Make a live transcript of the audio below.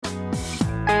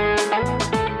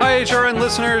HRN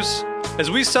listeners.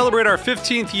 As we celebrate our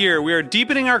 15th year, we are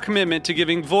deepening our commitment to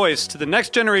giving voice to the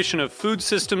next generation of food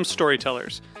systems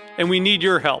storytellers, and we need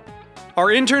your help. Our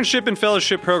internship and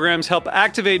fellowship programs help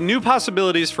activate new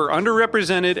possibilities for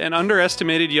underrepresented and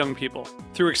underestimated young people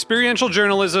through experiential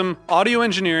journalism, audio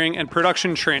engineering, and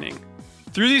production training.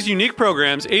 Through these unique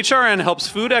programs, HRN helps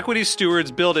food equity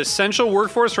stewards build essential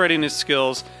workforce readiness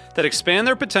skills that expand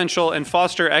their potential and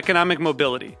foster economic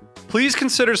mobility. Please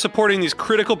consider supporting these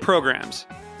critical programs.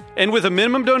 And with a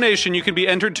minimum donation, you can be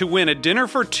entered to win a dinner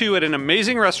for two at an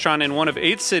amazing restaurant in one of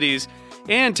 8 cities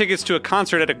and tickets to a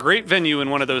concert at a great venue in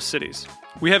one of those cities.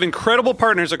 We have incredible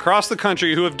partners across the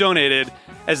country who have donated,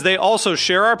 as they also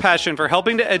share our passion for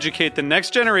helping to educate the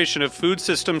next generation of food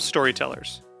systems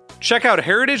storytellers. Check out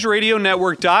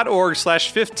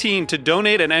heritageradionetwork.org/15 to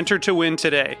donate and enter to win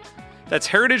today. That's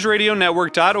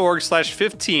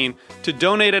heritageradionetwork.org/15 to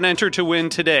donate and enter to win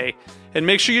today. And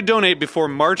make sure you donate before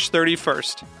March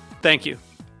 31st. Thank you.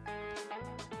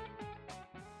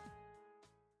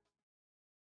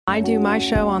 I do my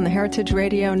show on the Heritage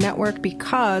Radio Network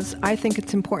because I think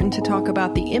it's important to talk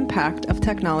about the impact of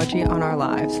technology on our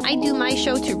lives. I do my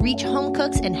show to reach home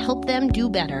cooks and help them do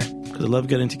better. I love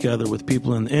getting together with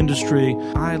people in the industry.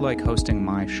 I like hosting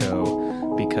my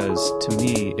show because, to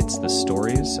me, it's the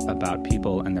stories about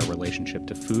people and their relationship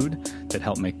to food that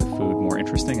help make the food more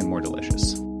interesting and more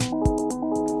delicious.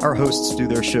 Our hosts do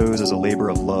their shows as a labor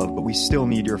of love, but we still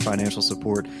need your financial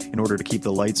support in order to keep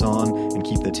the lights on and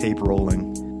keep the tape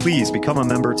rolling. Please become a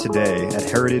member today at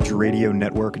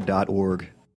heritageradionetwork.org.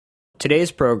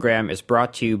 Today's program is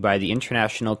brought to you by the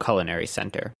International Culinary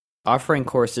Center, offering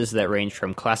courses that range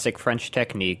from classic French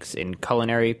techniques in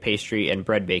culinary, pastry, and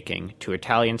bread baking to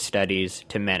Italian studies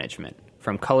to management,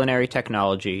 from culinary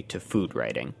technology to food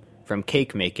writing, from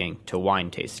cake making to wine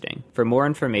tasting. For more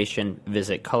information,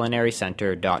 visit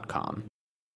culinarycenter.com.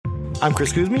 I'm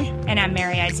Chris Kuzmi. And I'm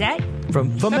Mary Izette.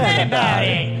 From Format About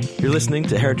It. You're listening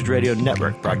to Heritage Radio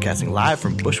Network, broadcasting live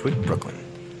from Bushwick, Brooklyn.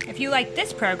 If you like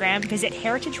this program, visit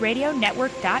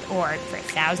heritageradionetwork.org for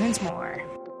thousands more.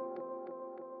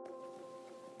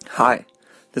 Hi,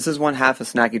 this is one half of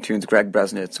Snacky Tunes, Greg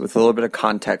Bresnitz, with a little bit of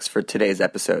context for today's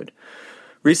episode.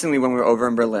 Recently, when we were over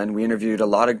in Berlin, we interviewed a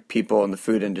lot of people in the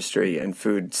food industry and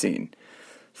food scene,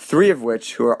 3 of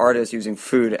which who are artists using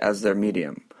food as their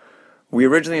medium. We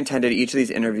originally intended each of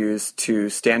these interviews to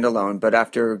stand alone, but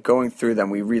after going through them,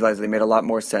 we realized they made a lot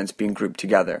more sense being grouped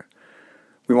together.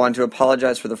 We wanted to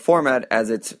apologize for the format, as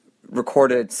it's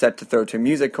recorded, set to throw to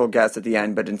musical guests at the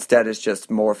end, but instead it's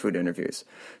just more food interviews.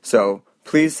 So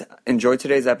please enjoy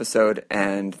today's episode,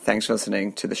 and thanks for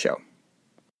listening to the show.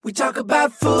 We talk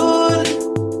about food,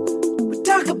 we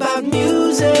talk about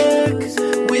music,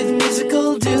 with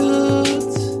musical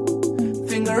dudes,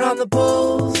 finger on the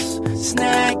pulse,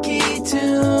 Snacky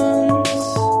Tunes.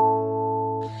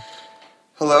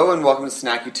 Hello and welcome to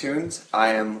Snacky Tunes. I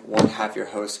am one half your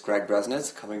host, Greg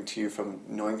Bresnitz, coming to you from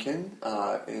Neunkirchen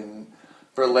in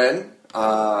Berlin.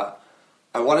 I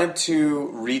wanted to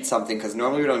read something, because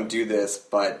normally we don't do this,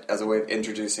 but as a way of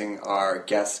introducing our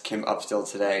guest, Kim Upstill,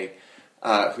 today,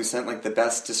 who sent the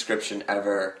best description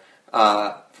ever,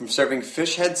 from serving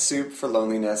fish head soup for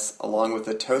loneliness, along with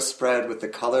a toast spread with the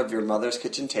color of your mother's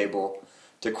kitchen table,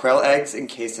 to quail eggs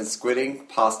encased in squidding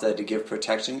pasta to give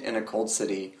protection in a cold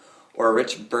city, or a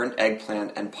rich burnt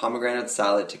eggplant and pomegranate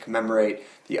salad to commemorate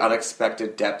the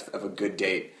unexpected depth of a good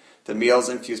date. The meals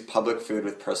infuse public food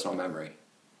with personal memory.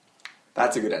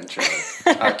 That's a good intro.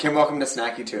 Kim, welcome to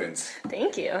Snacky Tunes.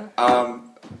 Thank you.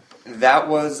 That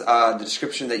was the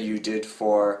description that you did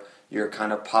for your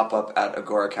kind of pop-up at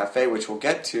Agora Cafe, which we'll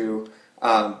get to,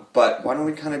 but why don't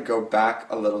we kind of go back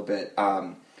a little bit.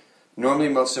 Normally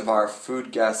most of our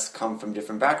food guests come from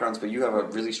different backgrounds, but you have a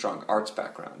really strong arts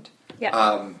background.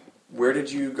 Yeah. Where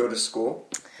did you go to school?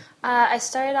 I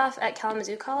started off at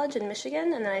Kalamazoo College in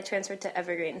Michigan, and then I transferred to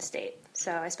Evergreen State.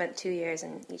 So I spent 2 years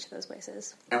in each of those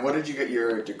places. And what did you get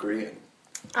your degree in?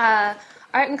 Art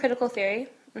and critical theory.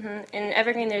 Mm-hmm. In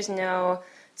Evergreen, there's no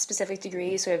specific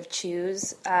degree. You sort of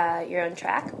choose your own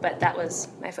track, but that was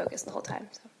my focus the whole time.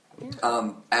 So,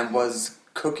 yeah. And was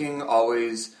cooking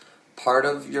always part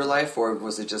of your life, or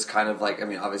was it just kind of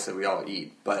obviously we all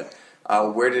eat, but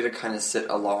where did it kind of sit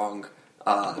along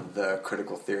the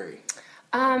critical theory?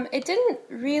 It didn't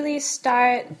really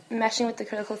start meshing with the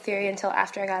critical theory until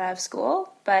after I got out of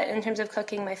school, but in terms of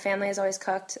cooking, my family has always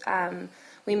cooked.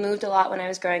 We moved a lot when I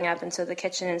was growing up, and so the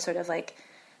kitchen and sort of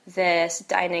this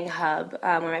dining hub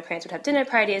where my parents would have dinner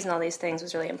parties and all these things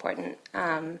was really important.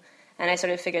 And I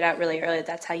sort of figured out really early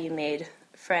that's how you made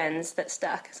friends that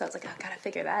stuck. So I was like, oh, gotta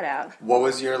figure that out. What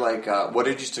was your, like, what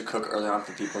did you used to cook early on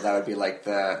for people that would be like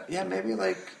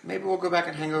maybe we'll go back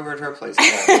and hang over at her place?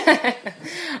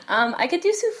 I could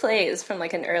do souffles from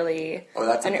like an early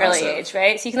age,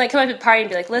 right? So you can like come up to a party and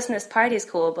be like, listen, this party's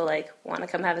cool, but like, want to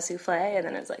come have a souffle? And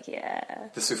then it's like, yeah.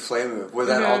 The souffle move. Was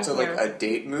that also like a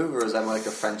date move, or was that like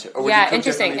a friendship? Or would yeah, you cook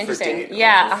interesting.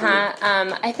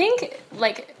 I think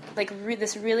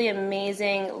this really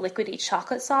amazing liquidy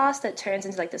chocolate sauce that turns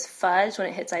into like this fudge when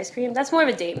it hits ice cream. That's more of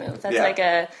a date move. That's like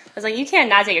you can't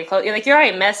not take your clothes. You're like, you're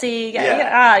already messy. You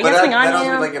got something on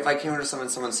you. Like if I came over to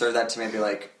someone served that to me, I'd be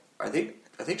like, are they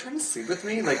trying to sleep with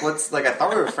me? Like, what's like? I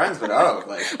thought we were friends, but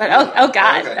god,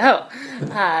 okay.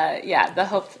 The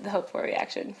hope for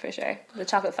reaction for sure. The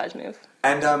chocolate fudge move.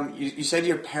 And you said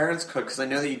your parents cooked, because I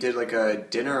know that you did like a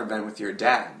dinner event with your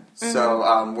dad. Mm-hmm.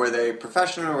 So were they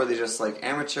professional, or were they just like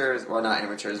amateurs? Well, not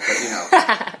amateurs,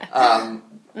 but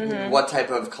what type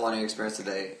of culinary experience did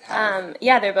they have?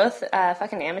 They're both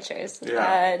fucking amateurs.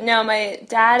 Yeah. No, my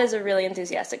dad is a really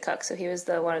enthusiastic cook, so he was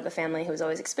the one of the family who was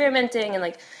always experimenting and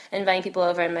like inviting people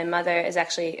over. And my mother is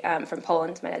actually from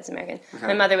Poland. My dad's American. Okay.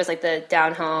 My mother was like the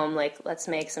down home, like let's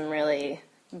make some really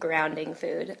grounding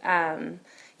food.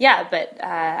 But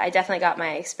I definitely got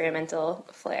my experimental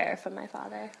flair from my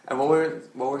father. And what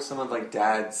were some of like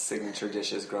Dad's signature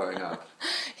dishes growing up?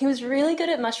 He was really good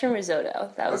at mushroom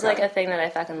risotto. That was like a thing that I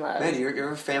fucking loved. Man,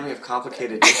 you're a family of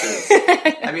complicated dishes.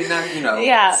 I mean,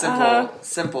 not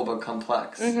simple but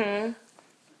complex. Mm-hmm.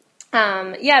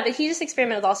 But he just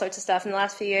experimented with all sorts of stuff. In the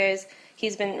last few years,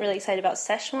 he's been really excited about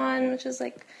Szechuan, which is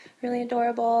like really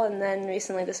adorable. And then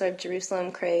recently the sort of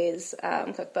Jerusalem craze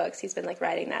cookbooks. He's been like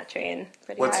riding that train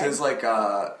pretty hard. His like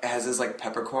has his like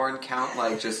peppercorn count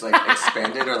like just like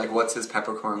expanded, or like what's his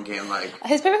peppercorn game like?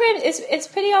 His peppercorn it's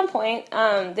pretty on point.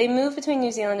 They move between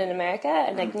New Zealand and America,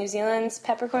 and like New Zealand's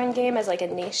peppercorn game as like a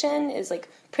nation is like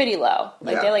pretty low.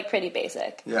 Like they're like pretty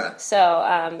basic. Yeah.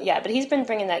 So but he's been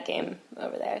bringing that game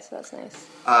over there, so that's nice.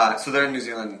 So they're in New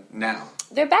Zealand now.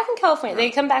 They're back in California. They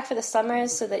come back for the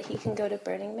summers so that he can go to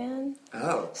Burning Man.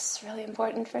 Oh. It's really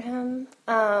important for him.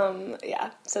 So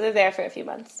they're there for a few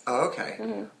months. Oh, okay.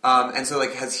 Mm-hmm. And so,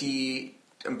 like, has he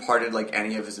imparted, like,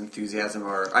 any of his enthusiasm,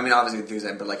 or, I mean, obviously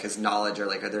enthusiasm, but, like, his knowledge, or,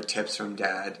 like, are there tips from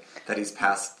Dad that he's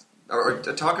passed, or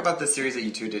talk about the series that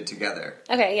you two did together.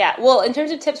 Okay, yeah. Well, in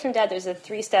terms of tips from Dad, there's a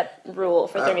 3-step rule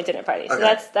for throwing a dinner party. So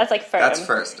that's like firm. That's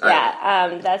first. All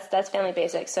right. That's family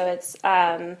basic. So it's...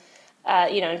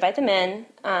 invite them in,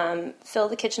 fill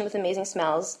the kitchen with amazing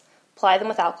smells, ply them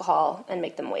with alcohol, and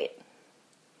make them wait.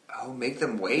 Oh, make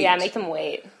them wait? Yeah, make them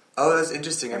wait. Oh, that's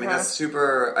interesting. I mean, that's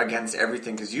super against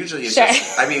everything, because usually it's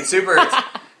just, I mean, super,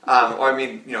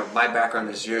 my background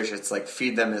is Jewish. It's like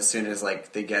feed them as soon as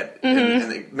like they get,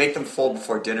 and they make them full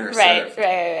before dinner is served.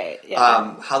 Right.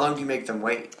 Yeah. How long do you make them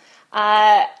wait?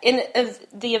 In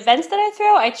the events that I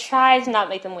throw, I try to not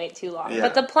make them wait too long. Yeah.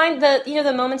 But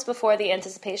the moments before the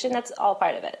anticipation, that's all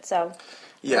part of it. So.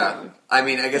 Yeah, I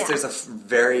mean, I guess there's a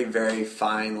very, very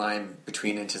fine line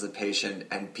between anticipation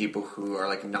and people who are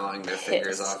like gnawing their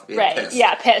fingers off. Right? Pissed.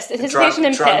 Yeah, pissed. Anticipation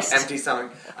and drunk, pissed. Empty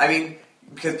stomach. I mean,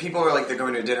 because people are like they're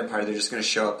going to a dinner party, they're just going to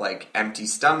show up like empty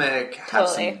stomach, have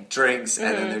some drinks,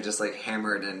 and then they're just like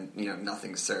hammered and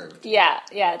nothing's served. Yeah,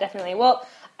 definitely. Well,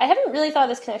 I haven't really thought of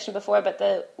this connection before, but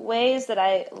the ways that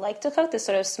I like to cook, this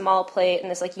sort of small plate and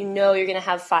this like you're going to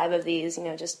have 5 of these,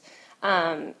 just.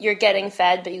 You're getting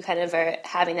fed, but you kind of are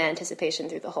having that anticipation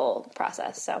through the whole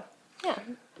process. So, yeah.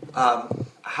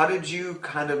 How did you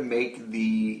kind of make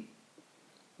the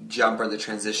jump or the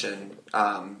transition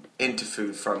into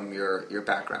food from your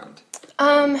background?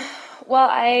 Well,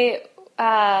 I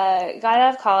got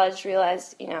out of college,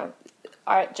 realized,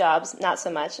 art jobs, not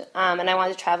so much. And I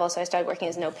wanted to travel, so I started working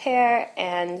as an au pair,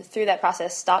 and through that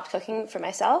process stopped cooking for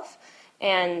myself.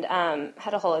 And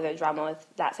had a whole other drama with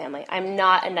that family. I'm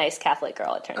not a nice Catholic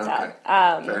girl, it turns out.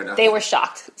 Fair enough. They were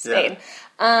shocked, Spain.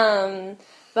 Yeah.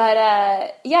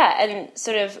 And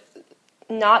sort of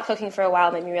not cooking for a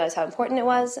while made me realize how important it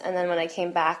was. And then when I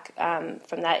came back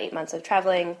from that 8 months of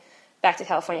traveling back to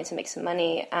California to make some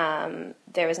money,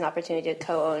 there was an opportunity to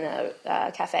co-own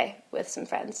a cafe with some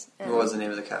friends. What was the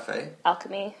name of the cafe?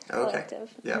 Alchemy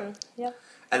Collective. Yeah. Mm-hmm. Yep.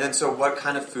 And then, so what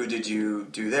kind of food did you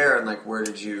do there, and like where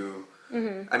did you?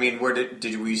 I mean, were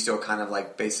you still kind of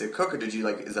like basic cook, or did you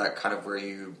is that kind of where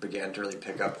you began to really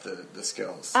pick up the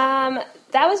skills?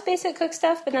 That was basic cook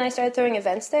stuff, but then I started throwing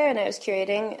events there, and I was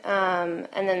curating,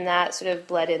 and then that sort of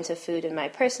bled into food in my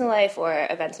personal life or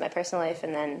events in my personal life,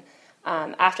 and then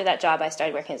after that job, I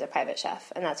started working as a private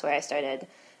chef, and that's where I started.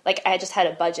 Like, I just had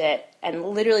a budget, and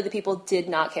literally the people did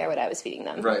not care what I was feeding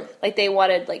them. Right. Like, they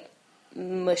wanted,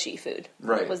 mushy food.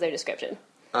 Right. Was their description.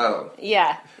 Oh.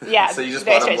 Yeah. So you just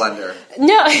bought a blender?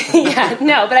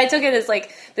 No, but I took it as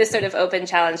like this sort of open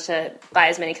challenge to buy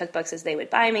as many cookbooks as they would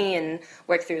buy me and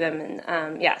work through them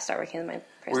and, start working on my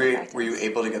personal practice. Were you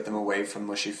able to get them away from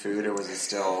mushy food, or was it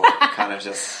still kind of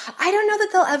just... I don't know that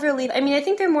they'll ever leave. I mean, I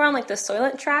think they're more on like the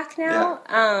Soylent track now.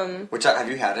 Yeah. Which, have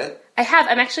you had it? I have.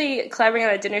 I'm actually collaborating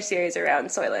on a dinner series around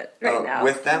Soylent right now.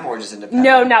 With them or just independent?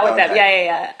 No, not with them.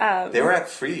 Yeah. They were at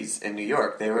Freeze in New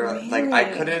York. They were like, I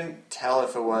couldn't tell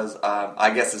if it was,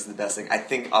 I guess this is the best thing. I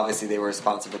think obviously they were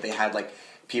responsible, but they had like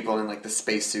people in like the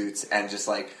spacesuits and just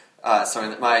like,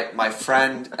 my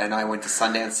friend and I went to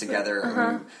Sundance together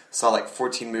and we saw like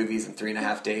 14 movies in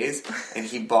 3.5 days, and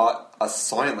he bought a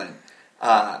Soylent.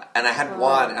 And I had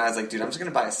one, and I was like, dude, I'm just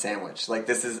going to buy a sandwich. Like,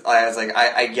 this is, I was like,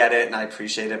 I get it, and I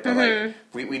appreciate it, but, like,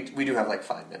 we do have, like,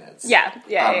 5 minutes. Yeah.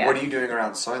 What are you doing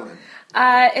around Soylent?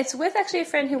 It's with, actually, a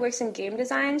friend who works in game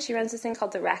design. She runs this thing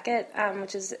called The Racket,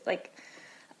 which is, like,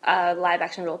 a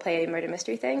live-action role-play murder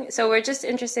mystery thing. So we're just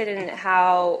interested in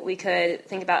how we could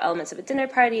think about elements of a dinner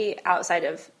party outside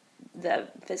of the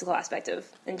physical aspect of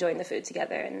enjoying the food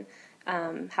together,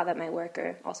 and how that might work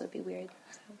or also be weird.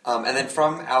 And then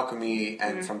from Alchemy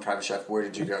and from Private Chef, where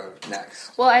did you go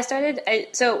next? Well,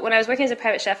 so when I was working as a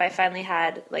private chef, I finally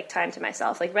had, like, time to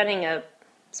myself. Like, running a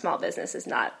small business is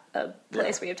not a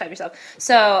place where you have time to yourself.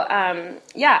 So,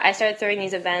 I started throwing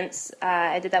these events.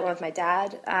 I did that one with my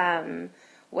dad,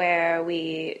 where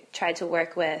we tried to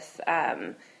work with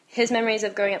his memories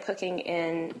of growing up cooking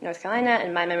in North Carolina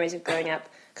and my memories of growing up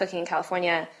cooking in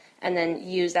California, and then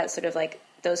use that sort of, like,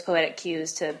 those poetic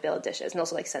cues to build dishes, and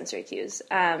also like sensory cues.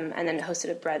 And then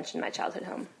hosted a brunch in my childhood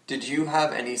home. Did you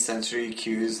have any sensory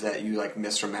cues that you like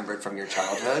misremembered from your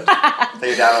childhood? That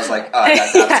your dad was like, oh,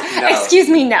 that's no. Excuse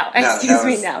me, no.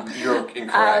 You're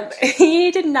incorrect. He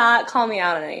did not call me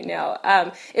out on any, no.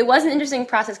 It was an interesting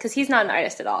process because he's not an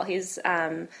artist at all. He's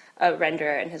a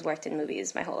renderer and has worked in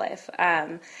movies my whole life.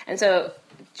 And so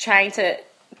trying to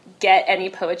get any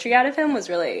poetry out of him was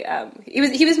really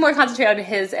he was more concentrated on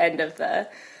his end of the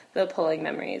pulling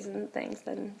memories and things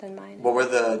than mine. What were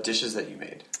the dishes that you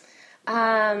made?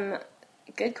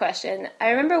 Good question.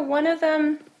 I remember one of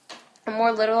them, a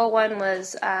more literal one,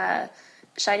 was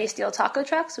shiny steel taco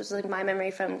trucks, which was like my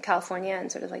memory from California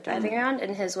and sort of like driving around,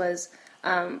 and his was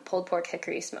pulled pork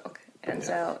hickory smoke. And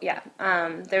so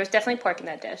there was definitely pork in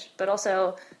that dish, but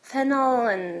also fennel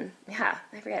and I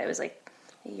forget, it was like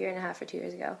a year and a half or 2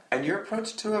 years ago. And your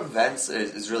approach to events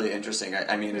is really interesting.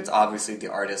 I mean, it's obviously the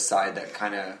artist side that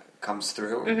kind of comes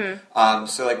through.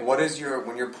 So, like, what is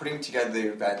when you're putting together the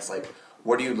events, like,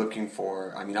 what are you looking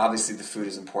for? I mean, obviously the food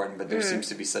is important, but there seems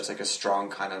to be such, like, a strong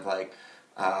kind of, like,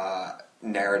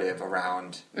 narrative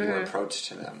around your approach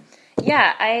to them.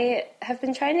 Yeah, I have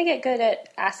been trying to get good at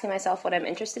asking myself what I'm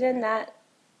interested in that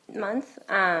month,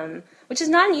 which is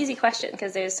not an easy question,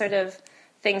 because there's sort of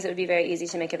things that would be very easy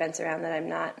to make events around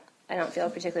that I don't feel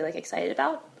particularly like excited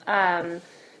about.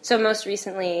 So most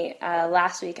recently,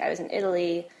 last week I was in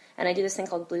Italy, and I do this thing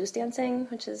called blues dancing,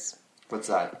 which is... What's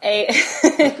that?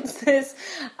 It's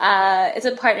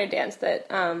a partner dance that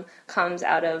comes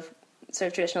out of sort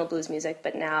of traditional blues music,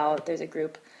 but now there's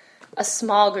a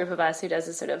small group of us who does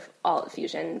this sort of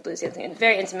alt-fusion blues dancing, and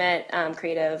very intimate,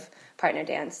 creative partner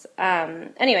dance.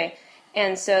 Anyway...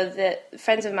 And so the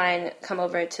friends of mine come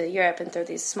over to Europe and throw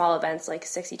these small events, like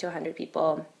 60 to 100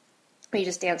 people, where you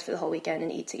just dance for the whole weekend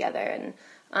and eat together. And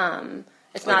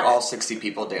it's like not all 60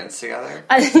 people dance together.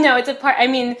 No, it's I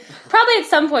mean, probably at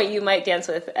some point you might dance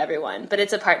with everyone, but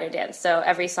it's a partner dance, so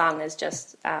every song is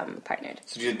just partnered.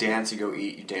 So you dance, you go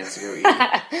eat. You dance, you go eat.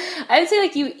 I would say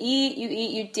like you eat,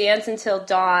 you dance until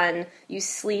dawn, you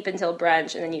sleep until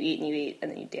brunch, and then you eat, and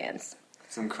then you dance.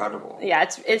 It's incredible. Yeah,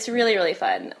 it's really, really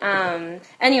fun.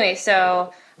 Anyway,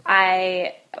 so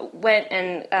I went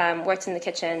and worked in the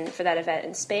kitchen for that event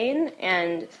in Spain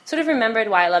and sort of remembered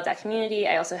why I loved that community.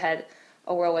 I also had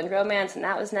a whirlwind romance, and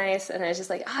that was nice. And I was just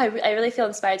like, I really feel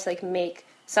inspired to like make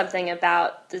something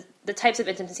about the types of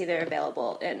intimacy that are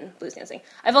available in blues dancing.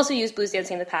 I've also used blues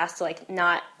dancing in the past to like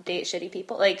not date shitty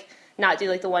people, like not do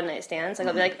like the one night stands. Like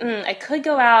I'll be like, I could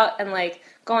go out and like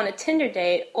go on a Tinder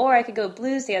date, or I could go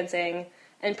blues dancing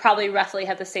and probably roughly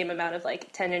have the same amount of,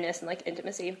 like, tenderness and, like,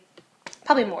 intimacy.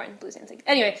 Probably more in blues dancing.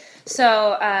 Anyway,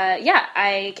 so,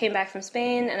 I came back from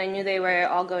Spain, and I knew they were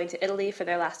all going to Italy for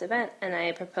their last event, and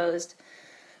I proposed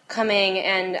coming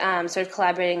and sort of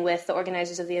collaborating with the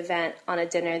organizers of the event on a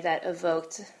dinner that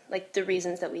evoked, like, the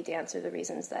reasons that we dance or the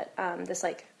reasons that this,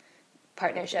 like,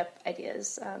 partnership idea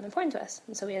is important to us.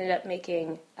 And so we ended up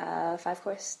making a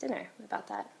 5-course dinner about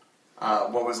that.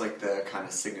 What was like the kind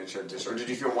of signature dish, or did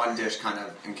you feel one dish kind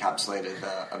of encapsulated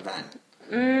the event?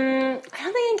 I don't think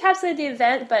it encapsulated the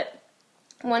event, but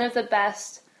one of the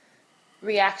best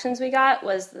reactions we got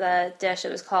was the dish.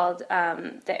 It was called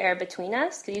the air between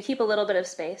us, because you keep a little bit of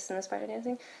space in this part of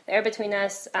dancing. The air between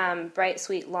us, bright,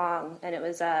 sweet, long, and it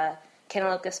was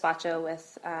cantaloupe gazpacho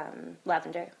with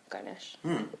lavender garnish.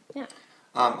 Yeah.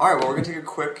 All right, well, we're going to take a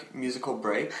quick musical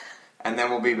break, and then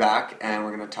we'll be back, and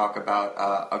we're going to talk about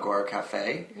Agora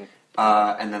Cafe,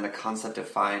 and then the concept of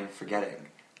fine forgetting.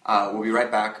 We'll be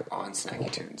right back on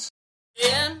Snacky Tunes.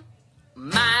 In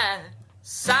my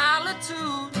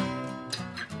solitude,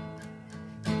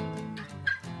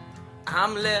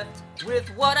 I'm left with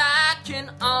what I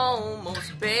can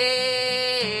almost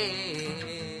bear.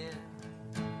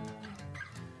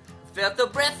 Felt the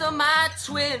breath of my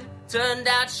twin, turned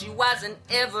out she wasn't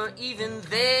ever even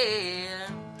there.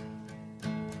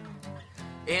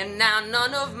 And now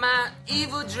none of my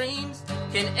evil dreams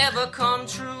can ever come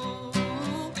true.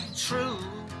 True.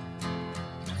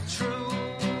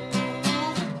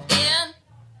 In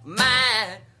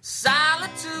my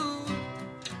solitude,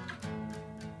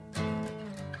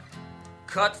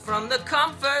 cut from the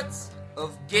comforts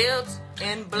of guilt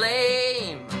and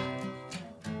blame,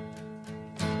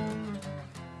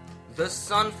 the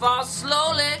sun falls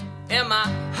slowly and my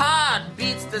heart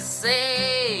beats the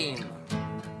same,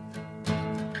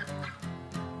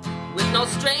 with no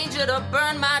stranger to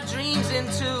burn my dreams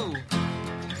into.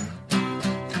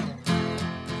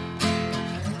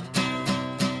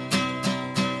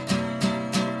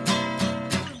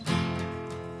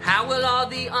 How will all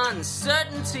the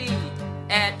uncertainty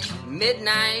at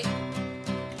midnight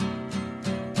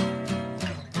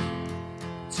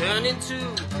turn into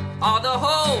all the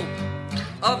hope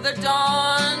of the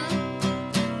dawn?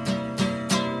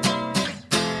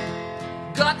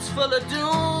 Guts full of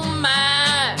doom,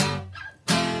 my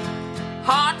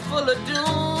heart full of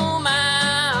doom,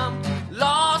 I'm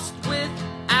lost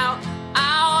without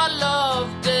our love.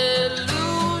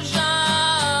 Delusions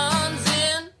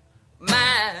in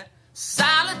my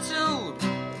solitude,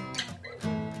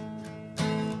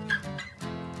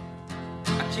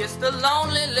 I kiss the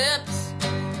lonely lips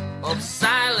of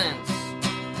silence,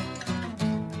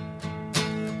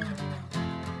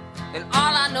 and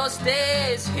all I know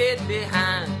stays hid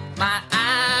behind my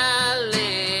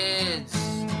eyelids,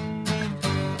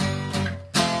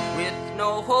 with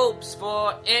no hopes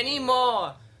for any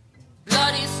more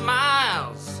bloody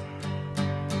smiles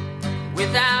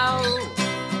without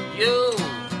you.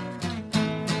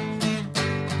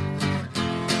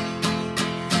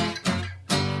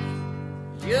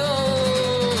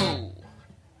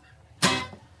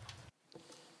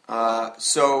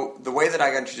 So the way that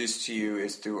I got introduced to you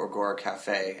is through Agora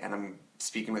Cafe, and I'm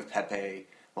speaking with Pepe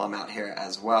while I'm out here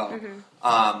as well.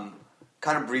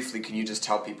 Kind of briefly, can you just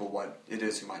tell people what it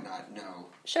is who might not know?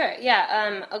 Sure,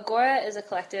 yeah. Agora is a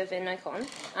collective in Neukölln.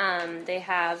 They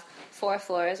have 4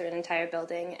 floors, or an entire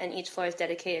building, and each floor is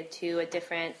dedicated to a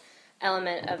different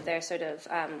element of their sort of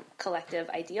collective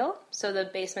ideal. So the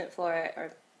basement floor,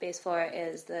 or base floor,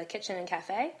 is the kitchen and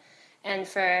cafe. And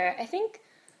for, I think,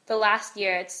 the last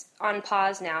year, it's on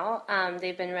pause now.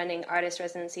 They've been running artist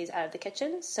residencies out of the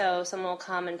kitchen. So someone will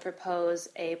come and propose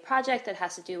a project that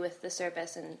has to do with the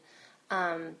service and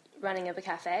running of a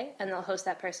cafe, and they'll host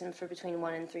that person for between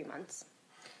 1 and 3 months.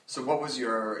 So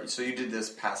so you did this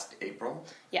past April?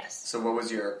 Yes. So what was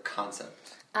your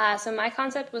concept? So my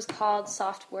concept was called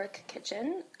Soft Work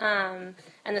Kitchen, and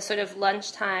the sort of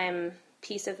lunchtime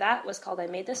piece of that was called I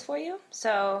Made This For You.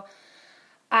 So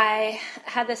I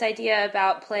had this idea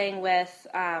about playing with,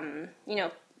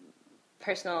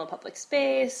 personal public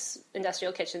space,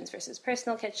 industrial kitchens versus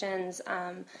personal kitchens,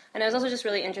 and I was also just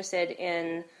really interested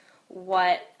in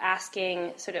what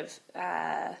asking sort of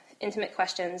intimate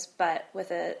questions, but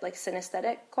with a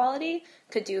synesthetic quality,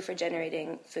 could do for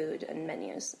generating food and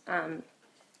menus, and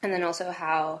then also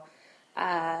how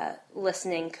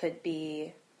listening could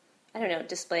be,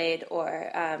 displayed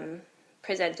or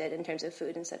presented in terms of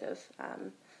food instead of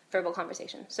verbal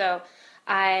conversation. So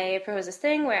I proposed this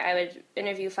thing where I would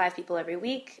interview 5 people every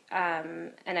week,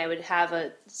 and I would have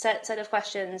a set of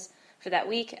questions for that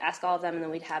week, ask all of them, and then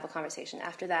we'd have a conversation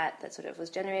after that sort of was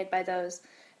generated by those.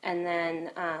 And then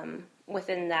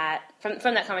within that,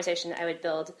 from that conversation, I would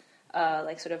build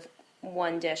sort of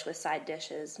one dish with side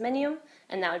dishes menu,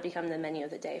 and that would become the menu of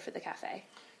the day for the cafe.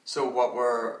 So what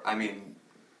were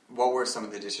some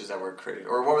of the dishes that were created,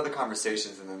 or what were the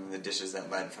conversations and then the dishes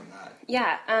that led from that?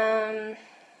 Yeah,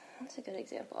 that's a good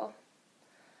example.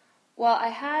 Well, I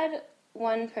had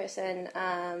one person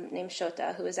named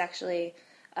Shota, who was actually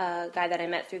a guy that I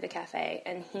met through the cafe,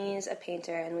 and he's a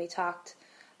painter, and we talked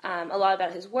a lot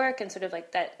about his work and sort of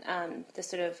like that, this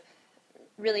sort of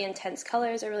really intense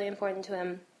colors are really important to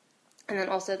him. And then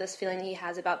also this feeling he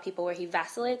has about people where he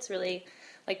vacillates really,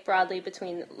 like, broadly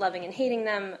between loving and hating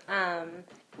them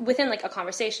within, like, a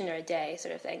conversation or a day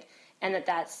sort of thing. And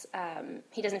that's,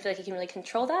 he doesn't feel like he can really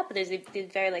control that, but there's these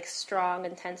very, like, strong,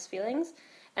 intense feelings.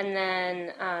 And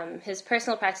then his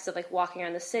personal practice of, like, walking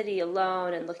around the city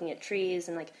alone and looking at trees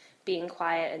and, like, being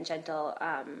quiet and gentle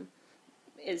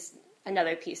is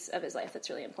another piece of his life that's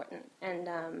really important.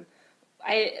 And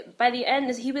by the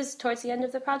end, he was towards the end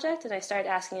of the project, and I started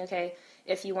asking, okay,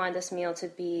 if you want this meal to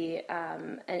be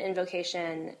an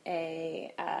invocation,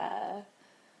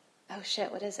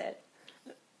 what is it?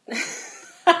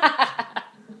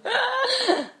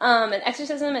 An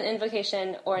exorcism, an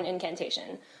invocation, or an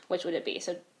incantation, which would it be?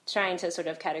 So trying to sort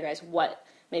of categorize what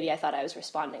maybe I thought I was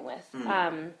responding with.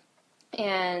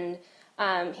 And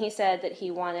he said that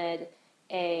he wanted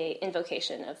a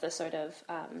invocation of the sort of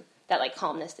that, like,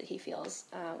 calmness that he feels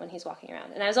when he's walking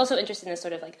around. And I was also interested in this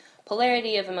sort of, like,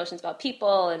 polarity of emotions about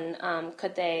people, and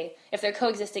could they, if they're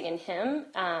coexisting in him,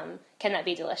 can that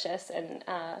be delicious, and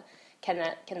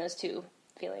can those two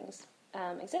feelings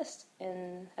exist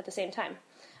at the same time?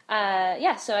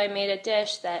 So I made a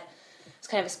dish that was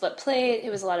kind of a split plate. It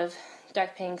was a lot of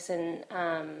dark pinks and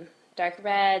dark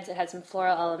reds. It had some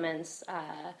floral elements.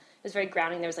 It was very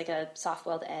grounding. There was, like, a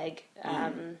soft-boiled egg.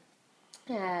 And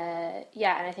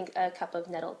I think a cup of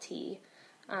nettle tea,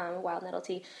 wild nettle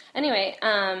tea. Anyway,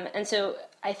 and so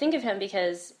I think of him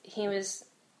because he was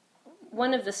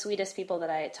one of the sweetest people that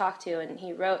I talked to, and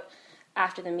he wrote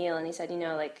after the meal, and he said,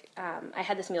 I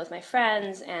had this meal with my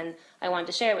friends, and I wanted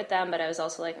to share it with them, but I was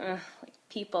also like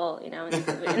people, in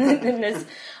this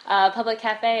public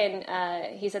cafe,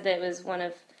 and he said that it was one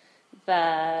of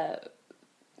the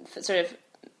sort of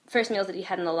first meals that he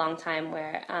had in a long time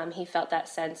where he felt that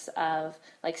sense of,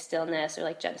 like, stillness or,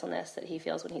 like, gentleness that he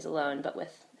feels when he's alone, but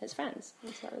with his friends.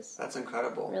 So that's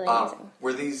incredible. Really amazing.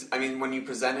 Were these, when you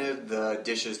presented the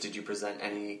dishes, did you present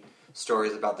any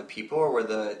stories about the people, or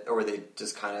were they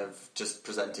just kind of just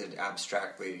presented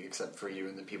abstractly, except for you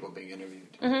and the people being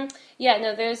interviewed? Mm-hmm. Yeah,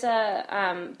 no, there's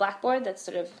a blackboard that's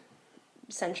sort of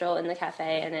central in the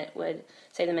cafe, and it would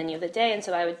say the menu of the day, and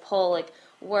so I would pull, like,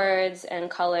 words and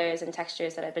colors and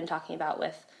textures that I've been talking about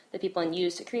with the people and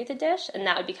use to create the dish, and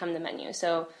that would become the menu.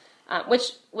 So,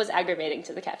 which was aggravating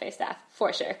to the cafe staff,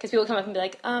 for sure, because people would come up and be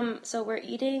like, so we're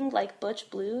eating, like, Butch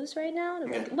Blues right now? And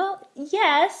I'm like, well,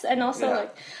 yes, and also,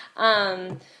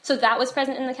 so that was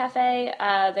present in the cafe.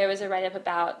 There was a write-up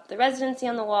about the residency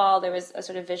on the wall. There was a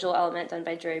sort of visual element done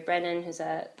by Drury Brennan, who's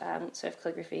a sort of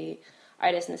calligraphy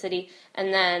artist in the city.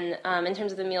 And then in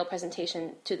terms of the meal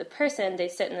presentation to the person, they'd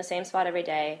sit in the same spot every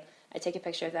day. I'd take a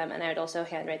picture of them, and I would also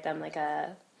handwrite them like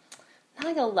not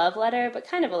like a love letter, but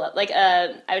kind of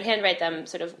I would handwrite them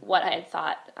sort of what I had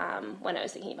thought when I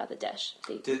was thinking about the dish.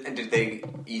 Did they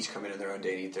each come in on their own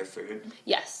day and eat their food?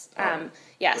 Yes.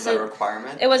 Was that a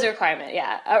requirement? It was a requirement,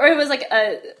 yeah. Or it was like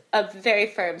a very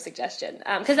firm suggestion.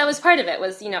 Because that was part of it,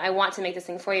 was, I want to make this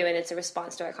thing for you, and it's a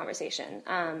response to our conversation.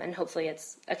 And hopefully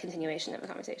it's a continuation of a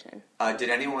conversation. Did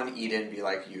anyone eat it and be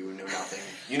like, you know nothing?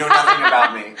 You know nothing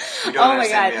about me. You don't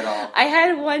understand me at all. I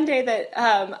had one day that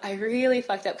I really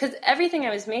fucked up. Because everything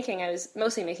I was making, I was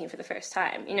mostly making for the first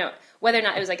time. Whether or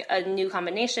not it was like a new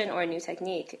combination or a new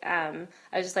technique. I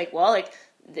was just like, well, like,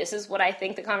 this is what I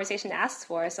think the conversation asks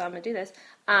for, so I'm going to do this.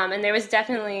 And there was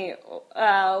definitely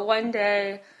one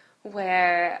day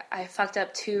where I fucked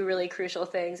up two really crucial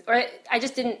things, or I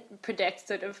just didn't predict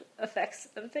sort of effects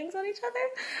of things on each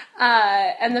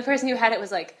other. And the person who had it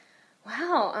was like,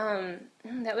 wow,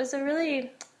 that was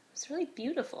really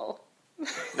beautiful.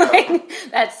 Like,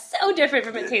 that's so different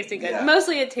from it tasting good. Yeah.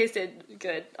 Mostly it tasted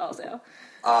good also.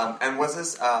 And was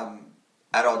this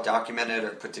at all documented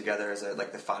or put together as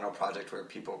the final project where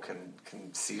people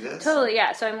can see this? Totally,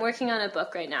 yeah. So I'm working on a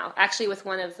book right now, actually with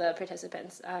one of the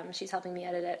participants. She's helping me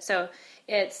edit it. So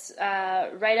it's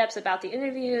write-ups about the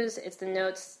interviews. It's the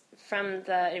notes from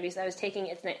the interviews that I was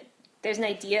taking. There's an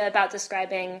idea about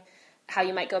describing how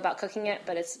you might go about cooking it,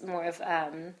 but it's more of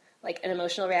like an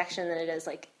emotional reaction than it is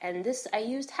like, and this, I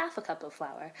used half a cup of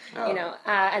flour,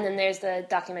 and then there's the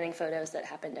documenting photos that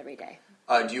happened every day.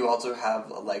 Do you also have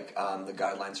the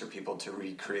guidelines for people to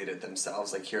recreate it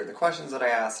themselves? Like, here are the questions that I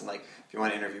asked, and if you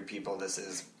want to interview people, this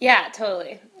is... Yeah,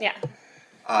 totally. Yeah.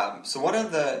 So one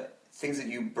of the things that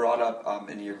you brought up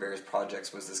in your various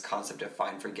projects was this concept of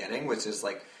fine forgetting, which is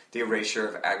the erasure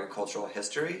of agricultural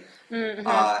history. Mm-hmm. And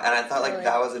I thought totally.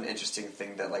 That was an interesting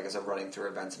thing that as I'm running through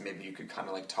events, maybe you could kind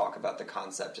of talk about the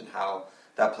concept and how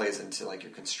that plays into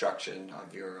your construction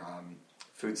of your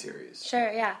food series.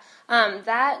 Sure, yeah.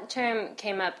 That term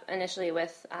came up initially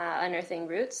with Unearthing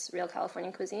Roots, Real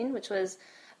Californian Cuisine, which was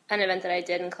an event that I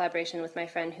did in collaboration with my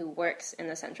friend who works in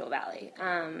the Central Valley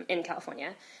in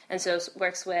California, and so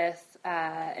works with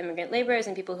immigrant laborers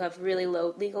and people who have really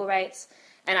low legal rights.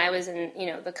 And I was in,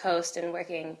 the coast and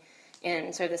working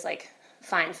in sort of this like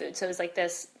fine food. So it was like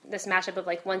this mashup of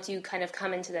like once you kind of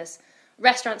come into this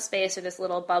restaurant space or this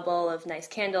little bubble of nice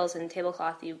candles and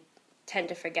tablecloth, you tend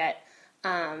to forget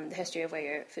the history of where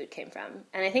your food came from.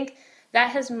 And I think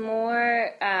that has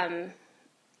more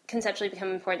conceptually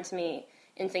become important to me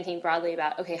in thinking broadly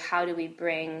about, okay, how do we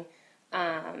bring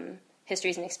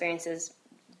histories and experiences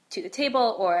to the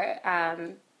table, or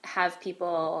have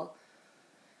people,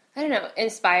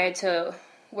 inspired to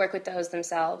work with those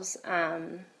themselves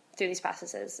through these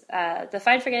processes. The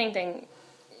fine forgetting thing,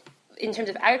 in terms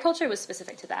of agriculture, was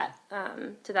specific to that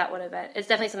one event. It's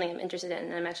definitely something I'm interested in,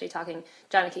 and I'm actually talking,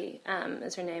 Janaki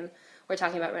is her name, we're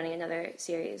talking about running another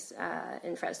series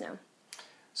in Fresno.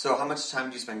 So how much time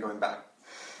do you spend going back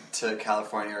to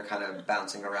California or kind of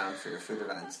bouncing around for your food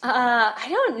events? I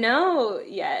don't know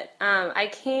yet. I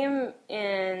came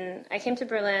to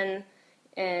Berlin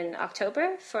in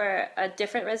October for a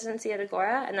different residency at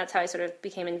Agora, and that's how I sort of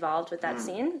became involved with that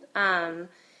scene. And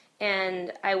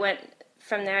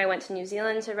from there I went to New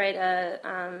Zealand to write a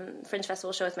Fringe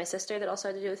Festival show with my sister that also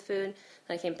had to do with food.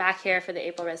 Then I came back here for the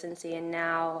April residency, and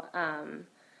now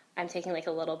I'm taking like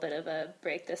a little bit of a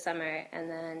break this summer, and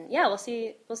then we'll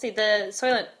see. The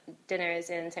Soylent dinner is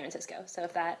in San Francisco, so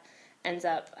if that ends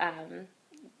up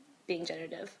being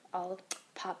generative, I'll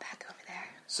pop back over there.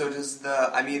 So it's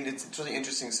really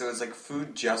interesting. So is like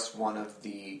food just one of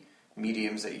the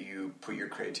mediums that you put your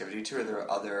creativity to, or there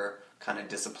are other kind of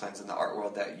disciplines in the art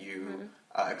world that you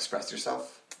express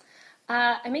yourself?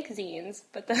 I make zines,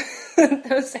 but those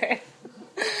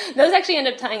actually end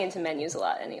up tying into menus a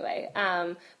lot anyway.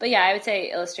 But yeah, I would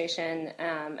say illustration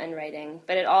and writing,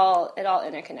 but it all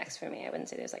interconnects for me. I wouldn't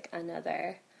say there's like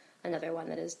another one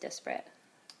that is disparate.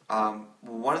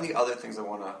 One of the other things I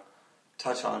want to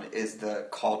touch on is the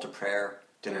call to prayer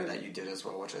dinner that you did as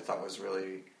well, which I thought was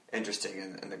really interesting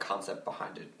and the concept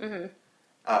behind it.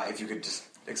 If you could just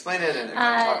explain it and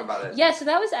talk about it. Yeah, so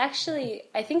that was actually,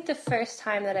 I think, the first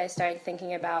time that I started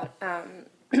thinking about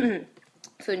food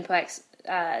and poetics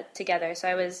together. So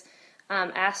I was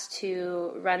asked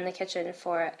to run the kitchen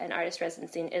for an artist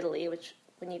residency in Italy, which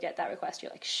when you get that request,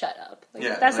 you're like, shut up.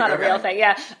 Like, that's not a real thing.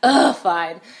 Yeah.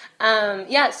 Fine.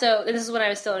 So this is when I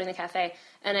was still owning the cafe.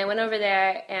 And I went over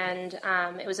there, and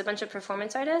it was a bunch of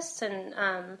performance artists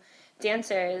and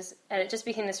dancers, and it just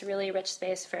became this really rich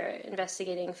space for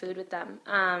investigating food with them.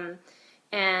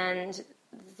 And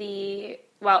the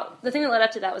thing that led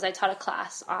up to that was I taught a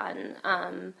class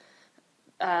on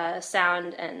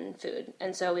sound and food.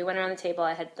 And so we went around the table.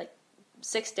 I had like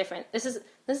 6 different, this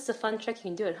is a fun trick you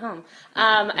can do at home.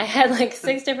 I had like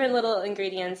 6 different little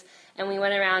ingredients, and we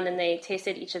went around and they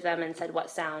tasted each of them and said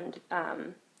what sound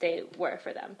they were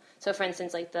for them. So for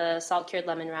instance, like the salt cured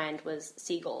lemon rind was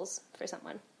seagulls for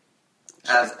someone.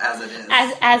 As it is.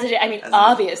 As it is. I mean,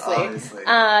 obviously. And so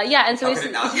how could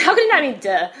it not? I mean,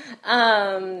 duh.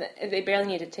 They barely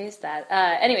need to taste that.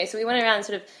 Anyway, so we went around and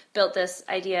sort of built this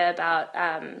idea about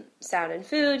sound and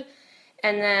food.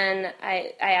 And then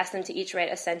I asked them to each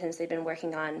write a sentence they'd been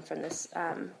working on from this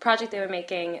project they were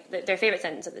making, their favorite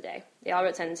sentence of the day. They all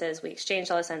wrote sentences. We exchanged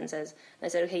all the sentences. And I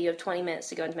said, okay, you have 20 minutes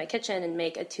to go into my kitchen and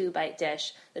make a 2-bite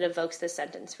dish that evokes this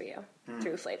sentence for you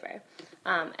through flavor.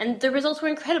 And the results were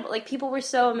incredible. Like, people were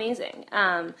so amazing.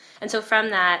 And so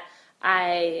from that,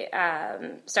 I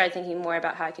started thinking more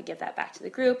about how I could give that back to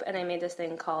the group. And I made this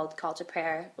thing called Call to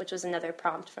Prayer, which was another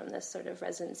prompt from this sort of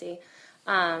residency.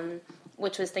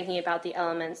 Which was thinking about the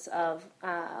elements of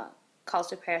calls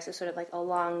to prayer, so sort of like a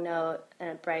long note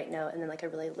and a bright note, and then like a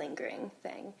really lingering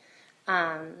thing,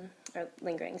 or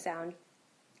lingering sound.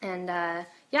 And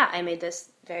I made this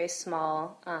very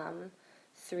small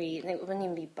 3, it wouldn't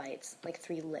even be bites, like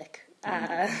 3-lick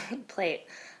plate,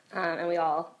 and we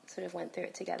all sort of went through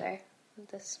it together.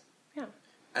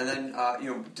 And then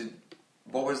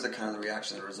what was the kind of the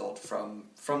reaction, the result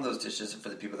from those dishes for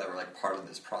the people that were like part of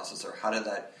this process, or how did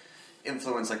that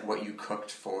influence like what you cooked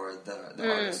for the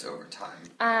artist over time?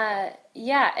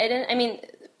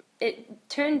 It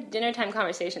turned dinner time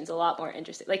conversations a lot more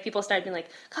interesting. Like, people started being like,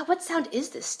 God, what sound is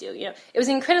this stew? It was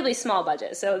an incredibly small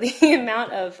budget, so the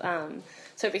amount of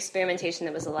sort of experimentation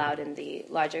that was allowed in the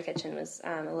larger kitchen was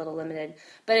a little limited.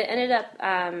 But it ended up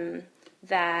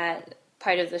that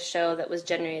part of the show that was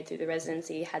generated through the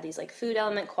residency had these like food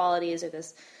element qualities, or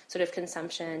this sort of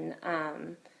consumption.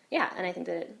 And I think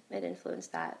that it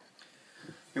influenced that.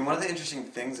 And one of the interesting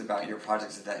things about your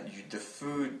projects is that the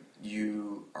food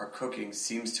you are cooking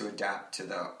seems to adapt to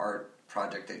the art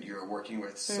project that you're working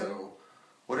with. So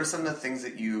what are some of the things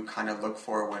that you kind of look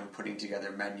for when putting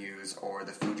together menus or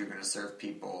the food you're going to serve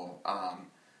people?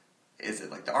 Is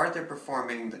it like the art they're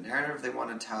performing, the narrative they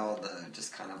want to tell, the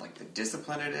just kind of like the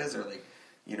discipline it is, or like,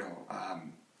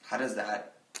 how does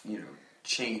that,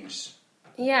 change?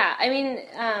 Yeah, I mean,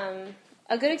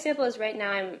 a good example is right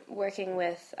now I'm working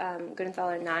with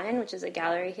Grünenthaler 9, which is a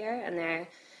gallery here, and they're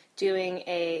doing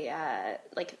a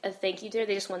thank you dinner.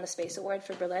 They just won the Space Award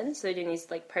for Berlin, so they're doing these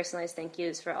like personalized thank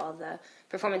yous for all the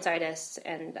performance artists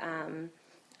and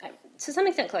to some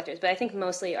extent collectors, but I think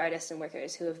mostly artists and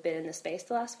workers who have been in the space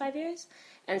the last 5 years.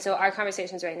 And so our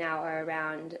conversations right now are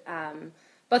around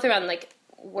both around like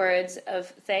words of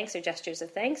thanks or gestures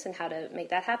of thanks and how to make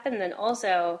that happen, and then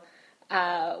also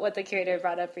what the curator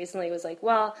brought up recently was like,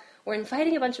 well, we're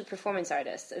inviting a bunch of performance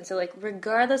artists, and so like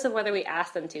regardless of whether we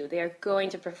ask them to, they are going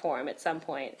to perform at some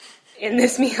point in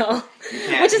this meal.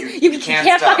 You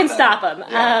can't fucking stop them.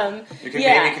 Yeah. You can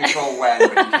maybe control when,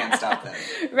 but you can't stop them.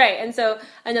 Right, and so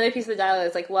another piece of the dialogue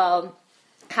is like, well,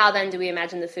 how then do we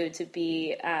imagine the food to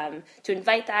be to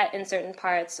invite that in certain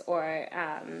parts, or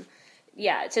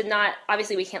to not,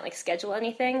 obviously we can't like schedule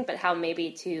anything, but how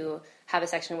maybe to have a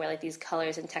section where like these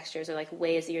colors and textures or like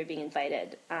ways that you're being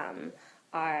invited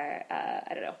are,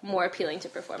 I don't know, more appealing to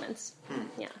performance.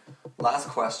 Yeah. Last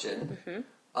question.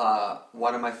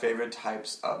 One of my favorite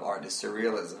types of art is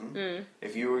surrealism.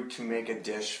 If you were to make a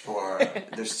dish for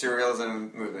the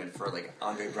surrealism movement for like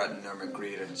Andre Breton or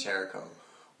Magritte and Cherico,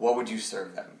 what would you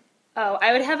serve them? Oh,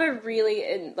 I would have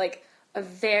a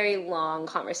very long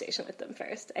conversation with them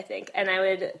first, I think, and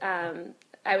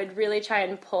I would really try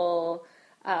and pull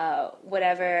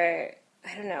whatever,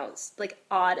 I don't know, like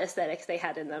odd aesthetics they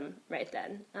had in them right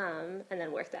then, and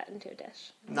then work that into a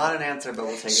dish. Not an answer, but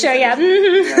we'll take it. Sure, yeah.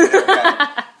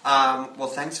 Well,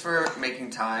 thanks for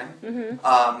making time.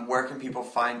 Where can people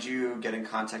find you, get in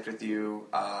contact with you,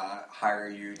 hire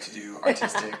you to do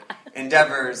artistic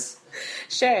endeavors?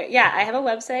 Sure, yeah. I have a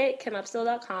website,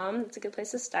 kimupstill.com. It's a good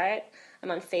place to start.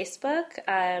 I'm on Facebook.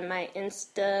 My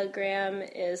Instagram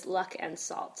is Luck and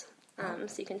Salt.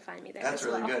 So you can find me there. That's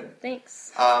really good.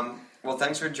 Thanks. Well,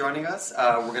 thanks for joining us.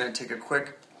 We're going to take a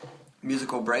quick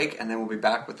musical break, and then we'll be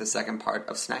back with the second part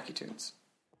of Snacky Tunes.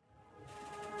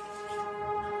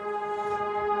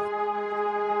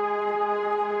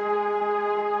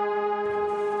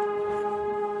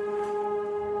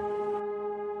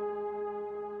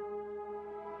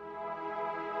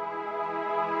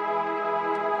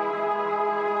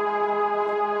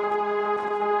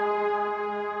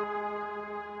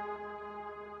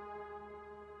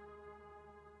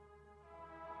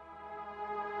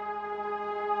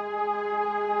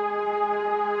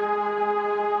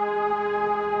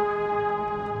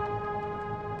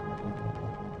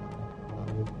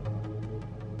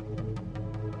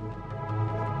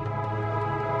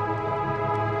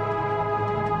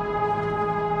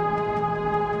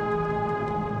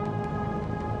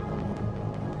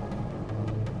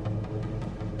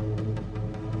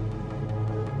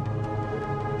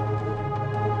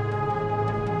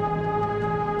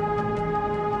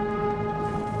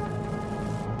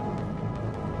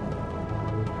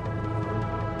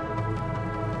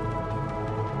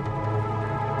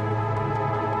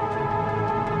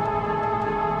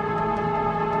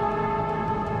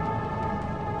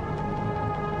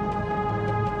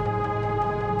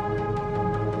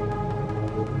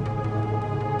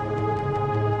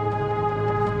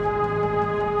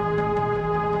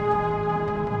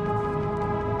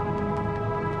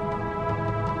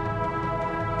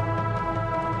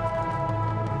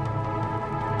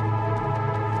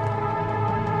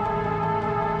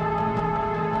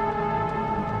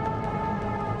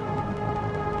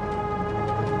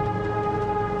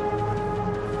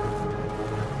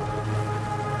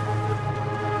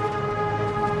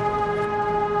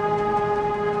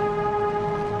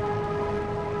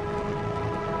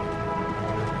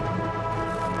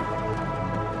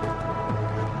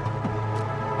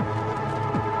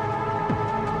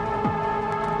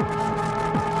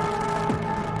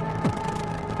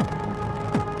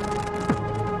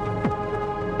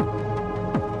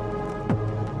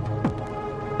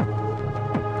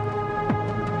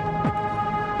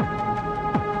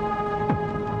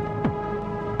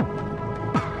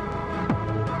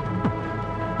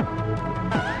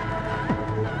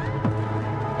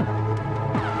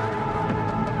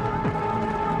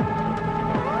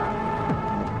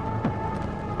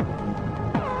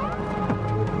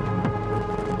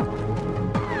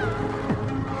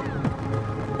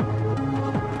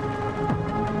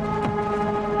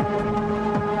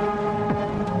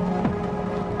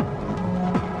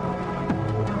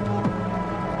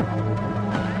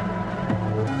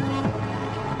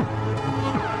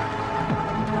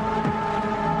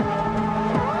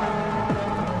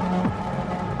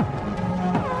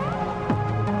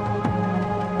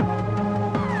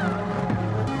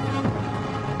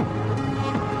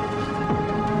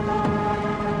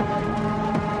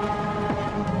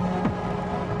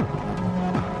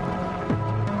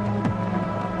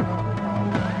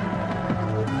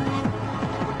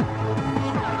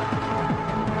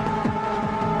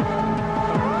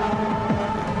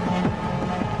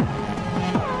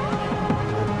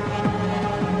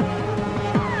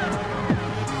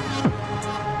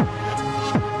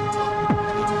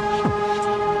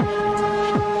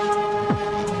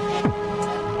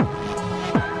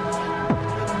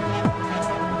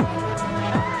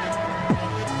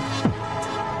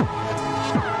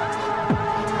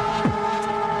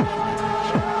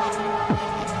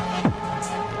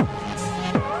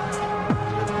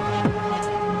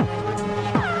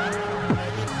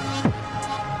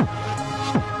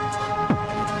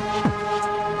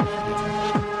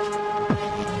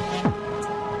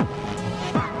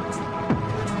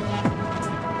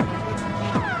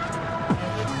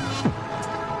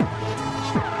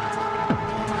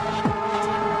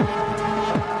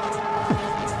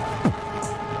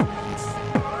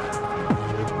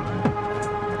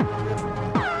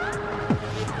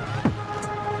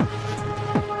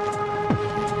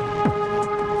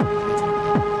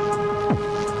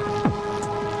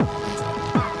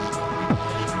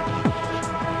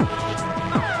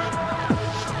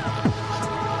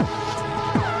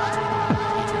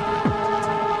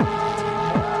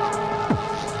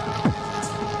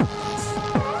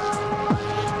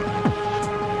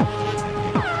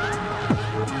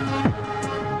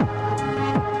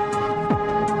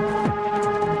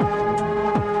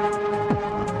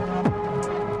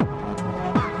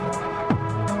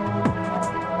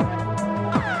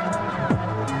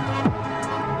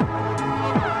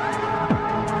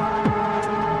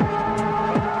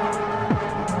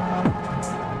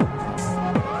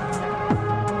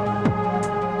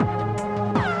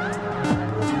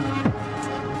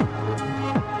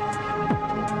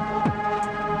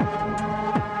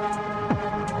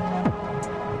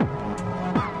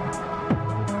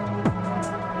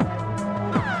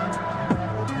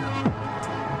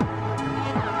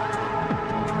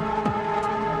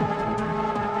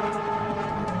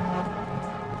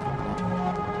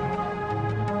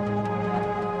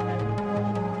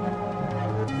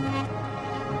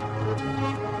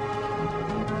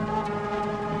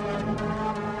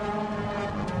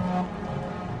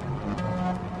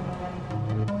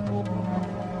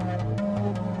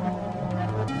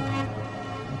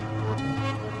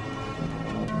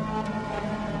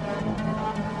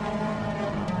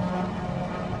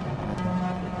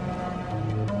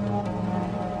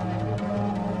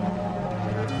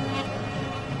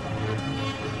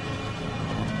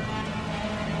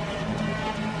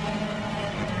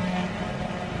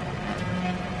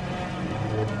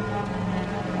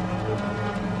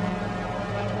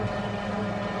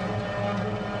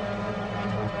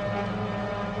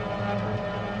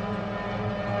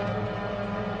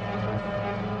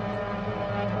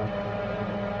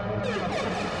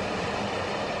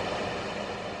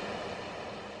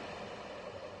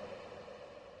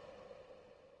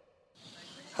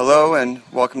 Hello and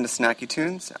welcome to Snacky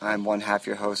Tunes. I'm one half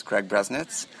your host, Greg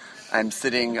Bresnitz. I'm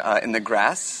sitting in the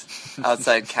grass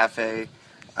outside Cafe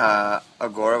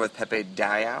Agora with Pepe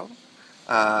Dayaw.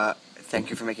 Thank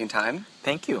you for making time.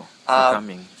 Thank you for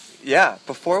coming. Yeah,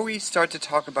 before we start to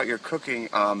talk about your cooking,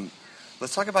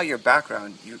 let's talk about your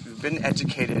background. You've been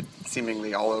educated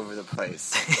seemingly all over the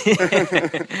place.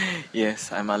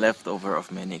 Yes, I'm a leftover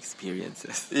of many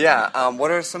experiences. Yeah,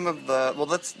 what are some of the... Well,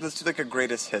 let's do like a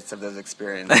greatest hits of those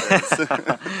experiences.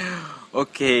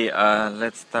 Okay,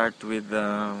 let's start with...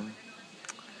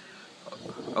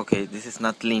 Okay, this is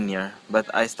not linear, but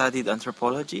I studied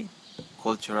anthropology,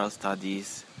 cultural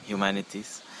studies,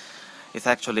 humanities. It's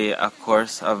actually a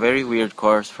course, a very weird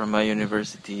course from my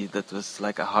university that was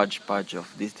like a hodgepodge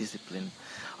of this discipline.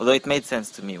 Although it made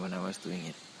sense to me when I was doing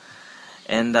it.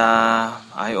 And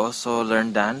I also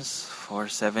learned dance for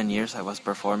 7 years. I was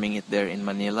performing it there in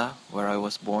Manila, where I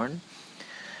was born.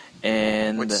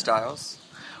 And which styles?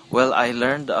 Well, I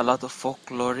learned a lot of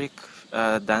folkloric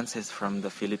dances from the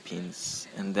Philippines.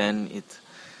 And then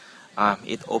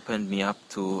it opened me up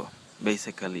to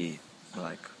basically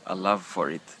like a love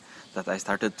for it. That I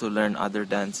started to learn other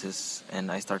dances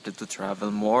and I started to travel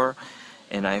more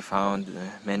and I found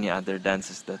many other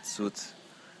dances that suit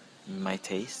my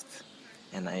taste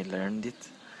and I learned it.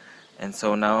 And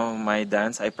so now I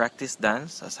practice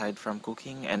dance aside from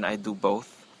cooking and I do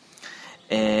both.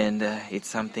 And it's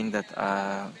something that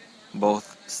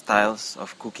both styles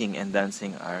of cooking and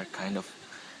dancing are kind of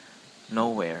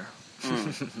nowhere.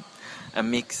 A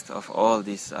mix of all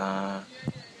these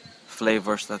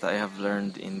flavors that I have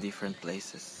learned in different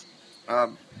places.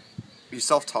 You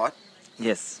self-taught?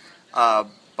 Yes.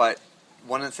 But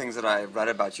one of the things that I read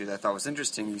about you that I thought was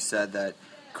interesting, you said that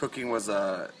cooking was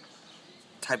a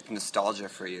type of nostalgia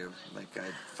for you, like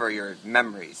for your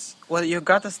memories. Well, you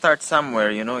got to start somewhere,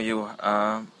 you know.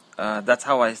 That's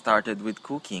how I started with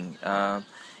cooking.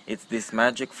 It's this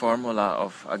magic formula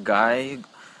of a guy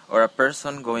or a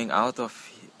person going out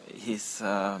of his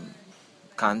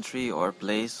country or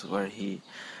place where he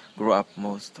grew up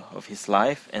most of his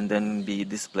life and then be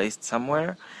displaced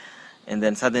somewhere and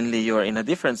then suddenly you're in a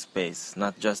different space,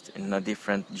 not just in a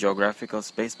different geographical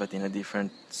space but in a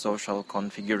different social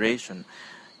configuration.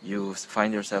 You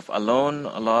find yourself alone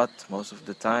a lot most of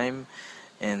the time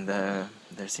and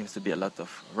there seems to be a lot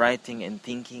of writing and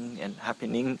thinking and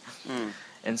happening.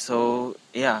 And so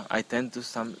I tend to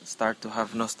start to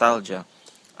have nostalgia,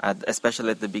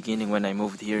 especially at the beginning when I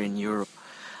moved here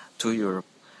to Europe.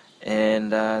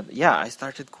 And I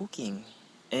started cooking.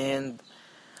 And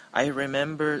I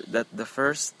remember that the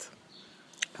first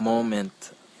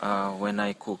moment when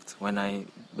I cooked, when I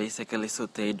basically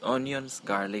sauteed onions,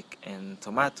 garlic, and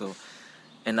tomato,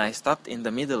 and I stopped in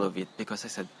the middle of it because I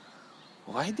said,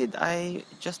 why did I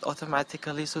just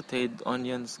automatically sauteed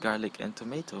onions, garlic, and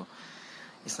tomato?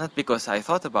 It's not because I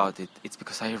thought about it, it's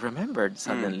because I remembered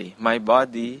suddenly. My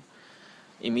body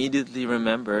immediately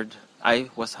remembered.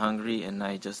 I was hungry and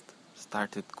I just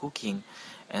started cooking.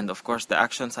 And of course the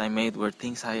actions I made were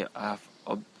things I have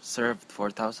observed for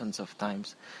thousands of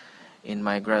times in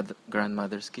my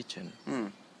grandmother's kitchen.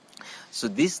 So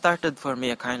this started for me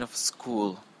a kind of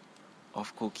school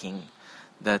of cooking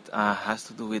that has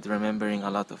to do with remembering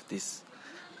a lot of these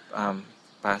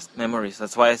past memories.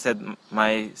 That's why I said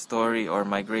my story or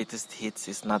my greatest hits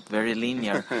is not very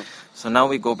linear. So now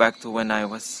we go back to when I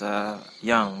was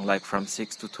young, like from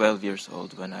 6 to 12 years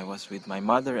old, when I was with my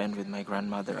mother and with my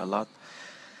grandmother a lot.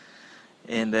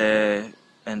 And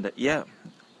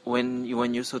when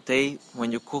you saute,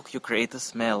 when you cook, you create a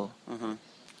smell,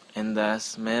 and the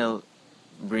smell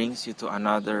brings you to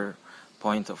another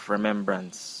point of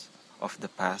remembrance of the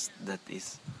past that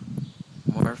is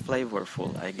more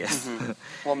flavorful, I guess.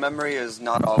 Well, memory is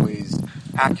not always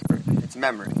accurate. It's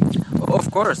memory.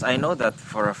 Of course, I know that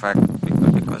for a fact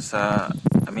because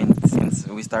since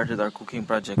we started our cooking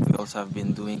project, we also have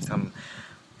been doing some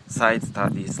side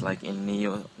studies like in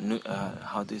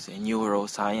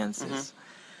neurosciences.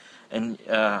 And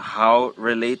how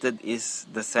related is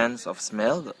the sense of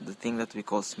smell, the thing that we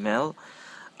call smell,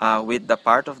 with the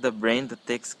part of the brain that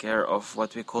takes care of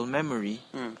what we call memory.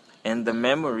 And the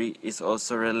memory is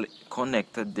also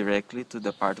connected directly to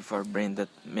the part of our brain that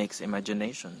makes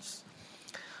imaginations.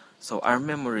 So our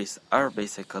memories are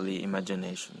basically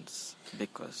imaginations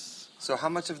because... So how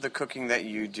much of the cooking that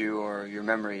you do or your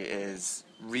memory is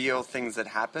real things that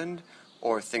happened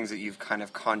or things that you've kind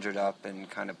of conjured up and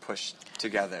kind of pushed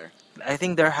together? I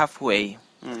think they're halfway.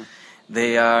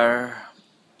 They are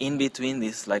in between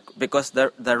this, like, because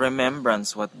the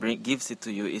remembrance, what gives it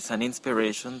to you, is an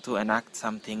inspiration to enact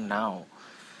something now.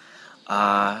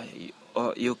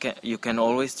 you can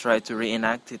always try to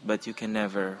reenact it, but you can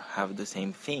never have the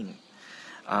same thing.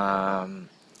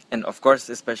 And of course,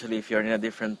 especially if you're in a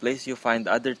different place, you find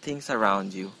other things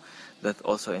around you that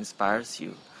also inspires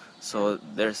you. So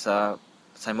there's a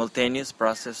simultaneous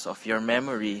process of your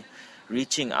memory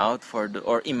reaching out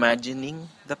or imagining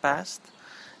the past,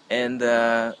 and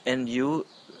you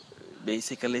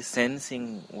basically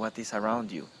sensing what is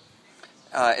around you.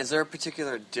 Is there a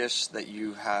particular dish that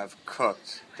you have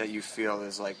cooked that you feel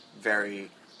is like very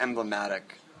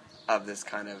emblematic of this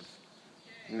kind of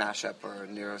mashup or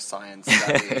neuroscience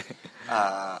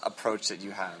approach that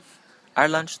you have? Our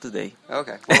lunch today.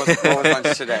 Okay. What was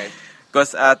lunch today?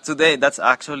 Because today, that's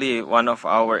actually one of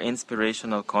our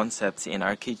inspirational concepts in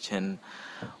our kitchen.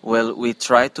 Well, we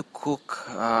try to cook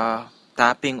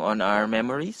tapping on our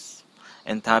memories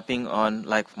and tapping on,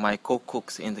 like my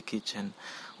co-cooks in the kitchen.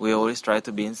 We always try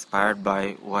to be inspired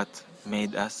by what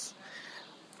made us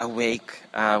awake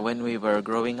when we were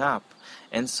growing up.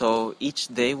 And so each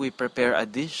day we prepare a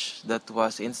dish that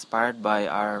was inspired by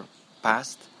our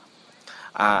past,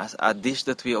 a dish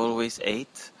that we always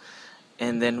ate,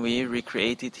 and then we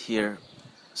recreate it here.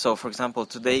 So, for example,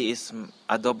 today is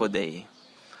adobo day.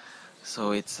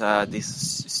 So it's this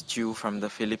stew from the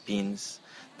Philippines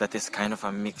that is kind of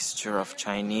a mixture of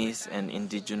Chinese and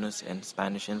indigenous and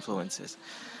Spanish influences.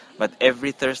 But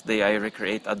every Thursday I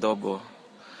recreate adobo,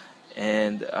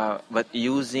 and but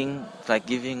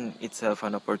giving itself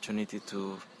an opportunity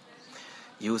to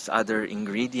use other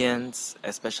ingredients,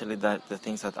 especially the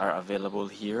things that are available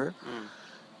here.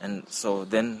 And so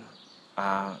then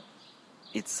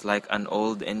it's like an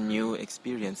old and new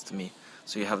experience to me.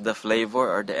 So you have the flavor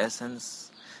or the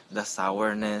essence, the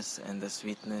sourness and the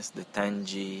sweetness, the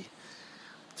tangy,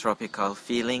 tropical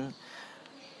feeling,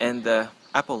 and the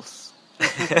apples.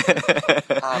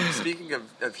 Speaking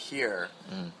of here,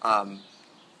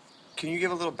 can you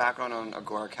give a little background on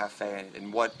Agora Cafe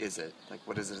and what is it? Like,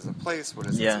 what is it as a place? What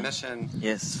is its mission?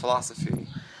 Yes. Its philosophy?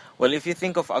 Well, if you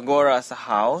think of Agora as a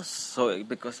house, so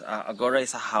because Agora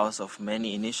is a house of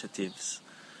many initiatives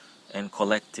and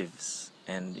collectives,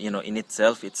 and in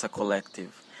itself it's a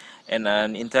collective, and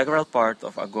an integral part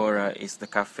of Agora is the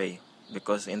cafe,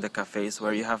 because in the cafe is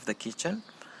where you have the kitchen,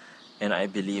 and I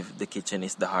believe the kitchen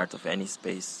is the heart of any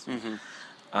space.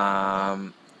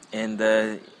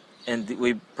 And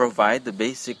we provide the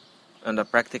basic, on a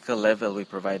practical level, we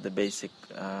provide the basic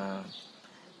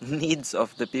needs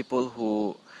of the people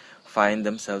who find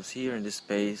themselves here in this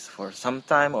space for some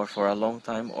time or for a long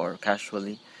time or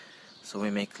casually. So we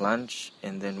make lunch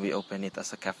and then we open it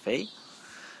as a cafe.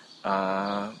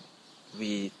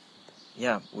 We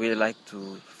like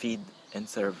to feed and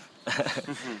serve.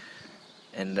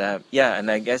 And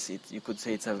and I guess you could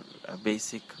say it's a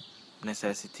basic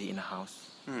necessity in a house.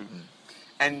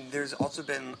 And there's also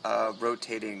been a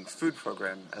rotating food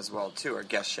program as well too, or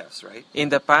guest chefs, right? In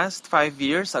the past 5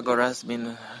 years, Agora has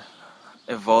been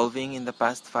evolving. In the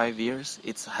past 5 years,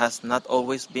 it has not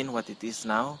always been what it is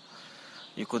now.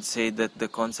 You could say that the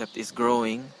concept is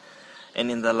growing,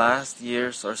 and in the last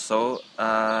years or so,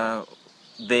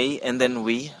 they and then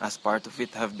we, as part of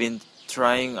it, have been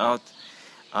trying out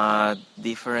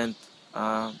different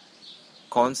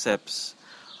concepts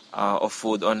of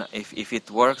food on if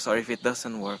it works or if it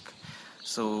doesn't work.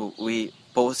 So we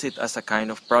pose it as a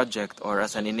kind of project or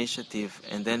as an initiative,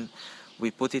 and then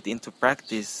we put it into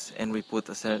practice and we put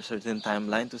a certain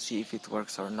timeline to see if it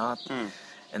works or not.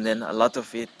 And then a lot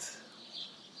of it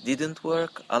didn't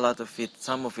work,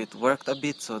 some of it worked a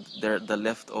bit, so the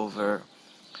leftover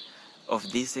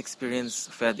of this experience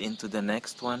fed into the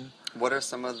next one. What are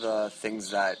some of the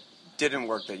things that didn't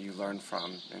work that you learned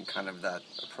from in kind of that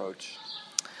approach?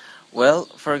 Well,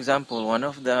 for example, one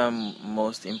of the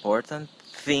most important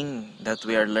thing that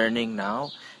we are learning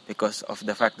now, because of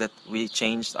the fact that we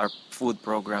changed our food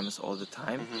programs all the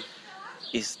time,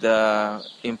 is the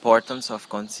importance of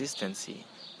consistency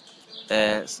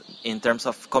in terms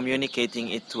of communicating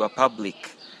it to a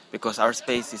public, because our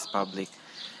space is public,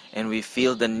 and we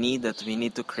feel the need that we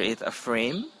need to create a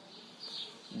frame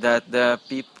that the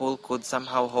people could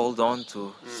somehow hold on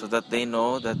to, so that they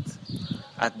know that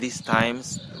at these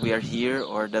times we are here,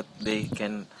 or that they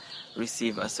can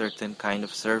receive a certain kind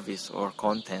of service or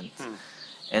content.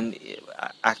 And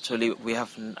actually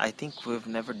I think we've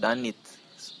never done it.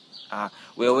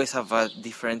 We always have a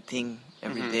different thing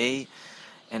every day,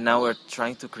 and now we're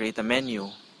trying to create a menu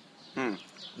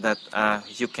that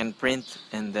you can print,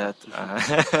 and that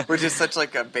which is such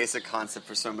like a basic concept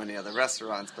for so many other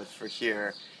restaurants, but for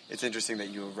here it's interesting that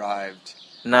you arrived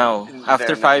now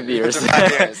after 5 years. After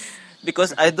 5 years.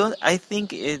 Because I think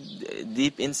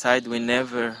deep inside we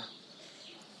never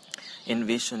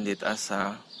envisioned it as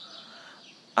a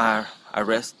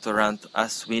restaurant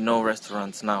as we know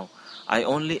restaurants now. I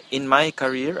only, in my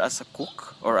career as a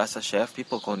cook or as a chef,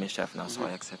 people call me chef now, so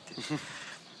I accept it.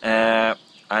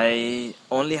 I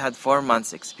only had 4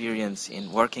 months experience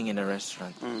in working in a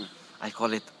restaurant. I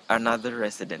call it another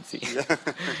residency.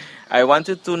 I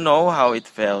wanted to know how it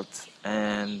felt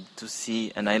and to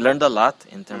see, and I learned a lot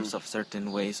in terms of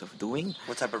certain ways of doing.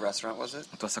 What type of restaurant was it?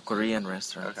 It was a Korean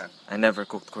restaurant. Okay. I never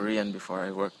cooked Korean before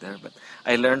I worked there, but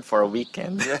I learned for a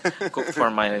weekend. Cooked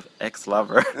for my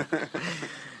ex-lover.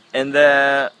 And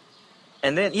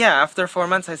then, after 4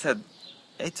 months, I said,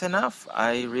 it's enough.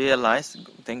 I realized,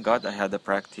 thank God I had a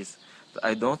practice.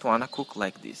 I don't want to cook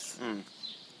like this.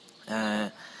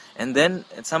 And then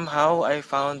somehow I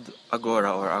found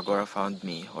Agora, or Agora found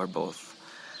me, or both.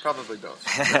 Probably both.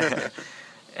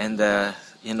 And,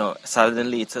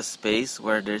 suddenly it's a space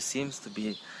where there seems to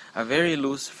be a very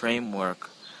loose framework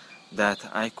that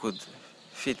I could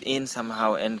fit in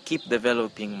somehow and keep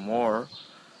developing more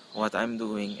what I'm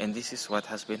doing. And this is what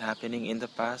has been happening in the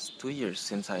past 2 years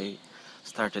since I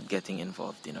started getting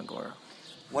involved in Agora.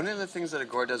 One of the things that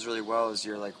Agora does really well is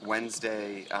your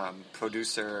Wednesday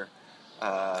producer...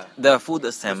 the food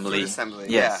assembly. The food assembly,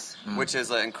 yes. Yeah, which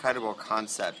is an incredible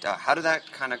concept. How did that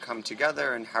kind of come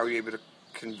together, and how were you able to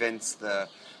convince the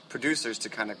producers to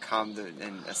kind of come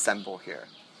and assemble here?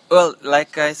 Well,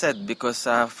 like I said, because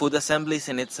food assembly is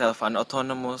in itself an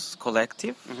autonomous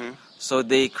collective, so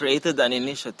they created an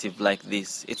initiative like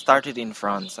this. It started in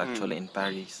France, actually, in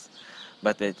Paris,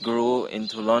 but it grew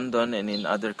into London and in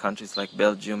other countries like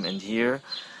Belgium and here.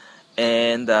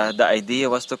 And the idea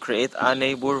was to create a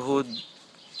neighborhood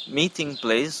meeting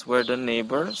place where the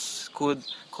neighbors could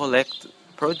collect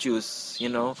produce,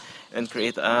 and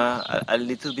create a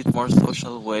little bit more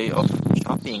social way of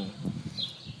shopping,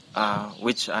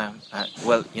 which,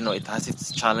 it has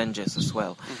its challenges as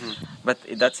well. But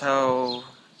that's how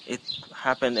it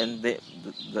happened, and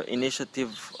the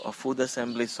initiative of food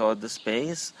assembly saw the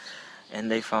space, and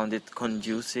they found it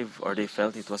conducive, or they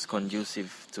felt it was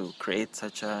conducive to create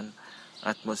such an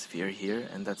atmosphere here,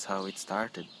 and that's how it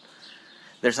started.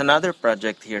 There's another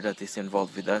project here that is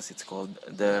involved with us. It's called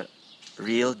the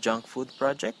Real Junk Food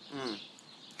Project,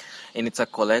 and it's a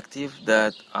collective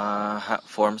that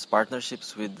forms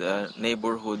partnerships with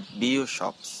neighborhood bio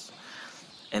shops,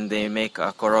 and they make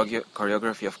a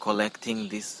choreography of collecting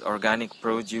this organic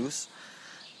produce,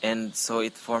 and so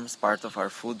it forms part of our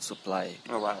food supply.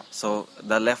 Oh wow! So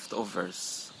the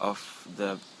leftovers of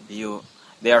the bio,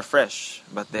 they are fresh,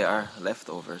 but they are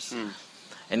leftovers.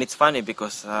 And it's funny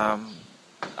because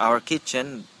our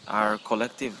kitchen, our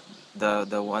collective,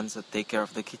 the ones that take care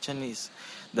of the kitchen is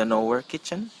the Nowhere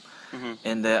Kitchen.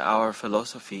 And our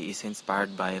philosophy is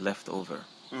inspired by leftover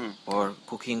or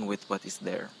cooking with what is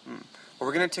there. Well,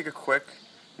 we're going to take a quick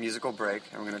musical break,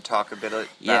 and we're going to talk a bit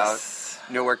about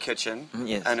Nowhere Kitchen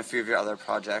and a few of your other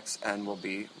projects, and we'll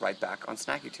be right back on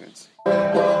Snacky Tunes.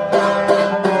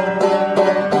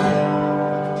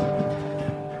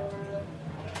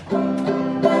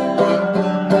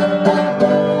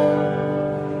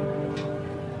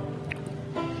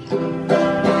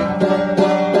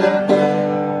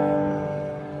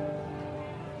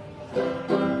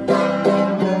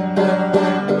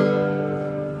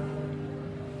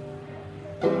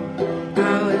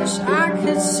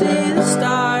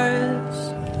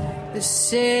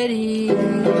 City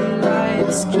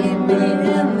lights keep me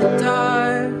in the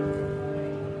dark.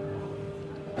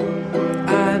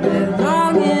 I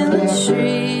belong in the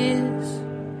trees.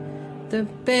 The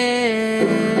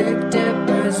Big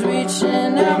Dipper's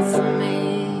reaching out for me.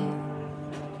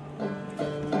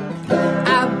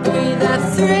 I breathe that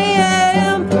 3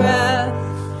 a.m. breath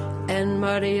and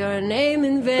mutter your name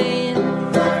in vain.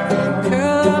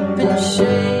 Curl up in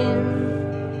shame.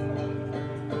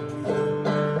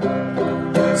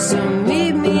 So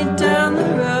meet me down the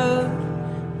road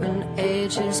when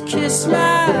ages kiss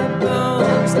my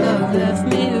bones. Love left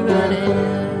me running.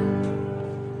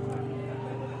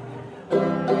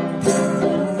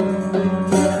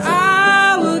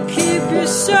 I will keep your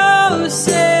soul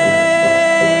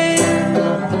safe.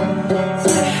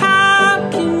 How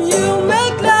can you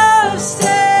make love stay?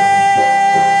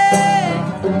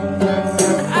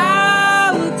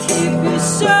 I will keep your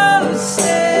soul safe.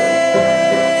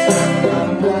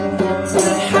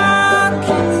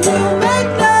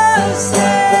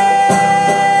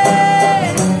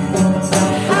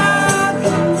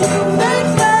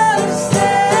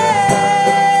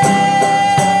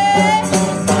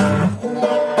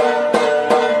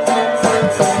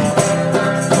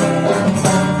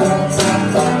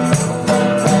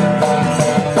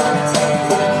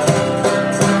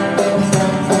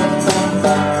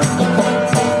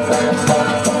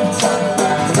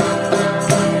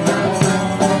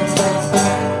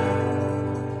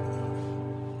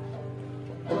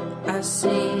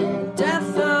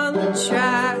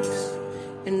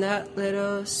 that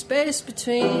little space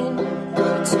between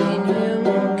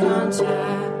human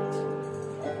contact.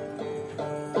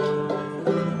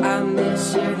 I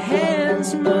miss your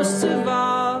hands most of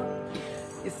all,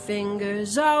 your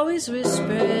fingers always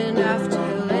whispering after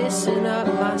lacing up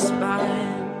my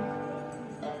spine.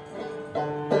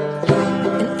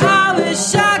 And I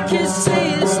wish I could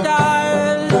see the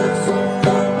stars.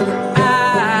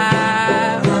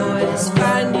 I always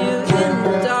find you in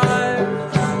the dark.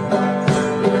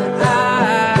 I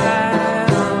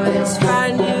always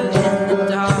find you in the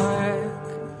dark.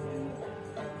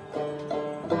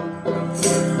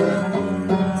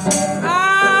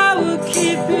 I will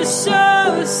keep you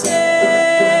so safe.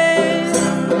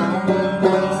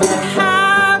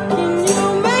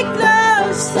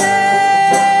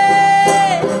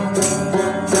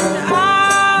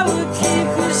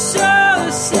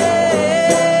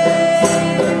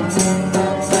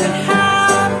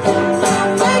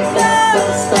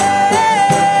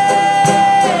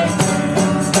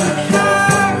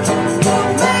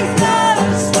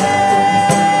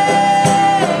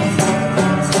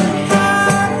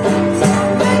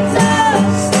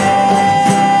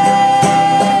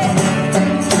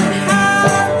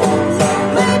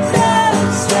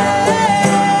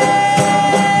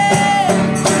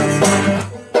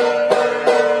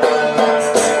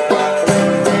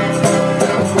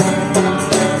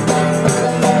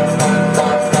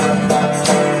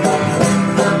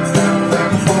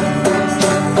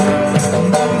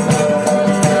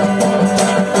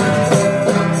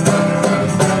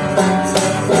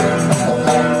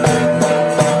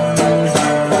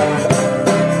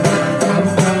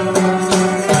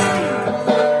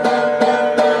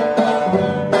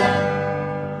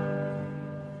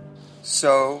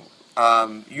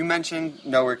 You mentioned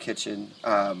Nowhere Kitchen.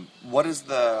 What is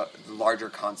the larger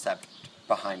concept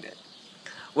behind it?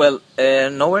 Well,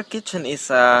 Nowhere Kitchen is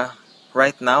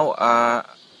right now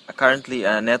currently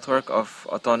a network of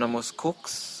autonomous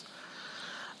cooks.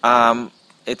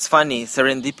 It's funny,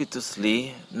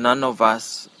 serendipitously, none of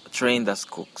us trained as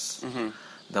cooks,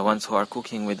 the ones who are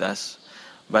cooking with us.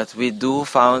 But we do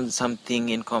found something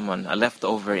in common, a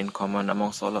leftover in common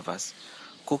amongst all of us,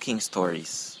 cooking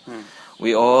stories.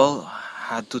 We all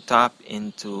had to tap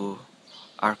into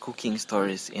our cooking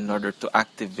stories in order to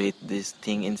activate this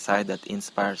thing inside that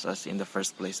inspires us in the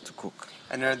first place to cook.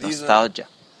 And are these nostalgia.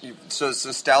 So it's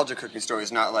nostalgia cooking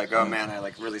stories, not like, oh man, I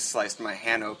like really sliced my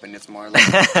hand open. It's more like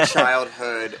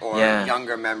childhood or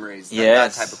younger memories,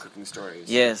 that type of cooking stories.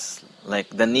 Yes,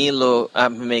 like Danilo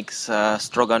makes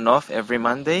stroganoff every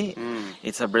Monday.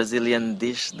 It's a Brazilian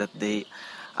dish that they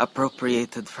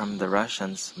appropriated from the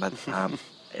Russians, but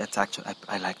it's actually,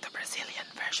 I like the Brazilian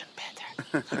version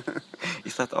better.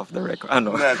 Is that off the record?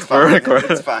 No, it's fine.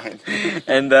 It's fine.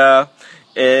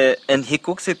 And he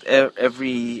cooks it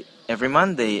every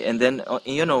Monday, and then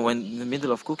when in the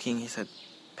middle of cooking, he said,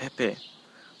 "Pepe,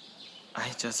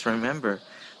 I just remember,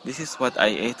 this is what I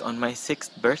ate on my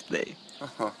 6th birthday,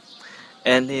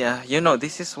 and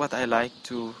this is what I like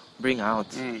to bring out,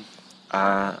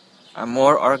 a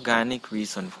more organic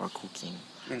reason for cooking."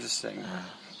 Interesting.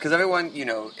 Because everyone,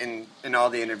 in all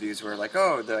the interviews were like,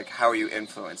 how are you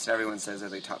influenced? And everyone says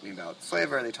that they taught me about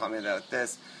flavor, they taught me about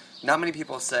this. Not many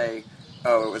people say,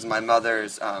 it was my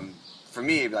mother's, for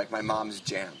me, like my mom's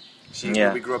jam.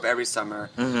 We grew up every summer.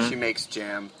 She makes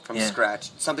jam from scratch.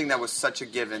 Something that was such a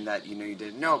given that, you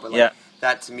didn't know. But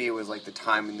that to me was like the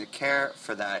time and the care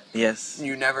for that. Yes.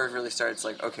 You never really started, it's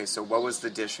like, okay, so what was the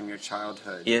dish from your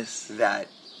childhood that,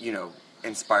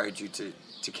 inspired you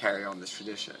to carry on this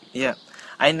tradition? Yeah.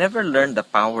 I never learned the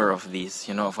power of these,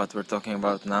 of what we're talking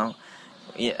about now.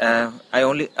 I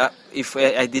only, if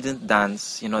I didn't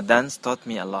dance, dance taught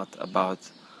me a lot about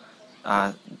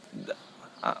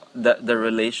the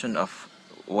relation of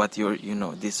what you're,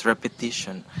 this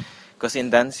repetition. Because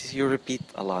in dance, you repeat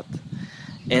a lot.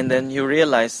 And then you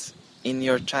realize in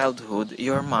your childhood,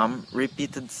 your mom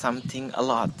repeated something a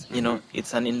lot.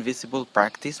 It's an invisible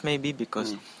practice maybe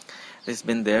because it's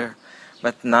been there.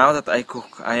 But now that I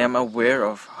cook, I am aware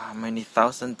of how many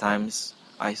thousand times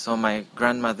I saw my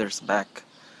grandmother's back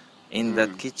in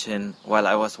that kitchen while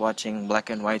I was watching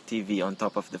black and white TV on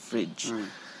top of the fridge.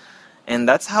 And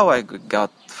that's how I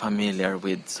got familiar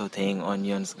with sautéing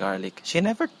onions, garlic. She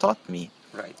never taught me.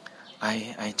 Right.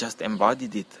 I just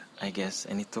embodied it, I guess,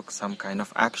 and it took some kind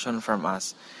of action from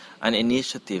us, an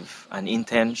initiative, an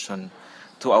intention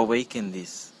to awaken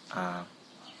this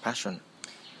passion.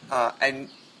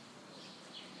 And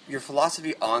your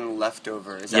philosophy on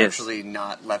leftover is actually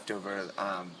not leftover,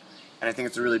 and I think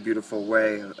it's a really beautiful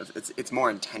way. It's more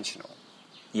intentional.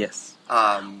 Yes.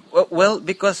 Well,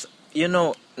 because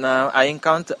This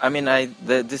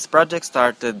project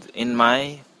started, in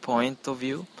my point of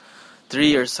view, 3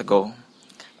 years ago,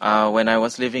 when I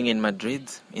was living in Madrid,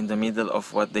 in the middle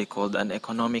of what they called an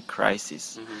economic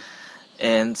crisis.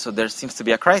 And so there seems to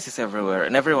be a crisis everywhere,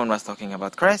 and everyone was talking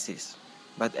about crisis.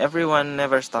 But everyone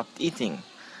never stopped eating.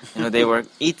 They were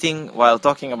eating while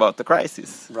talking about the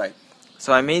crisis. Right.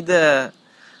 So I made a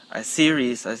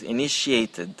series,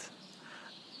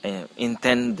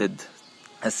 intended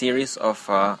a series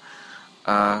of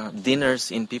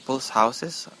dinners in people's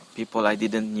houses, people I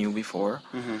didn't knew before.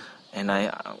 And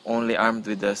I only armed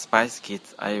with the spice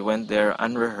kit. I went there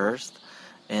unrehearsed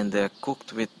and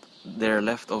cooked with their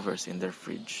leftovers in their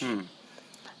fridge.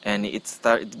 And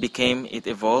it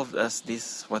evolved as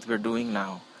this, what we're doing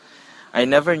now. I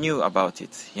never knew about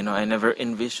it, I never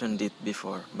envisioned it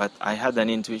before, but I had an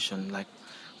intuition like,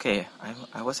 okay,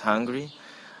 I was hungry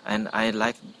and I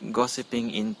like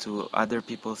gossiping into other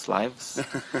people's lives.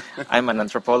 I'm an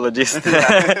anthropologist.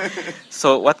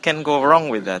 So what can go wrong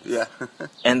with that? Yeah.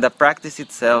 And the practice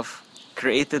itself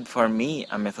created for me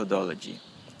a methodology,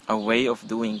 a way of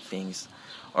doing things,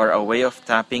 or a way of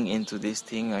tapping into this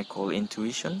thing I call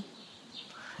intuition,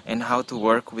 and how to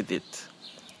work with it,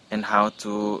 and how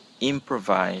to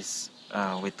improvise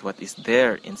with what is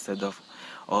there instead of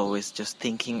always just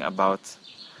thinking about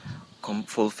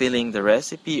fulfilling the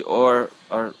recipe or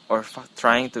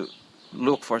trying to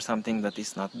look for something that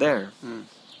is not there.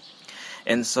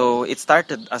 And so it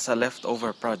started as a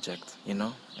leftover project,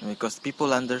 because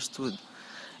people understood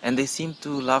and they seemed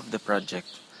to love the project.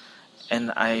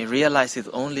 And I realized it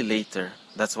only later.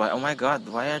 That's why, oh my God,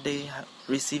 why are they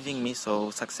receiving me so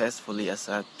successfully as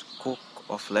a cook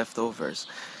of leftovers?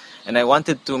 And I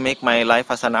wanted to make my life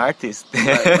as an artist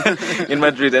in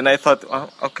Madrid. And I thought,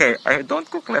 okay, I don't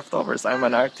cook leftovers. I'm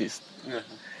an artist.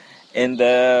 And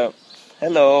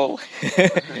hello.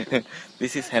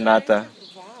 This is Renata.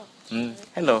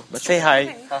 Hello, but say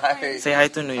hi. Hi. Say hi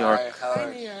to New York.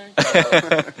 Hi, New York.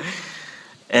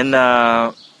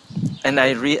 And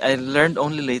I learned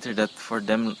only later that for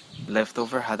them,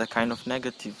 leftover had a kind of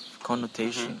negative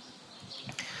connotation.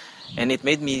 And it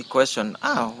made me question,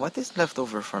 what is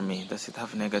leftover for me? Does it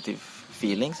have negative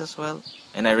feelings as well?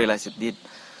 And I realized it did.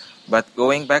 But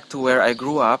going back to where I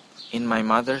grew up, in my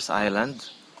mother's island,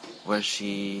 where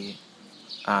she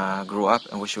grew up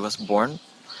and where she was born,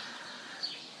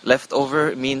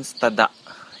 leftover means tada.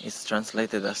 It's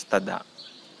translated as tada.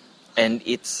 And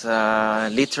it's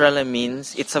literally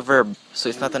means, it's a verb, so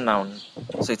it's not a noun.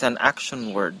 So it's an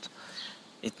action word.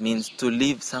 It means to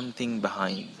leave something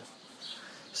behind.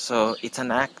 So it's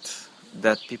an act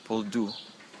that people do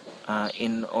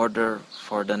in order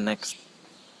for the next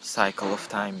cycle of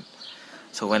time.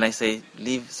 So when I say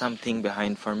leave something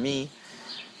behind for me,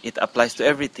 it applies to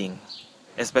everything,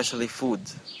 especially food.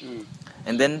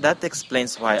 And then that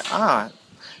explains why,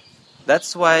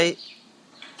 that's why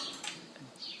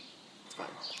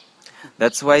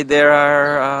there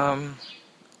are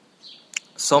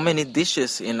so many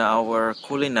dishes in our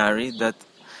culinary that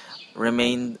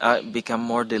become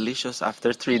more delicious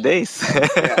after 3 days.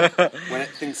 When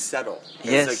things settle.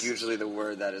 Yes. It's like usually the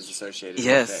word that is associated with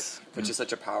it, which is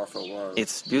such a powerful word.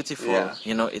 It's beautiful.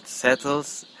 It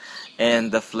settles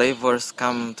and the flavors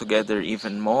come together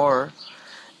even more.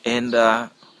 And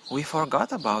we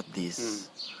forgot about this.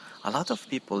 A lot of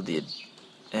people did.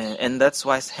 And that's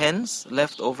why hence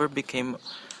leftover became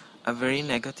a very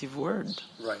negative word.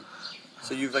 Right.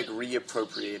 So you've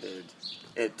reappropriated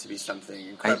it to be something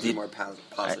incredibly more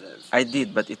positive. I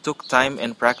did, but it took time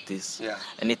and practice. Yeah.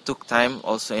 And it took time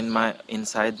also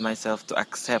inside myself to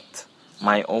accept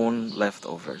my own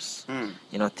leftovers.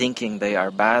 Thinking they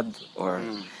are bad or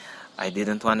I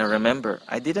didn't want to remember.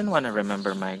 I didn't want to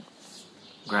remember my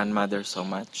grandmother so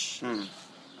much.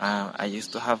 I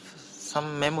used to have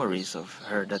some memories of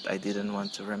her that I didn't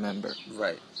want to remember.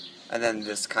 Right. And then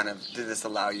did this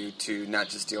allow you to not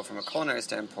just deal from a culinary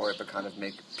standpoint, but kind of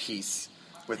make peace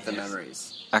with the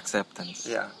memories? Acceptance.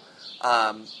 Yeah.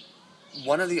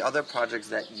 One of the other projects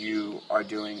that you are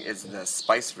doing is the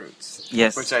spice roots.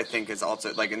 Yes. Which I think is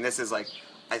also, and this is I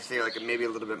feel like maybe a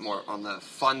little bit more on the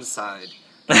fun side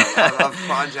of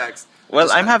projects. Well,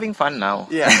 I'm having fun now.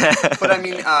 Yeah, but I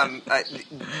mean,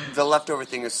 the leftover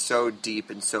thing is so deep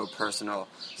and so personal.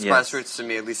 Spice roots, to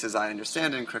me, at least as I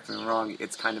understand it, and correct me if I'm wrong,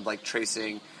 it's kind of like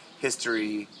tracing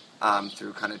history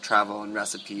through kind of travel and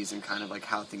recipes and kind of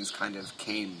how things kind of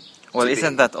came. Well,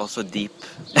 isn't that also deep?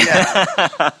 Yeah.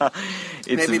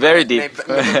 It's very deep.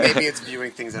 Maybe it's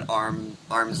viewing things at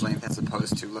arm's length as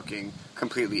opposed to looking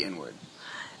completely inward.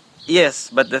 Yes,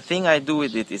 but the thing I do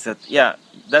with it is that,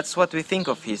 that's what we think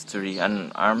of history,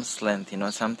 an arm's length,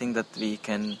 something that we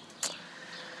can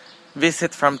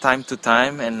visit from time to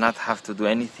time and not have to do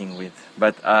anything with.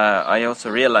 But I also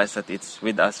realized that it's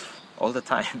with us all the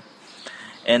time.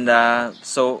 And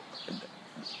so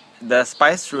the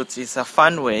Spice Roots is a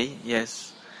fun way,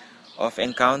 yes, of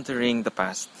encountering the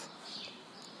past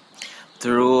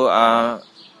through a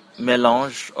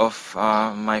melange of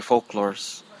my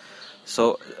folklores.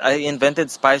 So I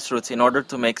invented Spice Roots in order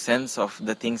to make sense of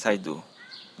the things I do.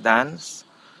 Dance,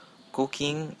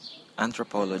 cooking,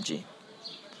 anthropology.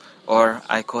 Or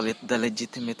I call it the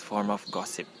legitimate form of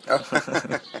gossip.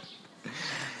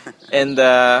 And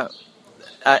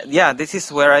this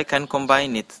is where I can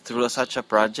combine it through such a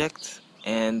project.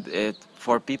 And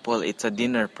for people, it's a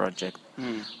dinner project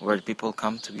where people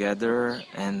come together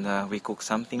and we cook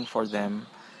something for them.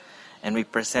 And we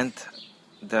present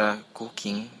the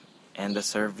cooking and the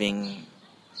serving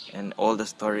and all the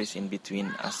stories in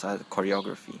between as a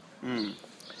choreography.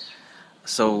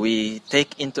 So we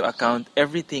take into account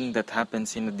everything that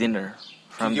happens in a dinner.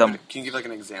 Can you give like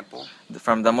an example?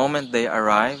 From the moment they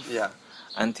arrive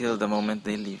until the moment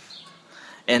they leave.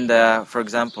 And for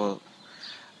example,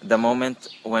 the moment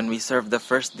when we serve the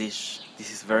first dish,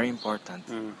 this is very important.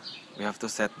 We have to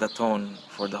set the tone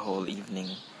for the whole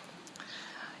evening.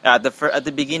 At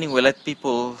the beginning, we let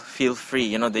people feel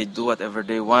free. They do whatever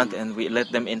they want, and we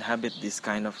let them inhabit this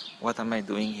kind of, what am I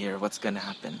doing here? What's going to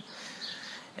happen?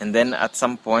 And then at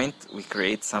some point, we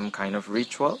create some kind of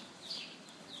ritual.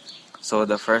 So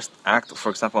the first act,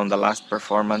 for example, on the last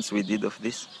performance we did of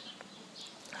this,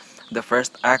 the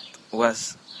first act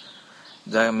was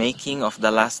the making of the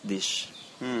last dish.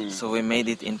 So we made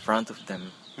it in front of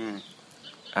them.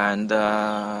 And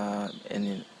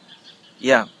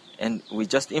we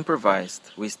just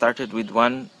improvised. We started with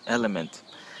one element,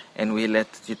 and we let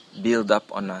it build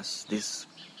up on us. This,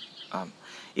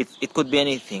 it could be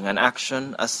anything, an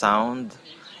action, a sound.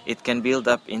 It can build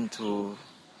up into,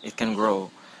 it can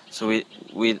grow. So we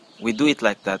do it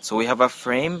like that. So we have a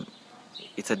frame.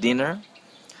 It's a dinner,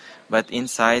 but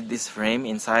inside this frame,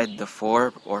 inside the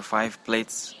 4 or 5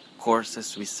 plates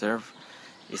courses we serve,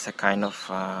 is a kind of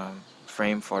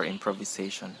frame for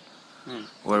improvisation.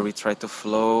 Where we try to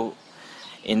flow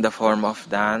in the form of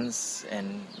dance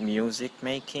and music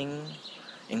making,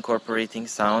 incorporating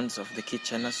sounds of the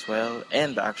kitchen as well,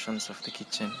 and the actions of the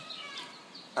kitchen.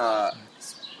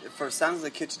 For Sounds of the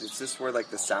Kitchen, is this where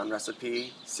like the sound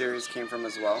recipe series came from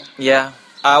as well? Yeah.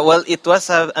 Well, it was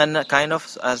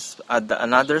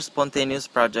another spontaneous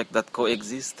project that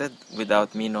coexisted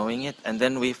without me knowing it, and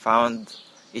then we found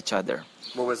each other.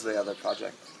 What was the other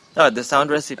project? The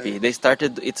sound recipe. They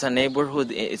started. It's a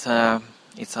neighborhood. It's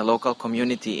a local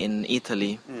community in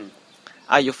Italy.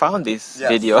 You found this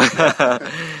video,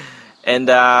 and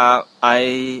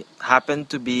I happened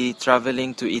to be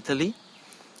traveling to Italy.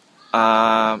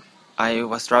 I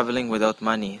was traveling without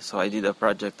money, so I did a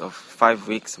project of 5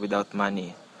 weeks without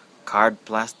money, card,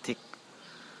 plastic,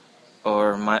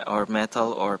 or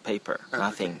metal or paper,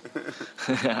 nothing.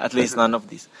 At least none of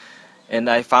these. And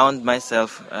I found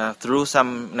myself through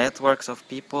some networks of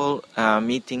people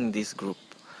meeting this group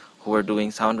who were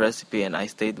doing sound recipe, and I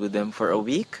stayed with them for a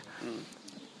week.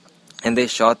 And they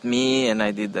shot me, and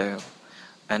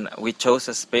and we chose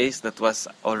a space that was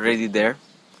already there.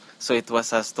 So it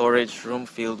was a storage room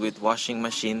filled with washing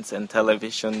machines and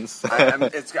televisions.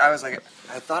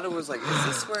 I thought it was like, is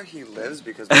this where he lives?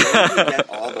 Because where did he get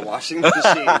all the washing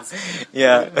machines?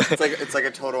 Yeah. It's like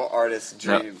a total artist's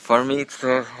dream. No, for me,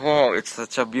 it's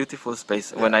such a beautiful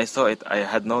space. Yeah. When I saw it, I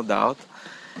had no doubt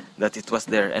that it was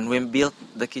there. And we built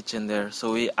the kitchen there.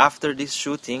 So after this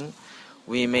shooting,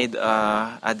 we made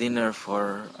a dinner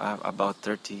for about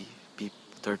 30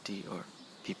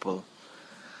 people.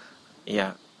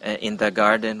 Yeah. In the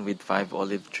garden with 5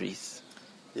 olive trees.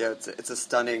 Yeah, it's a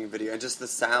stunning video, and just the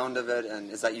sound of it, and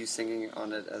is that you singing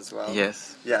on it as well?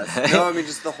 Yes. Yes. No, I mean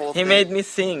just the whole thing. He made me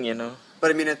sing,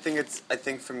 But I mean, I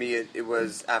think for me it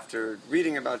was after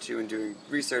reading about you and doing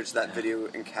research, that video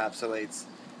encapsulates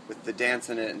with the dance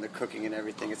in it and the cooking and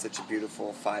everything. It's such a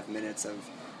beautiful 5 minutes of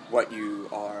what you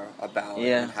are about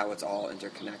and how it's all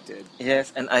interconnected.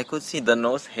 Yes, and I could see the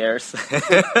nose hairs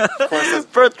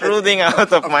protruding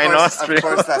out of my nostril. Of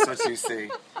course, that's what you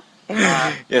see.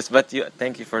 Yes, but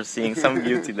thank you for seeing some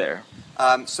beauty there.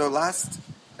 So last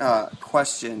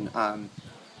question,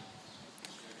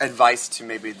 advice to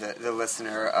maybe the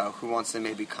listener who wants to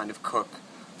maybe kind of cook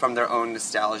from their own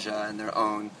nostalgia and their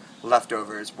own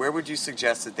leftovers. Where would you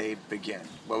suggest that they begin?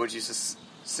 What would you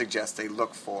suggest they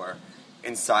look for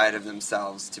inside of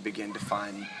themselves to begin to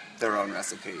find their own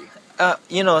recipe?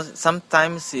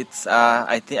 Sometimes it's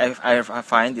I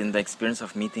find in the experience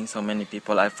of meeting so many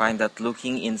people, I find that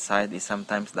looking inside is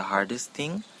sometimes the hardest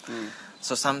thing.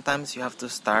 So sometimes you have to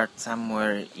start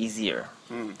somewhere easier.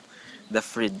 The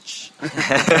fridge.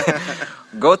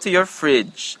 Go to your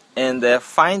fridge and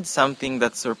find something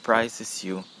that surprises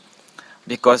you.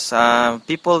 Because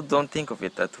people don't think of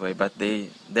it that way, but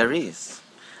there is.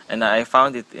 And I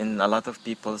found it in a lot of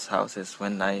people's houses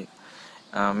when I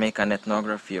make an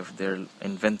ethnography of their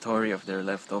inventory of their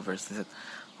leftovers. They said,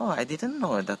 oh, I didn't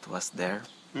know that was there.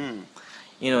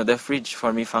 You know, the fridge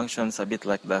for me functions a bit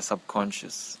like the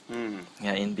subconscious.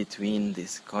 Yeah, in between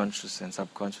this conscious and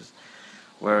subconscious,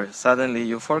 where suddenly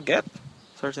you forget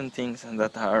certain things and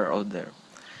that are out there.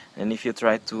 And if you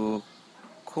try to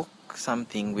cook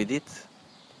something with it,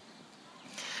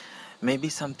 maybe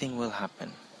something will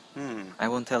happen. I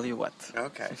won't tell you what.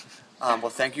 Okay. Well,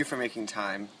 thank you for making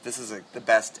time. This is the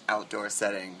best outdoor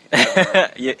setting ever.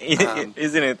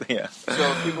 Isn't it? Yeah.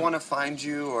 So if people want to find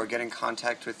you or get in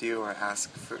contact with you or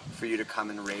ask for you to come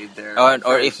and raid there.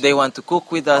 Or if they want to cook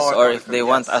with us, or if they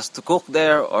want us to cook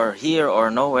there or here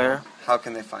or nowhere. How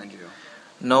can they find you?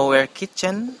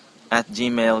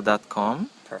 nowherekitchen@gmail.com.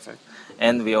 Perfect.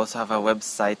 And we also have a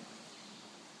website-ish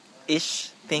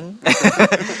thing.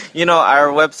 You know, our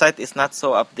website is not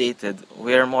so updated.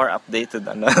 We're more updated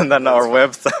than our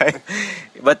website.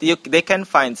 But they can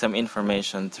find some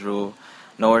information through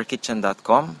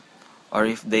nowherekitchen.com, or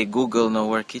if they Google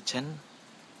Nowhere Kitchen,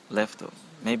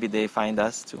 maybe they find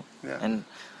us too. Yeah. And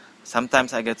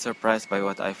sometimes I get surprised by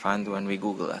what I find when we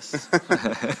Google us.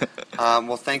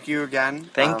 Well, thank you again.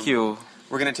 Thank you.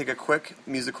 We're going to take a quick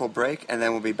musical break, and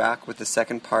then we'll be back with the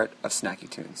second part of Snacky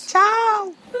Tunes.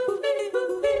 Ciao!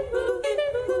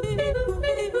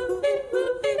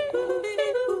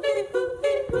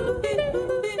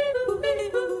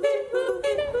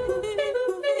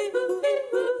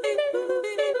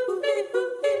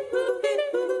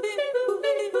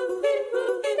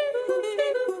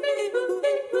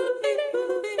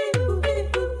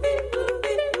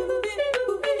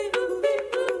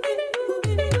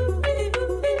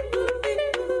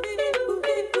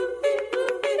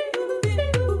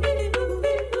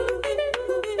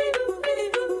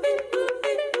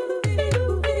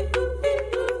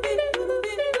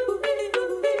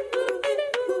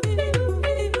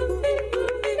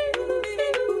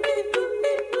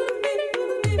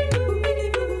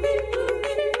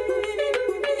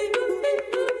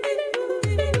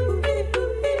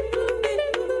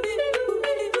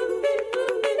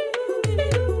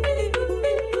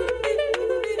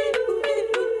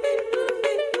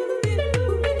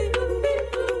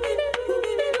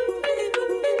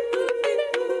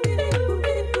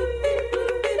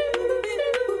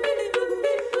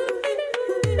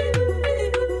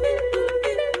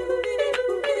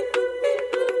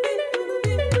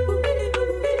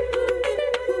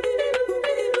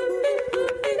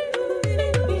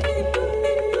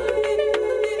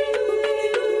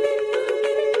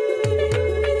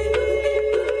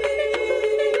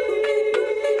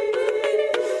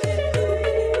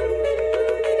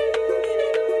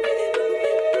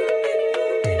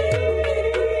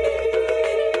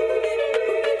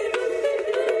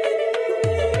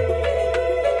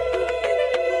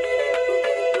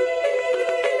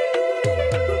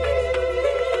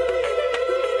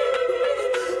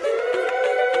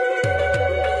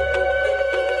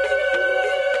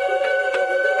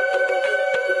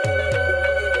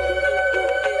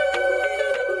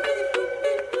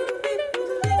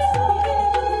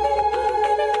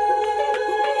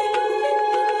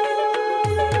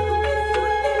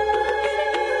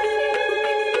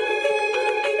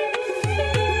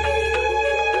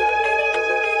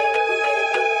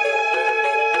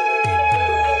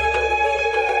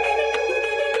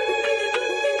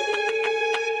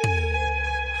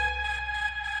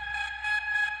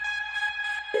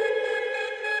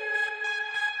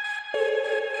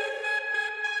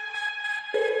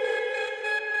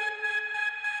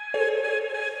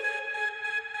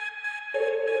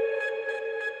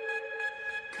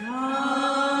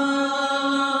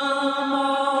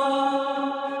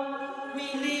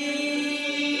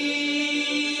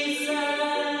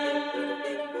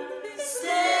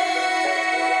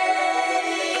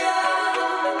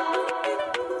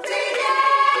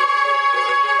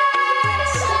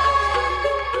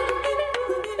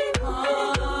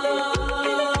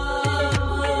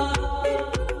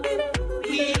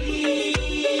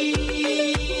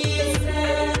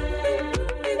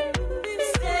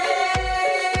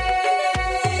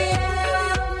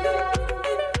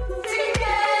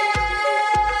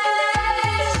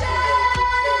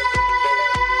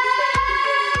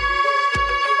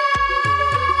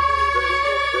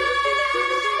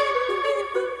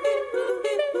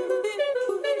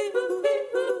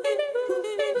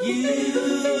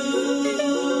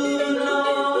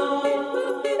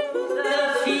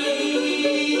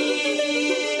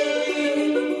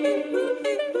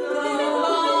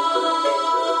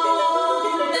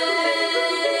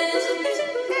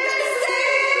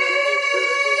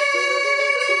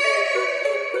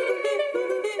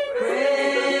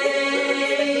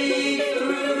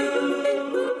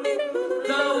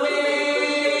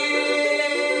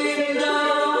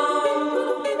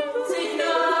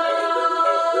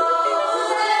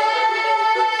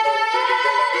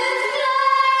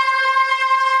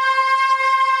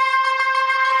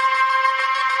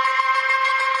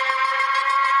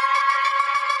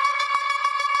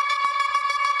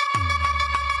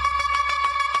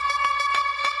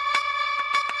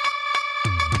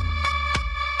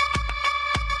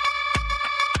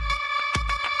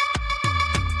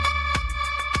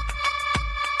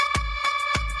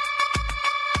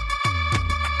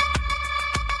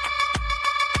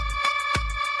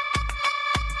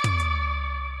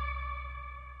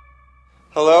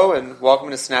 Hello and welcome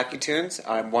to Snacky Tunes.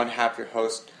 I'm one half your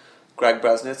host, Greg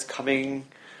Bresnitz, coming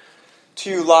to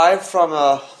you live from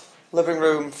a living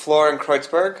room floor in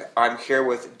Kreuzberg. I'm here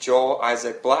with Joel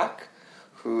Isaac Black,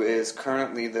 who is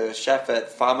currently the chef at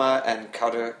Fama and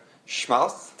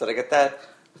Katerschmaus. Did I get that?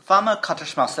 Fama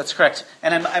Katerschmaus, that's correct.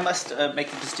 And I must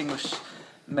make a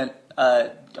distinguishment. I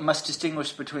must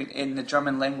distinguish between, in the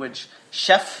German language,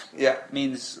 chef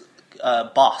means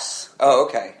boss. Oh,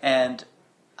 okay. And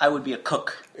I would be a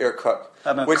cook. You're a cook.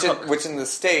 I'm a which cook. Which in the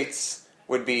States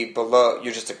would be below.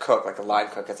 You're just a cook, like a line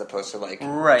cook, as opposed to like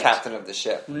captain of the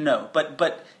ship. No,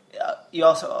 but you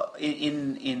also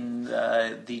in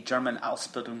the German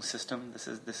Ausbildung system.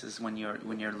 This is when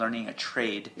you're learning a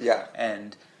trade. Yeah.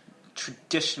 And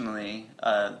traditionally,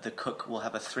 the cook will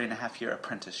have a 3.5-year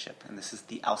apprenticeship, and this is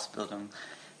the Ausbildung.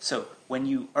 So when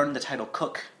you earn the title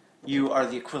cook, you are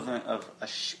the equivalent of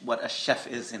what a chef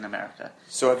is in America.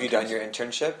 So have you done your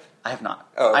internship? I have not.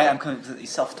 Oh, okay. I am completely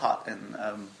self-taught,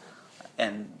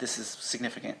 and this is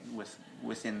significant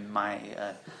within my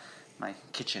my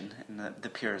kitchen and the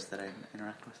peers that I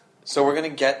interact with. So we're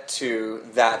going to get to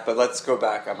that, but let's go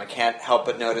back. I can't help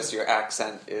but notice your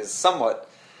accent is somewhat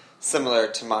similar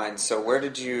to mine. So where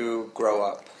did you grow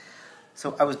up?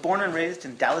 So I was born and raised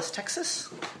in Dallas, Texas,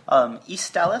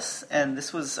 East Dallas, and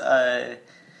this was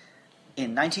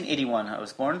in 1981. I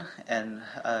was born, and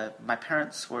my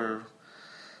parents were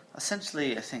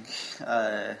essentially, I think,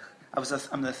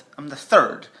 I'm the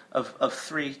third of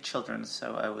 3 children.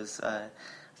 So I was, I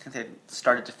think they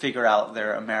started to figure out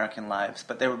their American lives,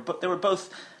 but they were both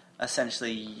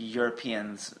essentially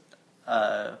Europeans,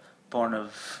 born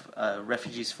of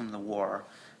refugees from the war.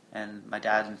 And my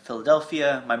dad in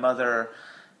Philadelphia, my mother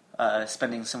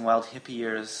spending some wild hippie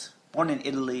years, born in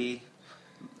Italy,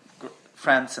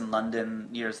 France and London,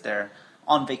 years there,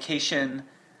 on vacation.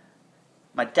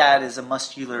 My dad is a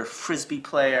muscular frisbee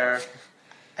player.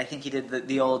 I think he did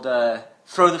the old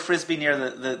throw the frisbee near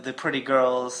the pretty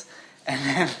girls, and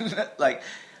then like,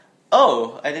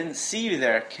 oh, I didn't see you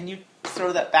there. Can you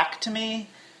throw that back to me?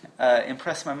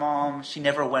 Impressed my mom. She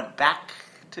never went back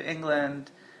to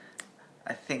England.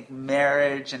 I think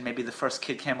marriage and maybe the first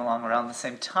kid came along around the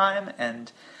same time.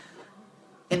 And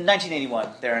in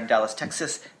 1981, they're in Dallas,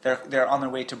 Texas. They're on their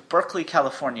way to Berkeley,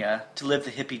 California to live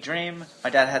the hippie dream. My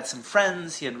dad had some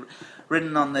friends. He had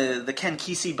ridden on the Ken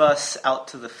Kesey bus out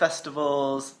to the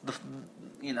festivals,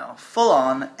 full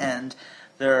on. And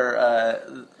their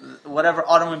whatever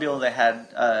automobile they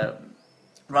had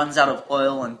runs out of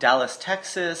oil in Dallas,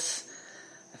 Texas.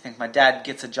 I think my dad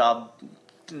gets a job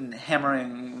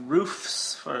hammering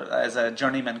roofs as a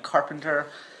journeyman carpenter,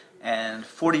 and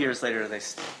 40 years later they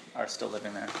are still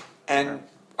living there. And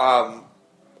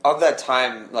of that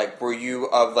time, like, were you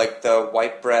of like the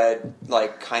white bread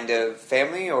like kind of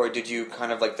family, or did you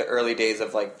kind of like the early days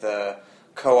of like the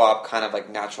co-op kind of like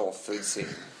natural food scene?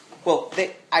 Well,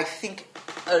 I think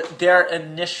their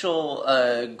initial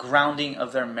grounding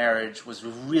of their marriage was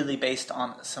really based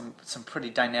on some pretty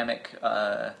dynamic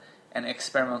and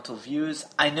experimental views.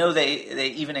 I know they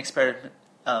even experiment.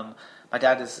 My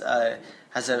dad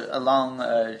has a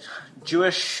long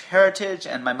Jewish heritage,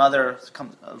 and my mother,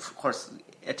 of course,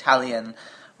 Italian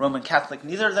Roman Catholic.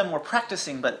 Neither of them were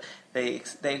practicing, but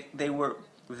they were,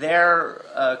 their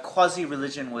quasi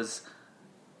religion was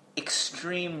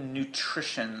extreme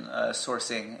nutrition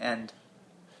sourcing. And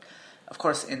of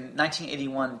course, in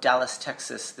 1981, Dallas,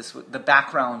 Texas, the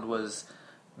background was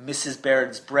Mrs.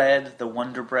 Baird's bread, the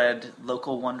Wonder Bread,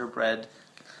 local Wonder Bread,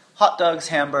 hot dogs,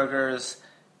 hamburgers,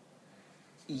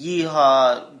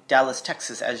 yeehaw, Dallas,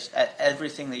 Texas, as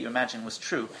everything that you imagine was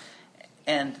true.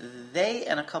 And they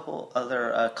and a couple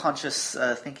other conscious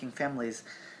thinking families,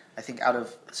 I think out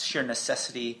of sheer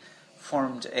necessity,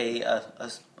 formed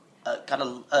got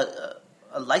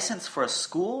a license for a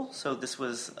school. So this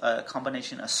was a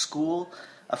combination, a school,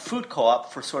 a food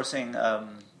co-op for sourcing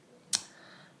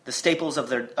the staples of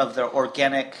their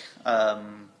organic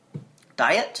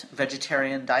diet,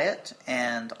 vegetarian diet,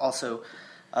 and also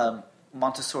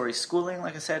Montessori schooling,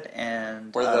 like I said.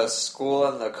 And were the school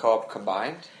and the co-op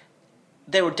combined?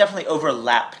 They were definitely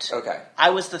overlapped. Okay. I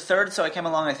was the third, so I came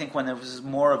along, I think, when it was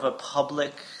more of a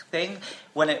public thing.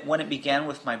 When it began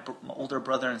with my older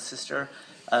brother and sister,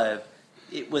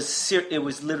 it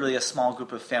was literally a small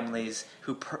group of families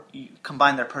who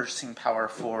combined their purchasing power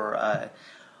for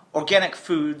organic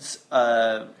foods,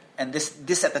 and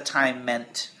this at the time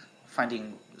meant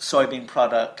finding soybean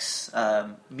products,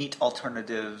 meat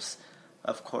alternatives,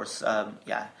 of course.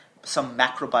 Some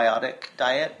macrobiotic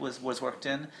diet was worked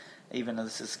in, even though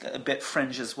this is a bit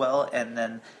fringe as well. And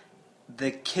then the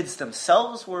kids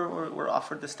themselves were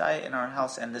offered this diet in our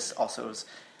house, and this also was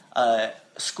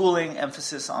schooling,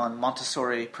 emphasis on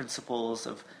Montessori principles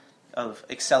of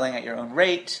excelling at your own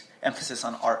rate, emphasis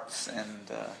on arts, and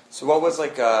So what was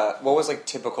like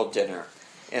typical dinner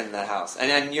in the house?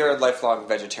 And you're a lifelong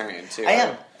vegetarian too. I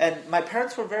am, and my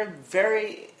parents were very,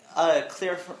 very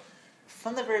clear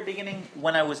from the very beginning.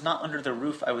 When I was not under the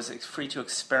roof, I was free to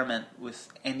experiment with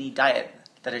any diet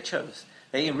that I chose.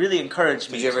 They really encouraged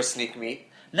me. Did you ever sneak meat?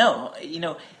 No,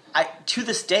 to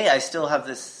this day I still have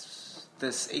this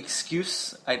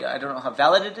excuse. I don't know how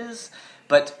valid it is,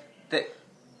 but that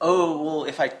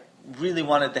if I really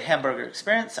wanted the hamburger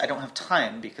experience, I don't have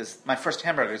time because my first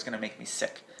hamburger is going to make me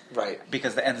sick. Right.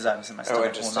 Because the enzymes in my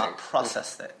stomach will not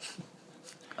process that.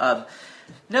 A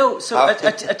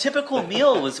typical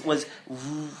meal was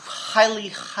highly,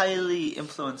 highly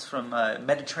influenced from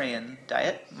Mediterranean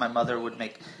diet. My mother would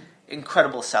make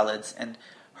incredible salads, and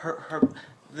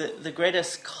the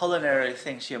greatest culinary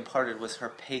thing she imparted was her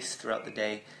pace throughout the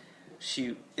day.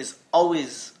 She is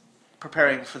always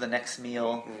preparing for the next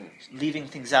meal, leaving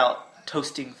things out,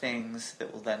 toasting things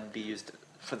that will then be used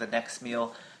for the next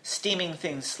meal, steaming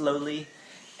things slowly,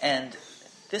 and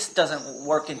this doesn't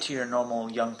work into your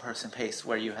normal young person pace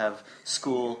where you have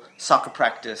school, soccer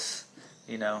practice,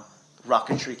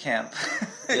 rocketry camp,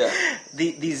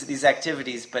 these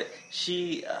activities. But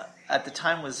she, at the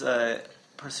time, was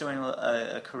pursuing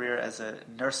a career as a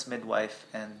nurse midwife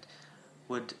and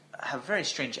would have very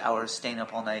strange hours, staying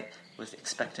up all night with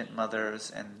expectant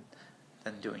mothers and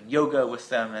then doing yoga with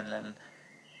them, and then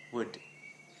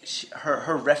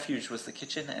her refuge was the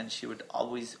kitchen, and she would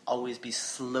always be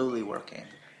slowly working.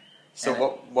 So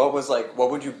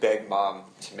what would you beg Mom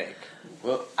to make?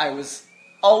 Well, I was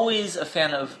always a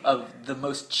fan of the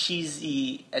most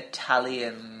cheesy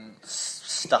Italian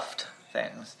stuffed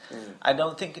things. I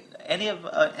don't think any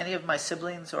of my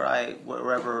siblings or I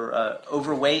were ever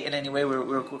overweight in any way. We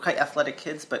were quite athletic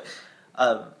kids, but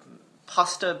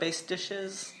pasta-based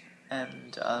dishes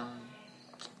and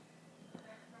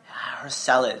her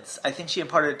salads. I think she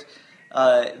imparted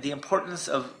the importance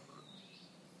of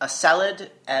a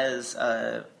salad as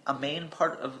a main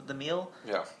part of the meal.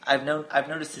 Yeah, I've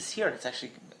noticed this here. It's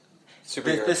actually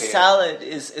super. The salad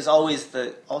is always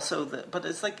but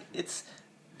it's like it's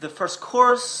the first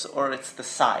course or it's the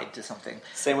side to something.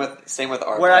 Same with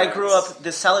our. Where parents. I grew up,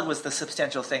 the salad was the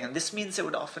substantial thing, and this means it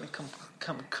would often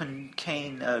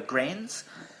contain grains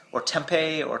or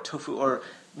tempeh or tofu or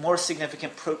more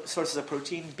significant sources of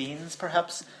protein, beans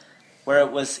perhaps, where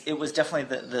it was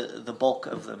definitely the bulk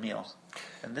of the meal.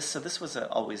 And this was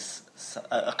always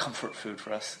a comfort food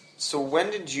for us. So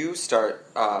when did you start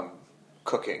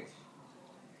cooking?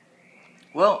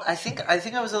 Well, I think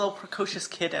I was a little precocious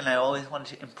kid, and I always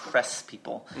wanted to impress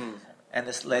people. And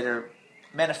this later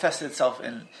manifested itself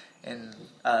in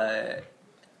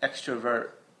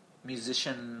extrovert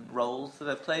musician roles that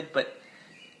I played. But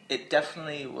it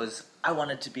definitely was. I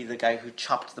wanted to be the guy who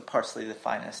chopped the parsley the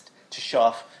finest to show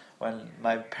off when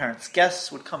my parents'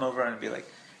 guests would come over and be like.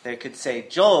 They could say,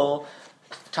 Joel,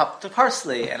 chop the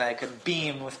parsley, and I could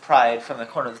beam with pride from the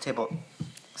corner of the table.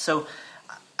 So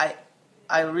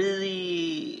I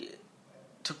really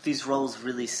took these roles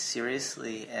really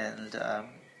seriously, and I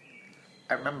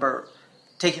remember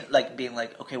being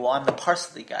like, okay, well, I'm the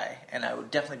parsley guy, and I would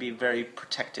definitely be very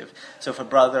protective. So if a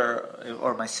brother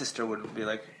or my sister would be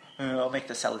like, I'll make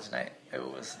the salad tonight, it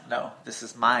was, no, this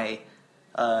is my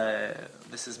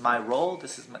role,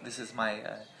 this is my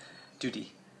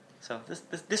duty. So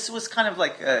this was kind of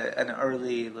like an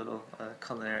early little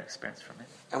culinary experience for me.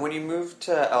 And when you moved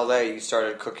to LA, you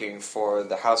started cooking for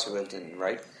the house you lived in,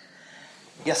 right?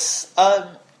 Yes.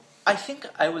 I think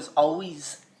I was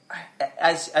always,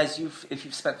 if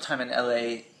you've spent time in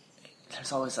LA,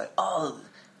 there's always like, oh,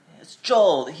 it's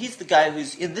Joel. He's the guy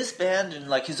who's in this band, and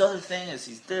like his other thing is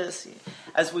he's this.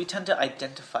 As we tend to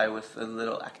identify with the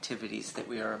little activities that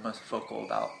we are most vocal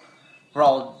about. We're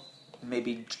all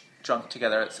maybe drunk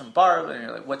together at some bar, and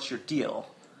you're like, what's your deal?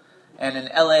 And in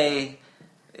LA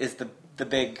is the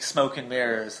big smoke and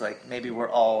mirrors, like maybe we're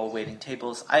all waiting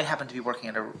tables. I happen to be working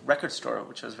at a record store,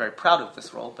 which I was very proud of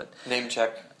this role, but name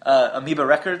check. Amoeba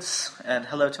Records, and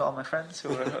hello to all my friends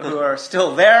who are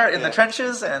still there in the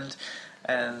trenches, and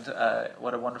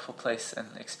what a wonderful place and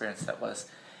experience that was.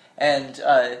 And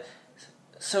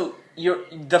so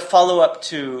the follow-up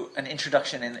to an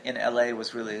introduction in LA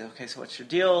was really, okay, so what's your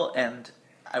deal? And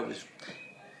I was,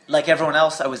 like everyone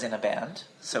else, I was in a band,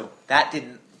 so that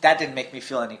didn't make me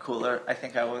feel any cooler. I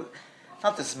think I was,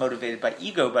 not this is motivated by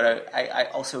ego, but I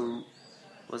also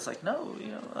was like, no,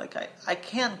 I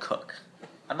can cook.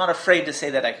 I'm not afraid to say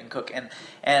that I can cook,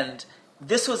 and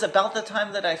this was about the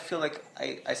time that I feel like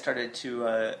I started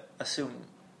to assume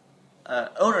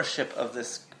ownership of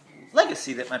this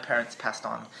legacy that my parents passed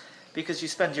on, because you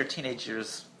spend your teenage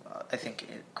years, I think,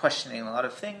 questioning a lot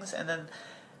of things, and then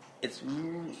it's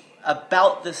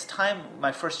about this time,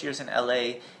 my first years in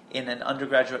LA, in an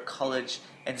undergraduate college,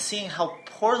 and seeing how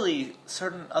poorly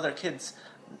certain other kids,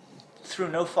 through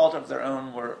no fault of their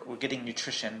own, were getting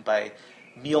nutrition by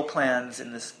meal plans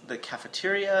in the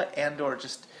cafeteria and or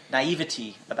just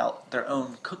naivety about their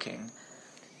own cooking.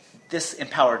 This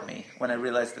empowered me when I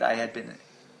realized that I had been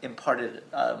imparted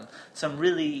some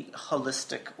really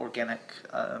holistic, organic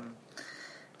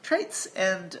traits,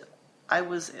 and I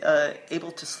was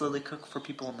able to slowly cook for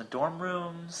people in the dorm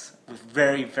rooms with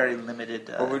very, very limited...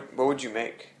 What would you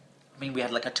make? I mean, we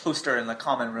had like a toaster in the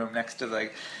common room next to the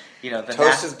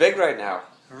toast is big right now.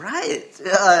 Right.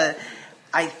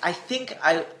 I think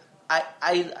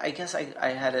I guess I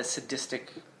had a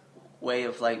sadistic way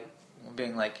of like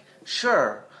being like,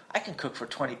 sure, I can cook for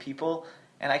 20 people,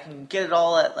 and I can get it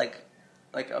all at like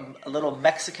a little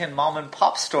Mexican mom and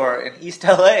pop store in East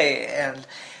LA, and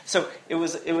so it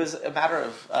was a matter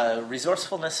of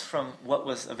resourcefulness from what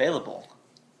was available.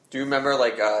 Do you remember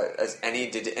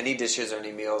did any dishes or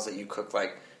any meals that you cooked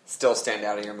like still stand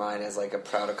out in your mind as like a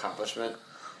proud accomplishment?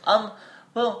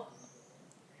 Well,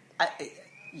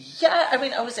 I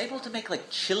mean, I was able to make like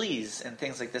chilies and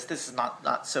things like this. This is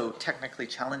not so technically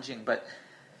challenging, but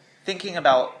thinking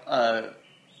about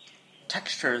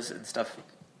textures and stuff,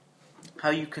 how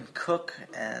you can cook,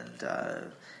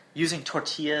 and using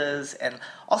tortillas, and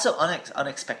also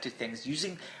unexpected things.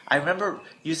 I remember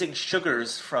using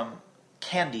sugars from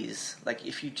candies. Like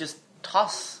if you just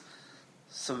toss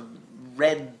some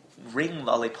red ring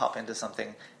lollipop into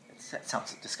something, it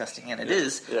sounds disgusting, and it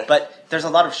is, but there's a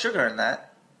lot of sugar in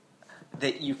that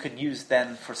you could use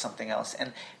then for something else.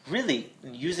 And really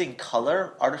using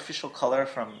color, artificial color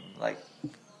from like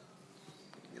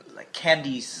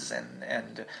candies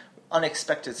and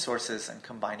unexpected sources, and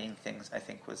combining things, I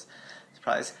think, was a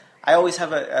surprise. I always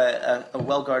have a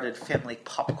well-guarded family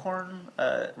popcorn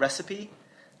recipe,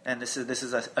 and this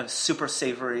is a super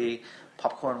savory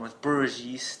popcorn with brewer's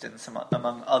yeast and some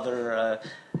among other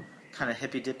kind of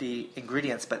hippy-dippy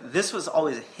ingredients. But this was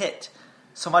always a hit,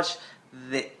 so much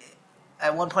that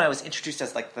at one point I was introduced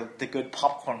as like the good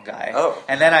popcorn guy. Oh.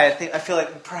 And then I feel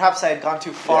like perhaps I had gone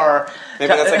too far. Yeah.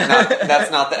 Maybe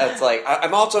that's like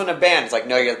I'm also in a band. It's like,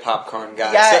 no, you're the popcorn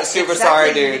guy. Yeah, so, super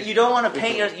sorry, dude. You don't want to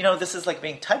paint this is like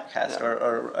being typecast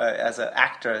or as an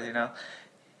actor,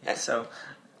 Yeah. So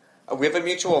we have a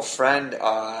mutual friend,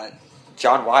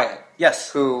 John Wyatt.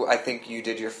 Yes. Who I think you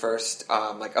did your first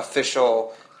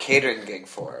official catering gig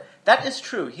for. That is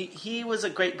true. He was a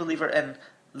great believer, and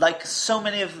like so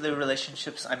many of the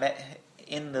relationships I met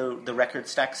in the record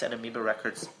stacks at Amoeba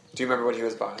Records. Do you remember what he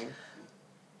was buying?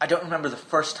 I don't remember the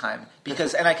first time,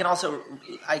 because, and I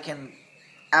can,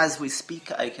 as we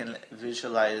speak, I can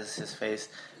visualize his face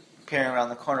peering around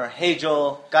the corner. Hey,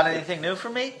 Joel, got anything new for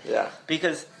me? Yeah.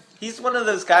 Because he's one of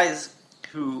those guys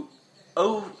who,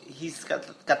 he's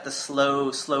got the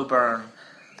slow burn.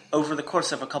 Over the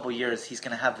course of a couple years, he's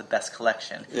going to have the best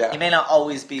collection. Yeah. He may not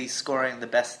always be scoring the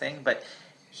best thing, but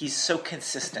he's so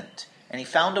consistent. And he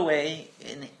found a way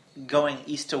in going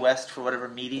east to west for whatever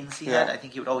meetings he had. I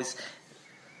think he would always,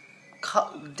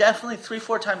 definitely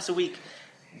 3-4 times a week,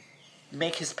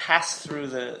 make his pass through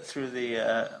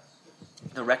the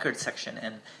record section,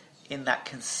 and in that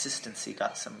consistency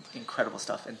got some incredible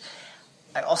stuff. And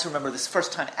I also remember this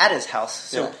first time at his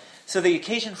house. So the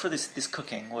occasion for this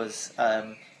cooking was,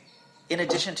 in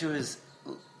addition to his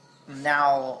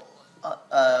now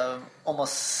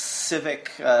almost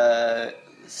civic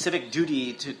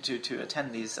duty to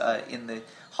attend these in the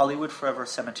Hollywood Forever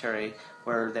Cemetery,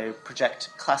 where they project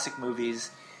classic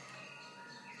movies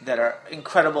that are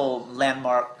incredible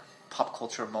landmark pop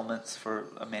culture moments for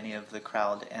many of the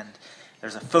crowd. And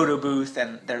there's a photo booth,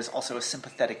 and there's also a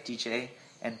sympathetic DJ,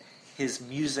 and his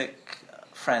music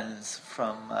friends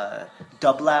from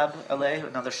Dub Lab LA,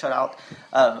 another shout out,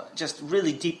 just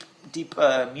really deep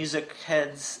music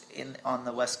heads on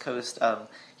the West Coast.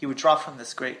 He would draw from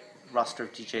this great roster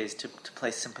of DJs to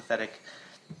play sympathetic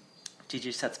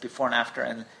DJ sets before and after,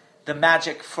 and the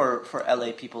magic for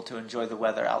LA people to enjoy the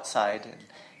weather outside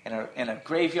and in a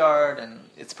graveyard, and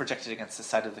it's projected against the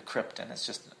side of the crypt, and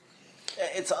it's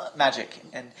magic.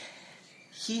 And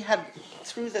he had,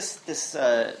 through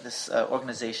this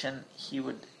organization, he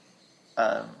would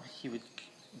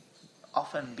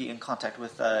often be in contact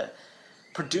with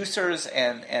producers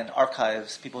and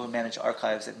archives, people who manage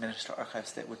archives, administer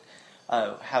archives, that would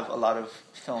have a lot of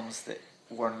films that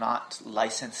were not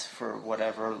licensed for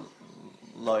whatever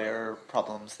lawyer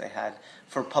problems they had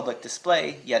for public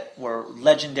display, yet were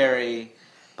legendary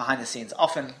behind the scenes,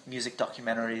 often music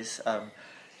documentaries.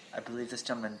 I believe this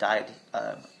gentleman died.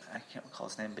 I can't recall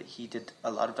his name, but he did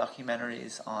a lot of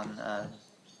documentaries on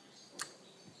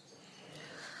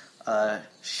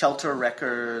Shelter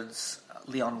Records,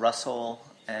 Leon Russell,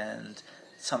 and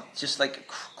some just like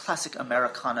classic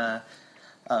Americana.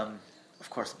 Of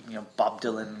course, Bob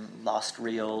Dylan, Lost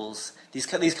Reels. These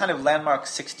kind of landmark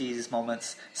 '60s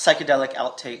moments, psychedelic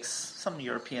outtakes, some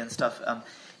European stuff.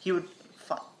 He would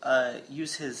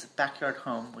use his backyard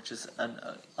home, which is an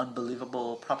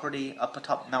unbelievable property up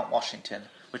atop Mount Washington,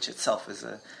 which itself is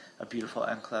a beautiful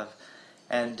enclave.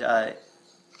 And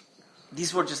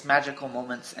these were just magical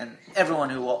moments, and everyone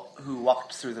who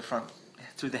walked through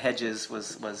the hedges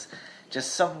was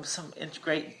just some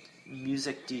great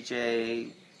music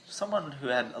DJ, someone who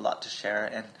had a lot to share,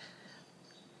 and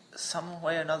some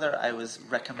way or another I was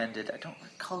recommended. I don't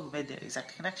recall who made the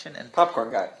exact connection. And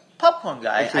Popcorn Guy.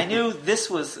 I knew this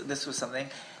was something,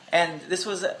 and this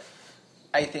was,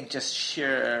 I think, just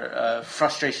sheer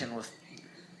frustration with,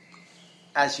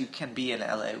 as you can be in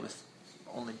LA with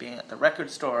only being at the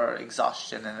record store,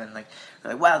 exhaustion, and then like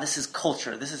wow, this is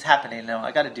culture, this is happening. No,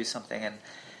 I got to do something, and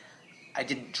I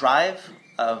didn't drive.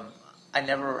 I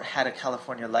never had a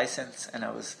California license, and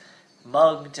I was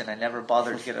mugged, and I never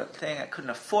bothered to get a thing. I couldn't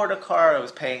afford a car. I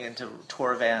was paying into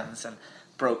tour vans and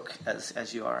broke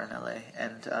as you are in LA,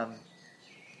 and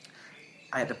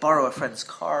I had to borrow a friend's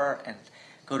car and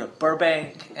go to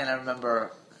Burbank, and I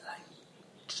remember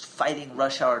just fighting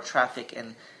rush hour traffic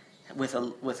and with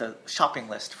a shopping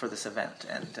list for this event,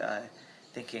 and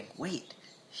thinking, wait,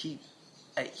 he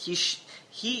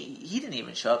didn't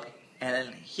even show up,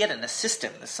 and he had an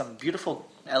assistant. Some beautiful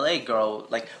LA girl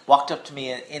walked up to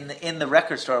me in the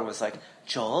record store, was like,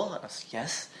 Joel? I was like,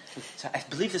 yes. So I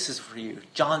believe this is for you.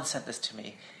 John sent this to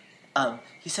me.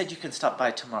 He said you can stop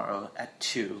by tomorrow at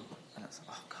 2. And I was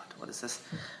like, oh God, what is this?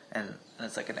 And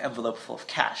it's like an envelope full of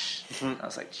cash. And I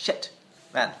was like, shit,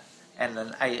 man. And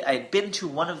then I had been to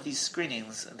one of these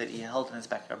screenings that he held in his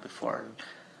backyard before. And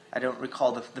I don't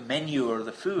recall the menu or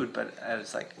the food, but I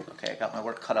was like, okay, I got my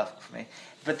work cut off for me.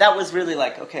 But that was really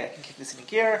like, okay, I can kick this into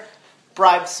gear,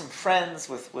 bribe some friends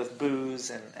with booze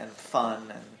and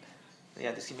fun, and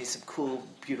yeah, just give me some cool,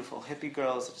 beautiful hippie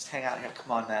girls that just hang out here.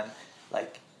 Come on, man.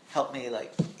 Help me,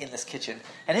 in this kitchen.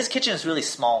 And his kitchen is really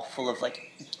small, full of,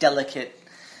 delicate,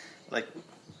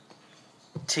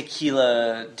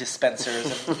 tequila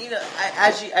dispensers. And,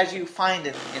 as you find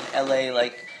in LA,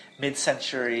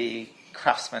 mid-century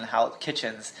craftsman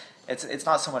kitchens, it's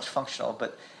not so much functional.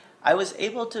 But I was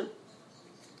able to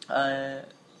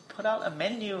put out a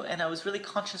menu, and I was really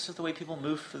conscious of the way people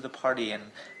moved through the party,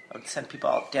 and I would send people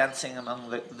out dancing among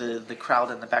the crowd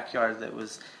in the backyard that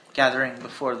was gathering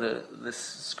before this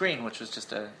screen, which was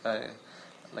just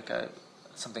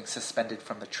something suspended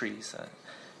from the trees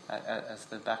as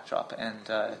the backdrop,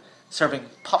 and serving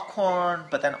popcorn,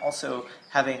 but then also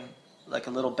having a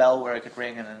little bell where I could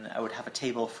ring, and then I would have a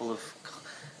table full of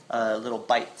little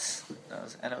bites,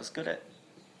 and I was good at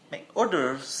make hors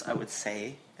d'oeuvres, I would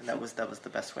say, and that was the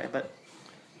best way, but.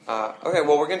 Okay,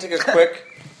 well, we're going to take a quick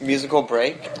musical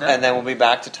break, and then we'll be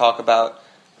back to talk about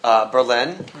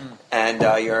Berlin and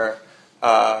your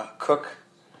cook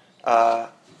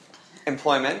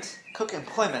employment. Cook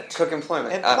employment.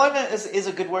 Employment is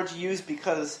a good word to use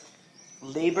because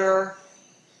labor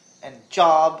and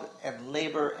job and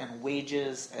labor and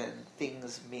wages and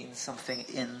things mean something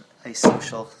in a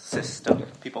social system,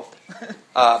 people.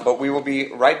 But we will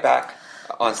be right back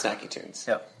on Snacky Tunes.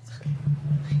 Yep.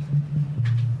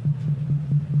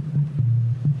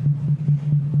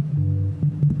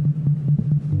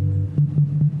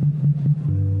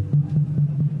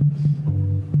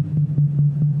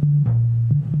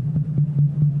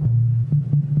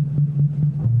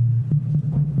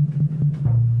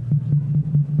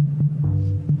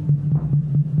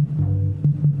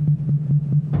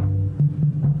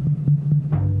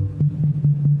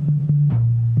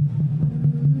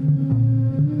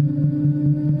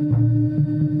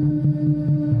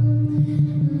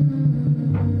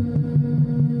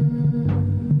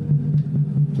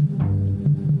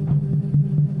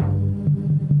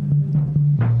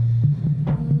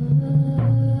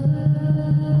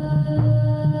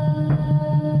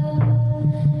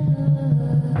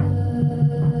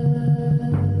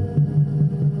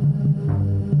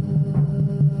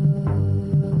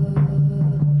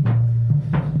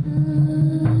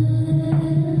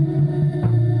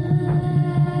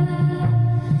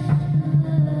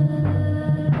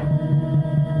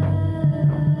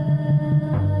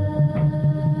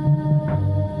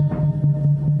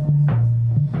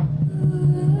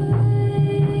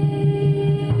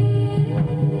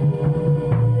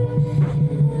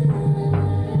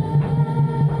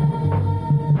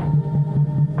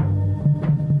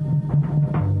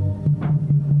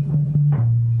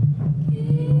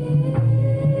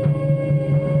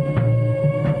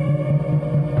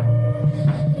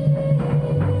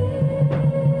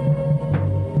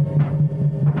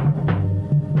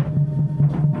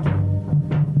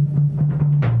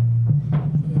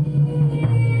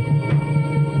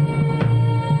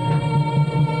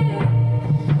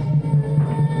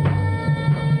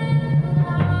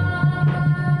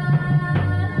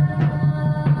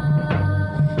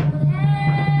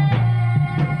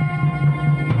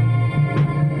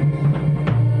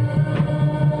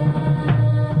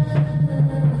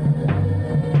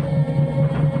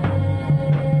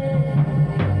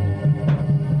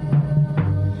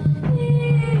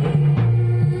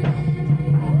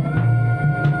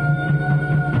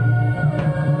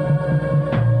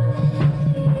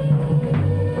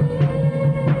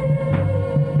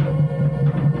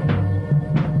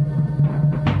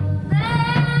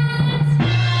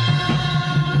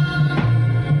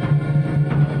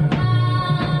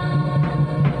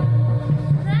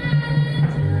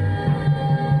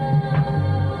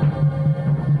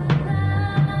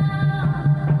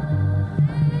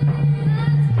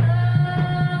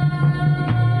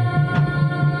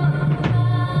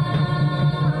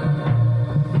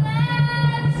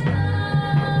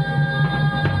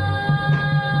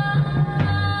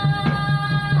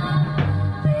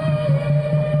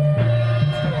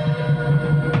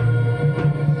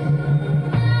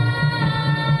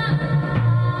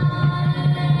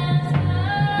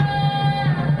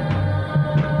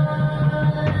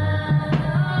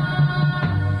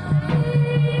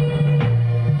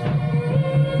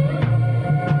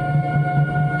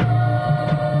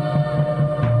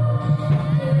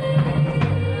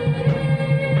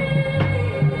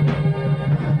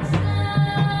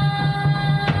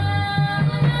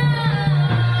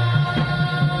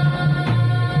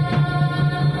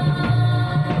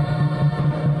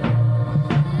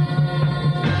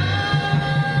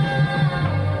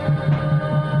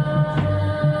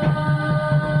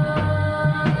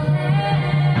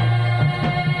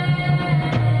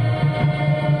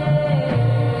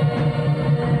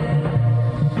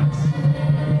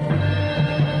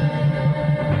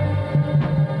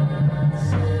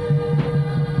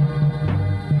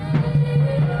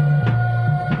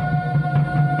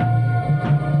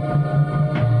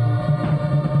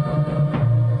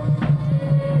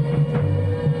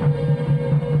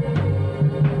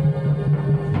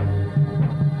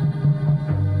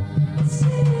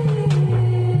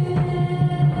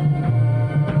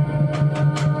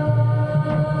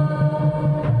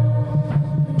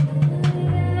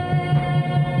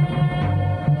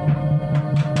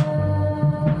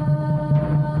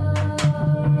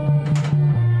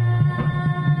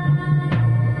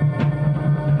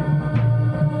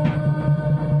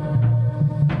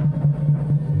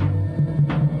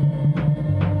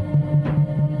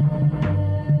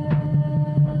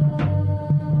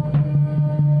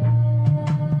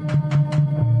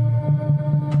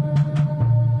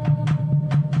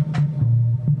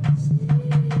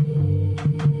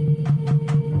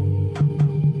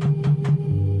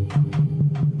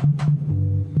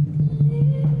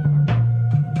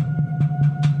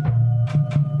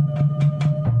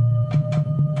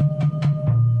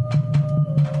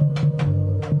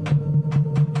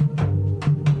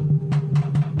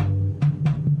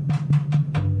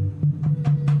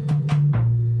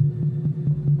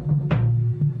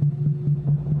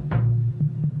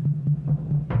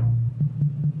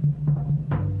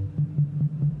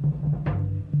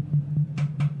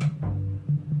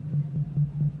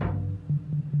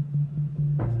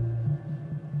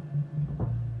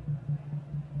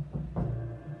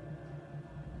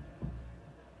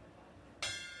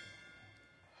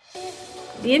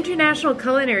 The International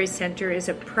Culinary Center is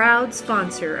a proud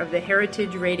sponsor of the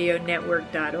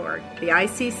heritageradionetwork.org. The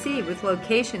ICC, with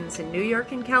locations in New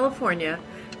York and California,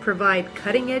 provide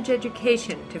cutting-edge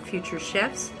education to future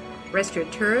chefs,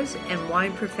 restaurateurs, and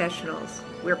wine professionals.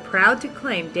 We're proud to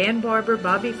claim Dan Barber,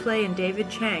 Bobby Flay, and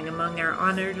David Chang among our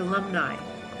honored alumni.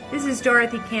 This is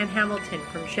Dorothy Can Hamilton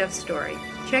from Chef Story.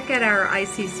 Check out our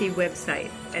ICC website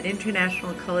at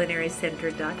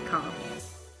internationalculinarycenter.com.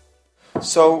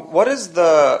 So, what is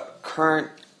the current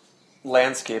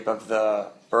landscape of the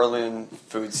Berlin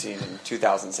food scene in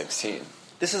 2016?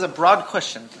 This is a broad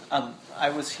question.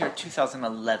 I was here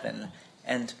 2011,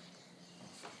 and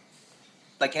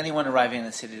like anyone arriving in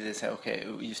the city, they say, okay,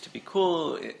 it used to be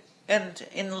cool. And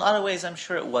in a lot of ways, I'm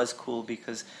sure it was cool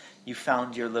because you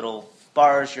found your little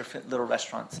bars, your little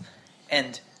restaurants.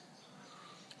 And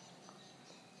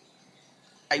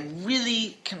I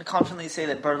really can confidently say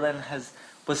that Berlin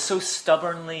was so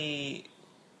stubbornly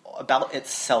about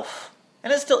itself,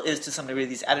 and it still is to some degree,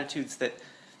 these attitudes that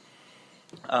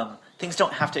things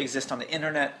don't have to exist on the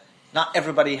internet. Not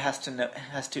everybody has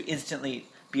to instantly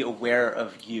be aware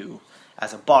of you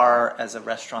as a bar, as a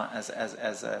restaurant, as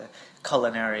a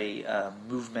culinary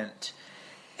movement.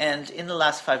 And in the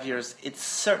last 5 years, it's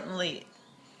certainly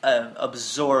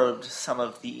absorbed some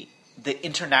of the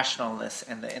internationalness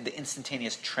and the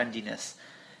instantaneous trendiness.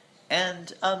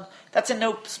 And that's in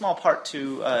no small part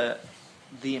to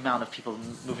the amount of people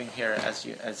moving here,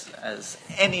 as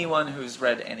anyone who's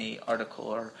read any article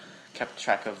or kept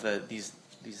track of these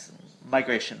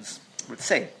migrations would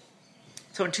say.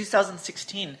 So in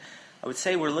 2016, I would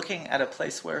say we're looking at a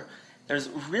place where there's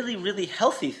really, really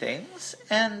healthy things,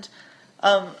 and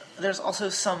there's also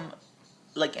some,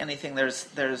 like anything, there's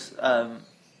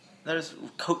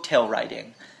coattail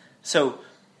riding. So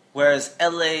whereas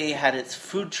LA had its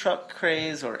food truck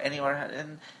craze, or anywhere,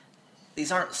 and these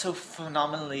aren't so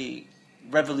phenomenally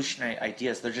revolutionary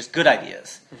ideas. They're just good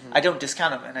ideas. Mm-hmm. I don't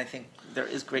discount them, and I think there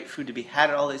is great food to be had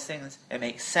at all these things. It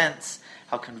makes sense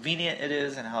how convenient it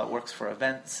is and how it works for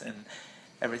events and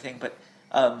everything. But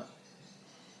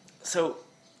so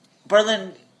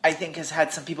Berlin, I think, has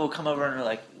had some people come over and are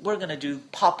like, we're going to do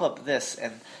pop-up this,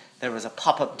 and there was a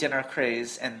pop-up dinner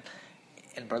craze, and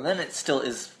in Berlin it still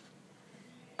is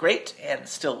great and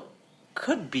still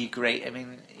could be great. I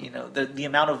mean, the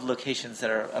amount of locations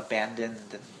that are abandoned,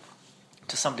 and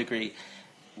to some degree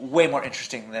way more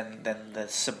interesting than the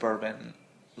suburban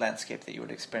landscape that you would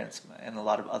experience in a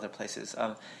lot of other places,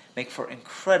 make for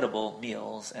incredible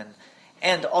meals,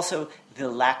 and also the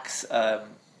lax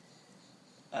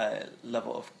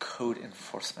level of code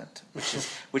enforcement,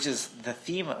 which is the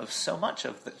theme of so much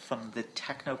of from the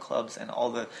techno clubs, and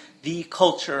all the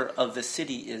culture of the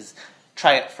city is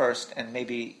try it first, and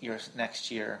maybe your next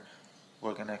year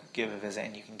we're going to give a visit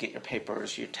and you can get your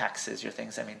papers, your taxes, your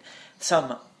things. I mean,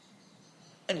 some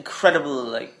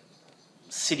incredible,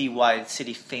 citywide,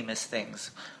 city-famous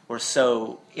things were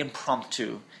so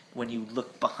impromptu when you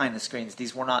look behind the screens.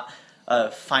 These were not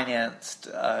financed,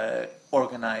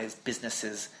 organized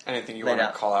businesses. Anything you want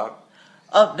to call out?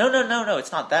 No,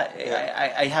 it's not that.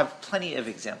 Yeah. I have plenty of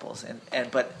examples,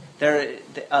 but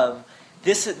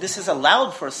this has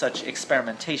allowed for such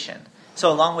experimentation. So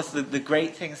along with the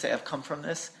great things that have come from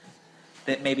this,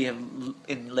 that maybe have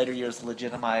in later years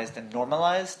legitimized and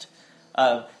normalized,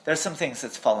 there's some things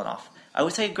that's fallen off. I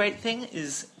would say a great thing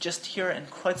is just here in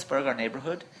Kreuzberg, our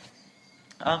neighborhood,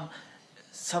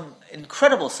 some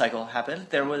incredible cycle happened.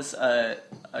 There was a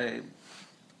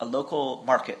local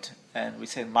market, and we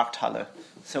say Markthalle.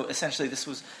 So essentially this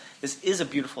is a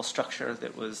beautiful structure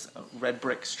that was a red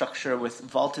brick structure with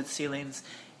vaulted ceilings.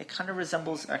 It kind of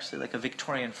resembles actually like a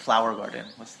Victorian flower garden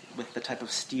with the type of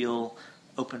steel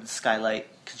open skylight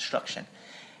construction.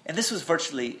 And this was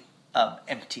virtually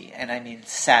empty, and I mean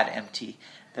sad empty.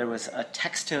 There was a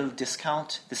textile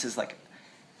discount. This is like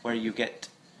where you get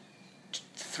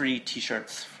 3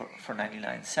 T-shirts for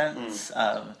 99 cents.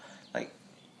 Like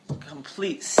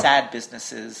complete sad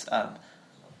businesses.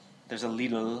 There's a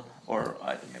Lidl, or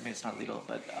maybe it's not Lidl,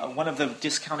 but one of the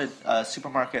discounted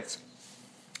supermarkets.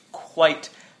 Quite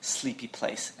sleepy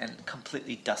place and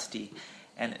completely dusty.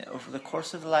 And over the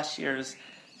course of the last years,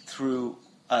 through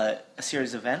a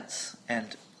series of events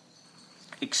and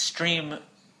extreme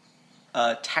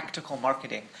tactical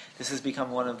marketing, this has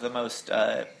become one of the most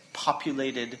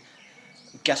populated,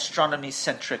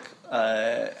 gastronomy-centric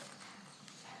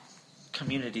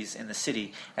communities in the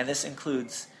city. And this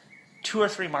includes 2 or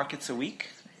 3 markets a week,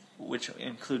 which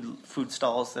include food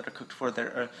stalls that are cooked for.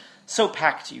 They're so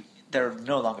packed, they're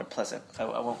no longer pleasant. I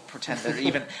won't pretend that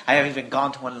I haven't even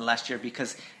gone to one in the last year,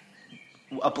 because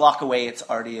a block away it's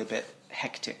already a bit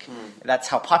hectic. That's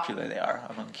how popular they are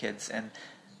among kids, and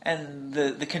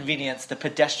the convenience, the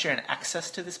pedestrian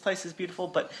access to this place is beautiful.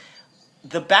 But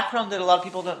the background that a lot of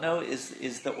people don't know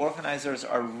is the organizers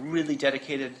are really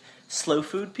dedicated slow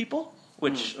food people,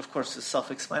 which of course is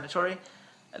self-explanatory.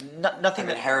 Nothing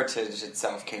that heritage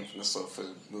itself came from the slow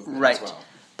food movement, right? As well.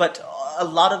 But a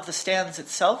lot of the stands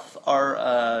itself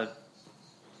are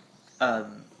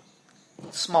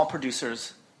small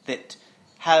producers that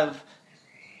have,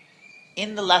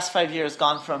 in the last 5 years,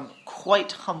 gone from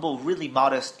quite humble, really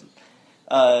modest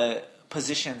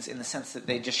positions in the sense that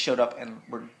they just showed up and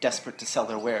were desperate to sell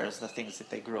their wares, the things that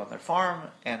they grew on their farm,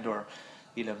 and or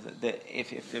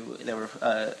if they were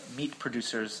meat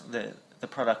producers, the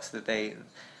products that they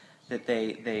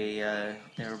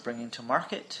were bringing to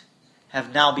market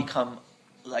have now become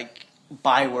like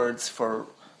bywords for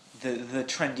the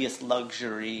trendiest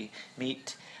luxury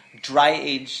meat, dry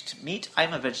aged meat.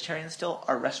 I'm a vegetarian still.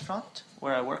 Our restaurant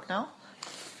where I work now.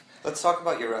 Let's talk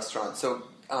about your restaurant. So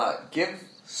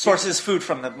sources food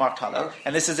from the Markthalle,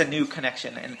 and this is a new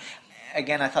connection. And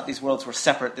again, I thought these worlds were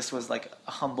separate. This was like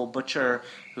a humble butcher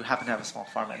who happened to have a small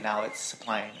farm, and now it's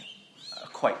supplying a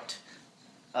quite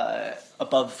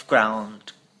above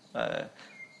ground,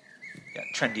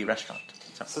 trendy restaurant.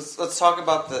 So let's talk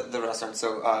about the restaurant.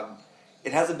 So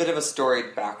it has a bit of a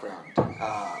storied background,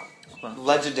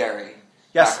 legendary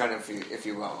background, if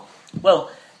you will.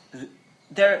 Well,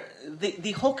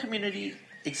 the whole community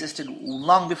existed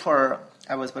long before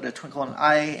I was but a twinkle in an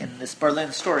eye in this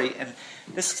Berlin story, and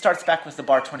this starts back with the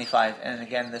Bar 25. And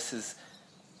again, this is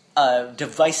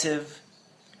divisive.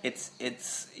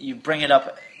 It's you bring it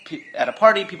up at a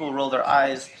party, people roll their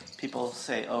eyes. People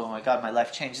say, "Oh my God, my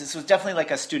life changed." This was definitely like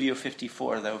a Studio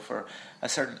 54, though, for a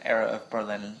certain era of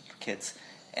Berlin kids.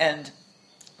 And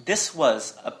this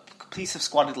was a piece of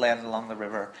squatted land along the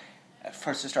river. At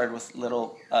first, it started with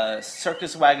little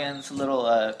circus wagons,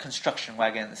 little construction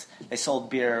wagons. They sold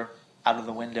beer out of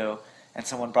the window, and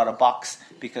someone brought a box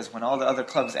because when all the other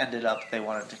clubs ended up, they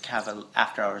wanted to have an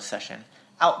after-hours session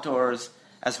outdoors,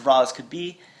 as raw as could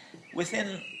be.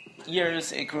 Within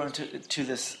years, it grew into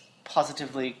this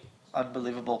positively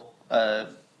unbelievable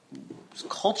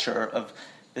culture of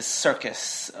this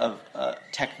circus of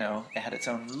techno. It had its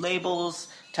own labels.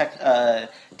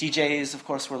 DJs, of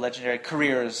course, were legendary.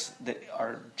 Careers that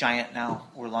are giant now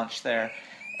were launched there.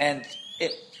 And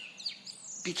it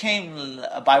became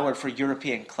a byword for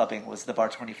European clubbing, was the Bar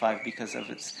 25, because of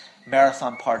its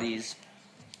marathon parties.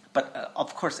 But,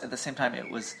 of course, at the same time, it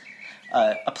was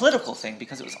a political thing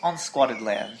because it was on squatted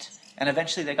land. And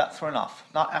eventually they got thrown off,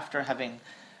 not after having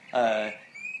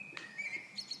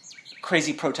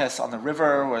crazy protests on the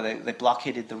river where they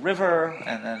blockaded the river,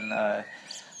 and then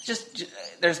just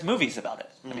there's movies about it.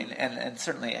 I mean, and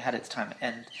certainly it had its time.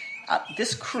 And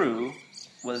this crew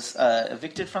was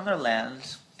evicted from their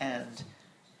land and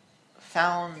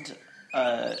found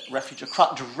refuge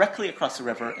directly across the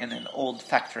river in an old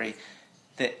factory.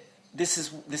 This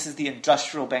is the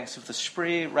industrial banks of the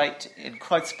Spree, right in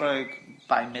Kreuzberg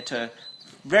by Mitte,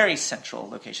 very central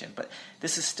location. But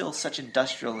this is still such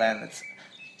industrial land that's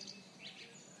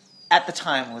at the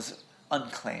time was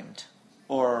unclaimed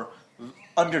or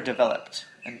underdeveloped.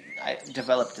 And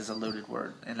developed is a loaded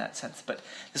word in that sense. But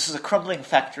this was a crumbling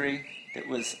factory that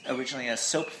was originally a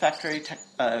soap factory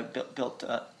built.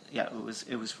 It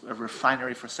was a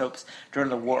refinery for soaps. During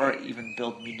the war, it even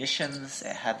built munitions.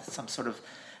 It had some sort of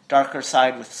darker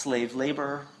side with slave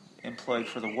labor employed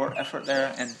for the war effort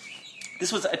there. And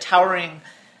this was a towering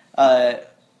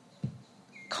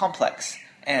complex.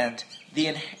 And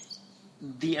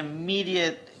the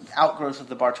immediate outgrowth of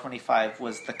the Bar 25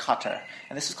 was the Kater.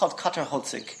 And this is called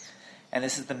Katerholzig. And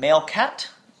this is the male cat,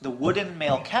 the wooden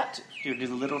male cat. If you do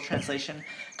the literal translation.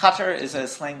 Kater is a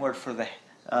slang word for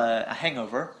a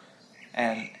hangover.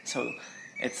 And so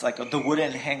it's like the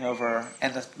wooden hangover.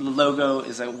 And the logo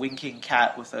is a winking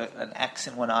cat with an X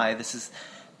in one eye. This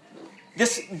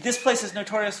place is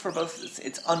notorious for both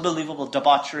its unbelievable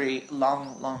debauchery,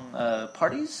 long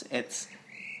parties. It's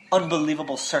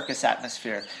unbelievable circus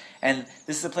atmosphere, and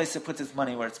this is a place that puts its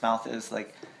money where its mouth is.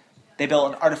 Like, they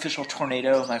built an artificial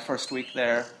tornado my first week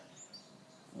there,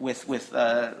 with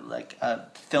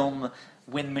film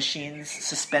wind machines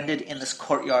suspended in this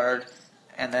courtyard,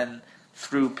 and then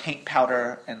threw paint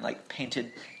powder and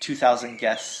painted 2,000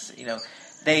 guests. You know,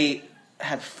 they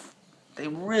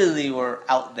really were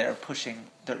out there pushing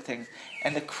their things,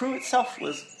 and the crew itself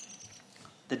was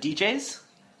the DJs.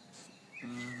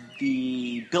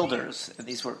 The builders, and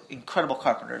these were incredible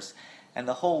carpenters, and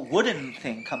the whole wooden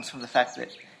thing comes from the fact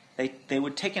that they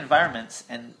would take environments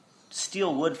and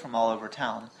steal wood from all over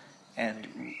town and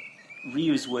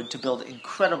reuse wood to build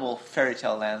incredible fairy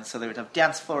tale lands. So they would have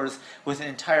dance floors with an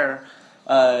entire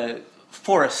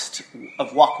forest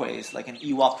of walkways, like an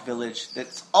Ewok village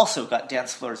that's also got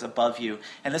dance floors above you.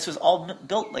 And this was all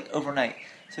built like overnight.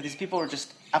 So these people were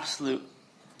just absolute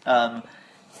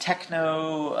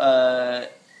techno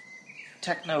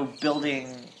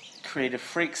building creative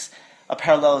freaks. A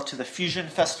parallel to the Fusion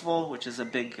Festival, which is a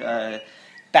big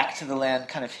back to the land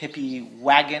kind of hippie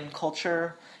wagon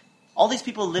culture. All these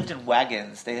people lived in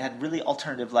wagons. They had really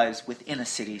alternative lives within a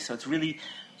city. So it's really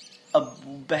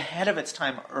ahead of its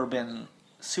time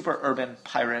super urban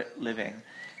pirate living.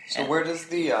 So where does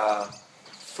the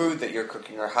food that you're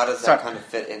cooking, or how does that kind of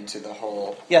fit into the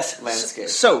whole landscape?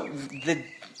 So the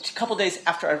couple days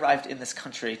after I arrived in this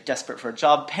country, desperate for a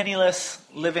job, penniless,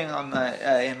 living on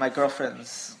in my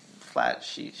girlfriend's flat,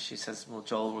 she says, well,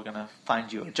 Joel, we're going to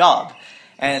find you a job.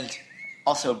 And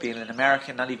also being an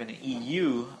American, not even an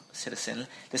EU citizen,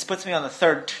 this puts me on the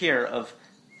third tier of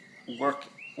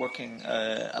working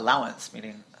allowance,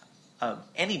 meaning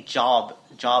any job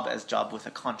with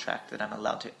a contract that I'm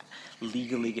allowed to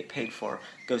legally get paid for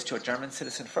goes to a German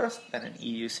citizen first, then an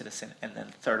EU citizen, and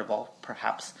then third of all,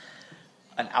 perhaps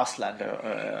an Auslander,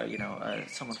 or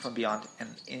someone from beyond.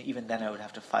 And even then, I would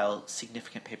have to file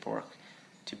significant paperwork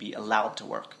to be allowed to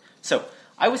work. So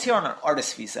I was here on an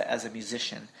artist visa as a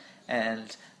musician,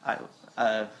 and I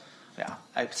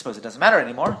suppose it doesn't matter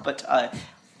anymore, but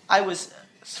I was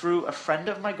through a friend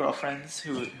of my girlfriend's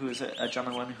who is a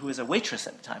German woman who was a waitress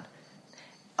at the time.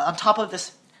 On top of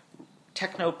this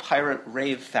techno-pirate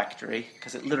rave factory,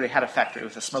 because it literally had a factory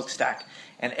with a smokestack,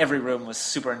 and every room was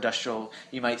super industrial.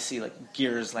 You might see like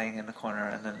gears laying in the corner,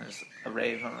 and then there's a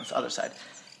rave on this other side.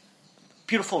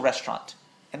 Beautiful restaurant.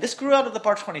 And this grew out of the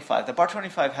Bar 25. The Bar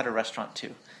 25 had a restaurant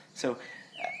too. So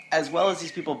as well as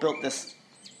these people built this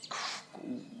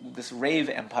rave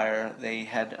empire, they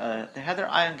had their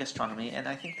eye on gastronomy, and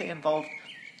I think they involved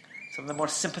some of the more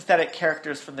sympathetic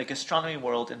characters from the gastronomy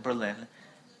world in Berlin,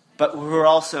 but who were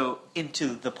also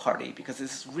into the party, because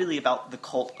this is really about the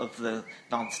cult of the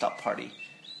nonstop party.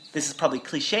 This is probably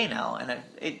cliche now, and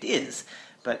it is,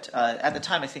 but at the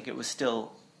time I think it was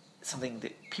still something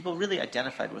that people really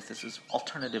identified with. This was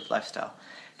alternative lifestyle.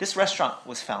 This restaurant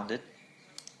was founded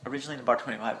originally in Bar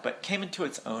 25, but came into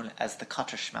its own as the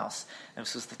Katerschmaus, and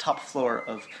this was the top floor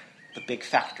of the big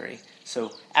factory.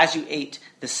 So as you ate,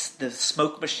 the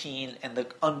smoke machine and the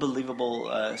unbelievable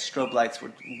strobe lights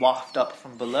would waft up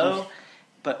from below,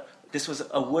 but this was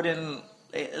a wooden...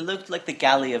 It looked like the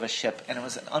galley of a ship, and it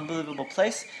was an unbelievable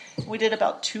place. We did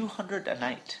about 200 a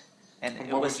night.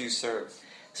 And what would you serve?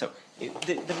 So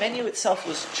the menu itself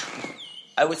was,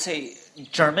 I would say,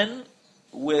 German,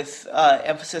 with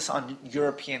emphasis on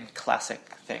European classic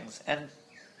things. And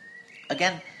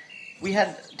again, we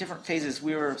had different phases.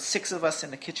 We were 6 of us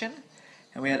in the kitchen,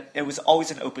 and it was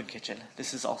always an open kitchen.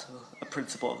 This is also a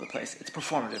principle of the place. It's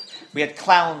performative. We had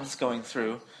clowns going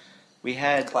through. We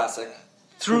had classic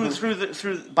through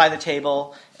by the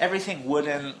table. Everything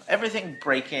wooden, everything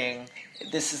breaking.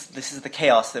 This is the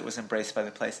chaos that was embraced by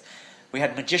the place. We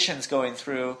had magicians going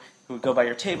through who would go by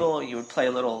your table. You would play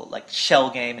a little like shell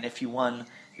game, and if you won,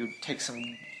 you would take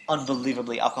some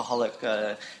unbelievably alcoholic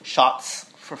shots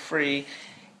for free.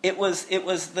 It was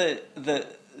the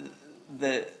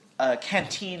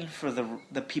canteen for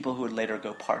the people who would later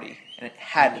go party, and it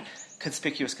had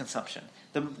conspicuous consumption.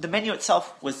 The menu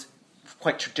itself was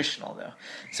quite traditional, though.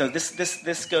 So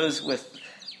this goes with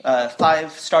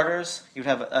 5 starters. You'd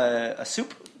have a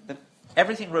soup.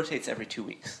 Everything rotates every 2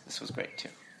 weeks. This was great too.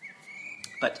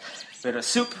 But we had a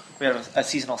soup, we had a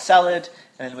seasonal salad,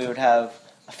 and then we would have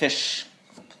a fish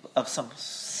of some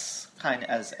kind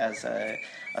as a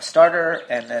starter,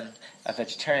 and then a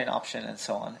vegetarian option, and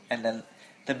so on. And then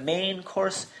the main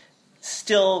course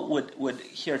still would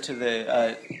adhere to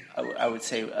the I would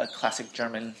say a classic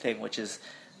German thing, which is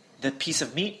the piece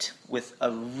of meat with a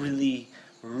really,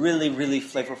 really, really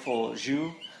flavorful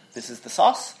jus. This is the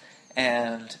sauce,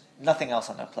 and nothing else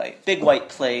on the plate. Big white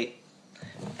plate,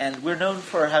 and we're known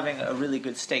for having a really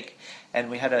good steak. And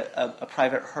we had a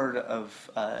private herd of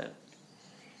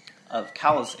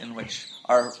cows in which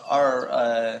our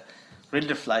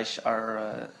Rinderfleisch,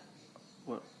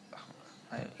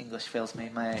 my English fails me.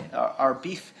 Our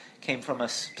beef came from a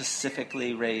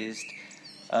specifically raised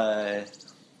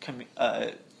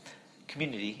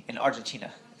community in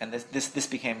Argentina, and this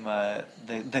became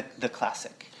the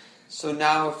classic. So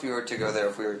now, if we were to go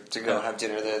have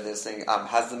dinner there, this thing,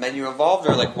 has the menu evolved,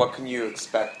 or like what can you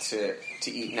expect to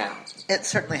eat now? It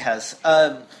certainly has.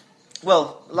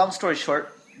 Well, long story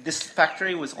short, this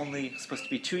factory was only supposed to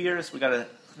be 2 years. We got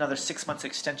another 6 months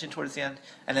extension towards the end,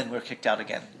 and then we were kicked out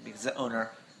again because the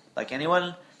owner like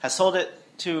anyone, has sold it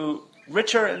to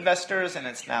richer investors, and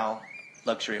it's now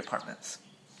luxury apartments.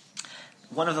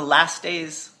 One of the last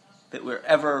days that we're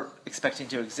ever expecting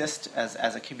to exist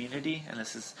as a community, and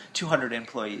this is 200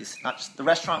 employees. Not just the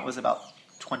restaurant was about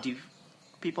 20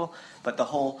 people, but the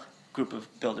whole group of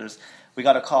builders. We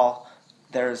got a call.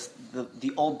 There's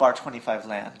the old Bar 25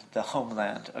 land, the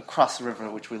homeland across the river,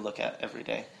 which we look at every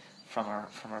day from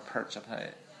our perch.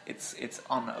 It's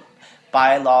on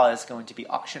by law is going to be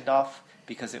auctioned off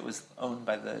because it was owned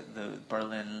by the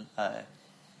Berlin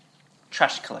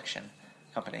trash collection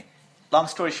company. Long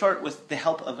story short, with the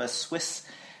help of a Swiss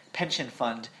pension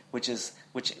fund, which is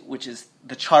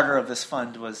the charter of this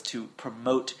fund was to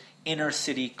promote inner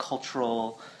city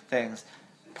cultural things,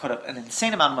 put up an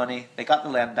insane amount of money. They got the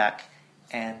land back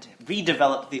and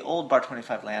redeveloped the old Bar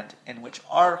 25 land, in which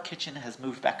our kitchen has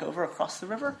moved back over across the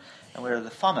river, and we're the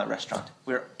Fama restaurant.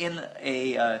 We're in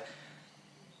an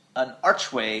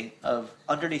archway of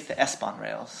underneath the S-Bahn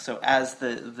rails. So as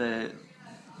the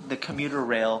commuter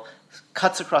rail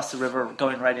cuts across the river,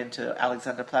 going right into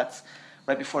Alexanderplatz,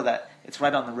 right before that, it's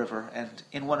right on the river, and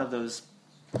in one of those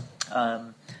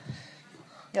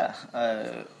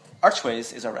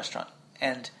archways is our restaurant.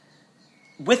 And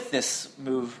with this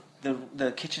move,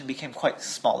 the kitchen became quite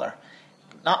smaller.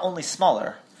 Not only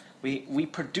smaller, we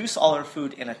produce all our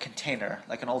food in a container,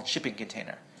 like an old shipping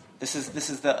container. This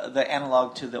is the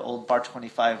analog to the old Bar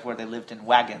 25 where they lived in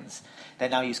wagons. They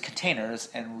now use containers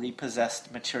and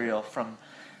repossessed material from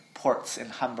ports in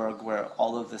Hamburg where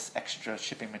all of this extra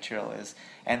shipping material is,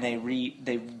 and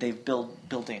they build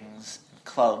buildings,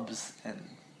 clubs, and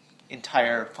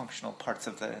entire functional parts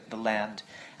of the land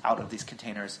out of these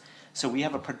containers. So we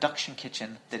have a production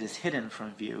kitchen that is hidden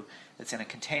from view, that's in a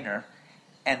container,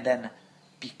 and then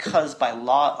because by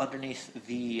law underneath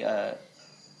the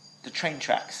train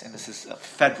tracks, and this is a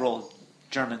federal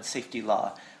German safety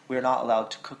law, we are not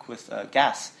allowed to cook with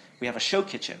gas. We have a show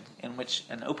kitchen, in which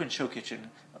an open show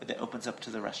kitchen that opens up to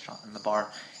the restaurant and the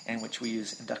bar, in which we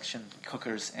use induction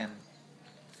cookers, and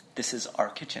this is our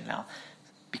kitchen now.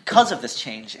 Because of this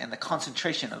change and the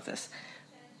concentration of this,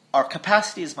 our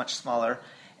capacity is much smaller,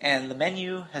 and the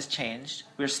menu has changed.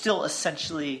 We're still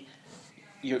essentially,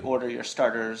 you order your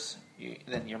starters,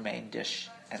 then your main dish,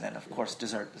 and then of course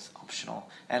dessert is optional.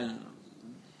 And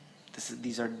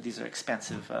these are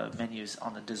expensive menus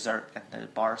on the dessert and the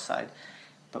bar side.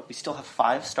 But we still have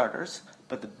 5 starters.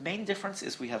 But the main difference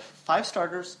is we have 5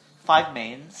 starters, 5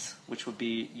 mains, which would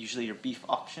be usually your beef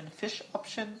option, fish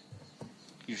option,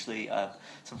 usually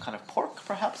some kind of pork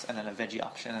perhaps, and then a veggie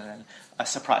option, and then a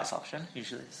surprise option.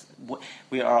 Usually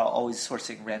we are always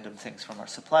sourcing random things from our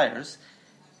suppliers.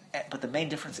 But the main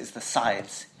difference is the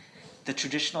sides. The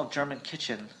traditional German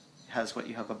kitchen has what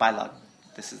you have a Beilagen.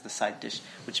 This is the side dish,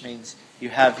 which means you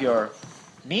have your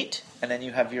meat, and then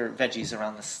you have your veggies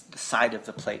around the side of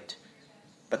the plate.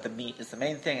 But the meat is the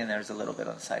main thing, and there's a little bit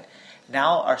on the side.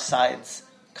 Now our sides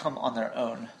come on their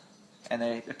own, and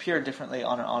they appear differently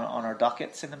on our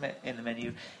dockets in the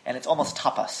menu, and it's almost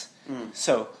tapas.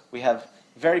 So we have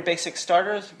very basic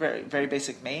starters, very very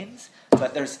basic mains,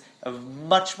 but there's a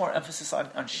much more emphasis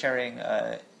on sharing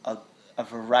a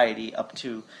variety up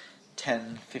to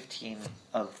 10, 15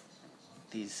 of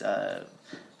these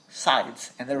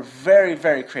sides, and they're very,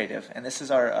 very creative. And this is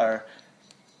our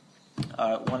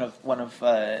one of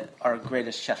our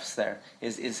greatest chefs. There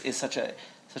is such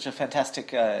a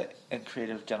fantastic and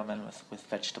creative gentleman with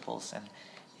vegetables,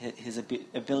 and his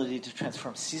ability to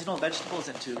transform seasonal vegetables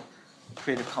into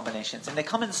creative combinations. And they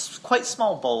come in quite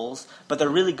small bowls, but they're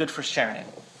really good for sharing.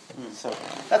 So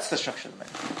that's the structure of the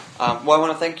menu. Well, I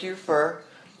want to thank you for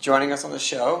joining us on the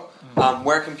show.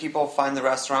 Where can people find the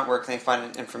restaurant? Where can they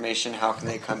find information? How can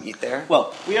they come eat there?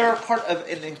 Well, we are part of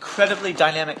an incredibly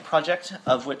dynamic project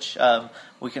of which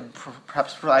we can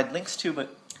perhaps provide links to,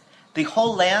 but the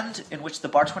whole land in which the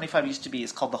Bar 25 used to be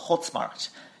is called the Holzmarkt,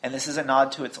 and this is a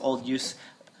nod to its old use.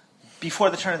 Before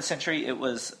the turn of the century, it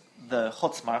was the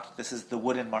Holzmarkt. This is the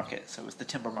wooden market, so it was the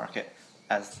timber market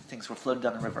as things were floated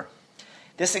down the river.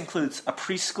 This includes a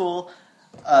preschool,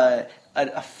 a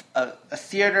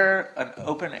theater, an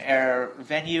open-air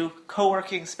venue,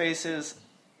 co-working spaces.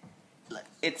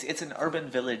 It's an urban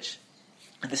village.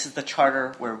 And this is the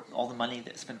charter where all the money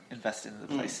that's been invested in the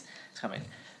place is coming.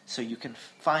 So you can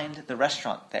find the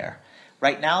restaurant there.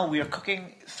 Right now, we are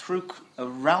cooking through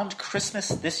around Christmas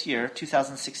this year,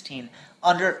 2016,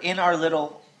 in our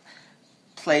little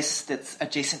place that's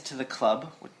adjacent to the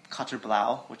club, with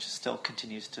Katerschmaus, which still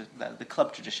continues to the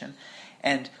club tradition.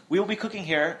 And we will be cooking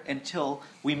here until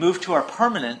we move to our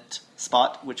permanent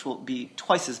spot, which will be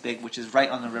twice as big, which is right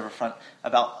on the riverfront,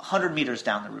 about 100 meters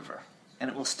down the river. and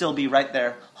it will still be right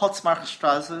there,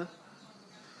 Holzmarktstraße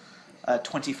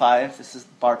 25. This is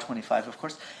bar 25, of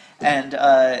course. And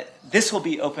this will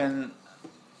be open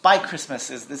by Christmas.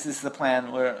 This is the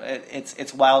plan. Where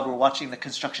it's wild. We're watching the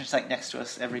construction site next to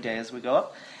us every day as we go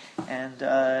up, and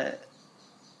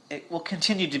it will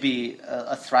continue to be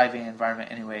a thriving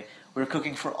environment anyway. We're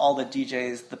cooking for all the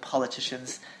DJs, the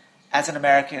politicians. As an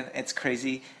American, it's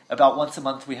crazy. About once a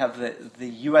month, we have the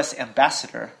U.S.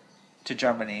 ambassador to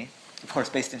Germany, of course,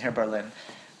 based in here, Berlin,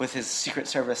 with his Secret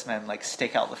Service men, like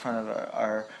stake out the front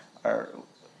of our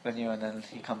venue, and then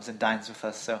he comes and dines with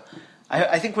us. So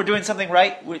I think we're doing something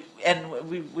right,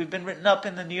 we've been written up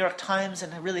in the New York Times,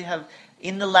 and I really have,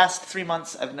 in the last 3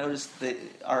 months, I've noticed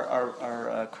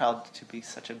our crowd to be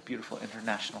such a beautiful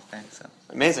international thing. So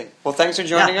amazing. Well, thanks for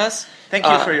joining us. Thank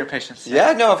you for your patience.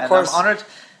 Yeah, no, of course. I'm honored.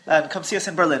 Come see us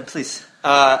in Berlin, please.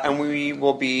 And we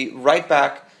will be right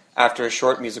back after a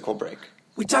short musical break.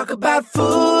 We talk about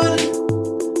food,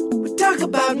 we talk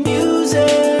about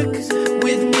music,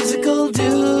 with musical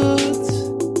dudes,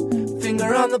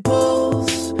 finger on the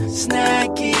pulse,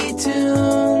 Snacky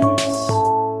Tunes.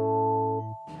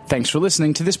 Thanks for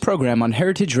listening to this program on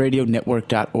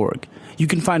heritageradionetwork.org. You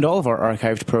can find all of our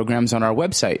archived programs on our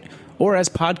website, or as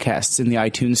podcasts in the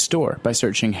iTunes Store by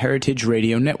searching Heritage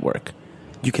Radio Network.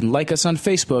 You can like us on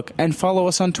Facebook and follow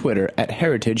us on Twitter at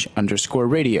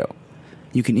 @heritage_radio.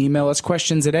 You can email us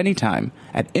questions at any time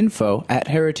at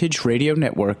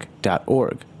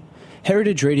info@heritageradionetwork.org.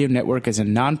 Heritage Radio Network is a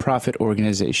nonprofit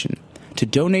organization. To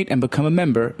donate and become a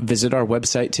member, visit our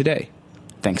website today.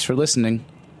 Thanks for listening.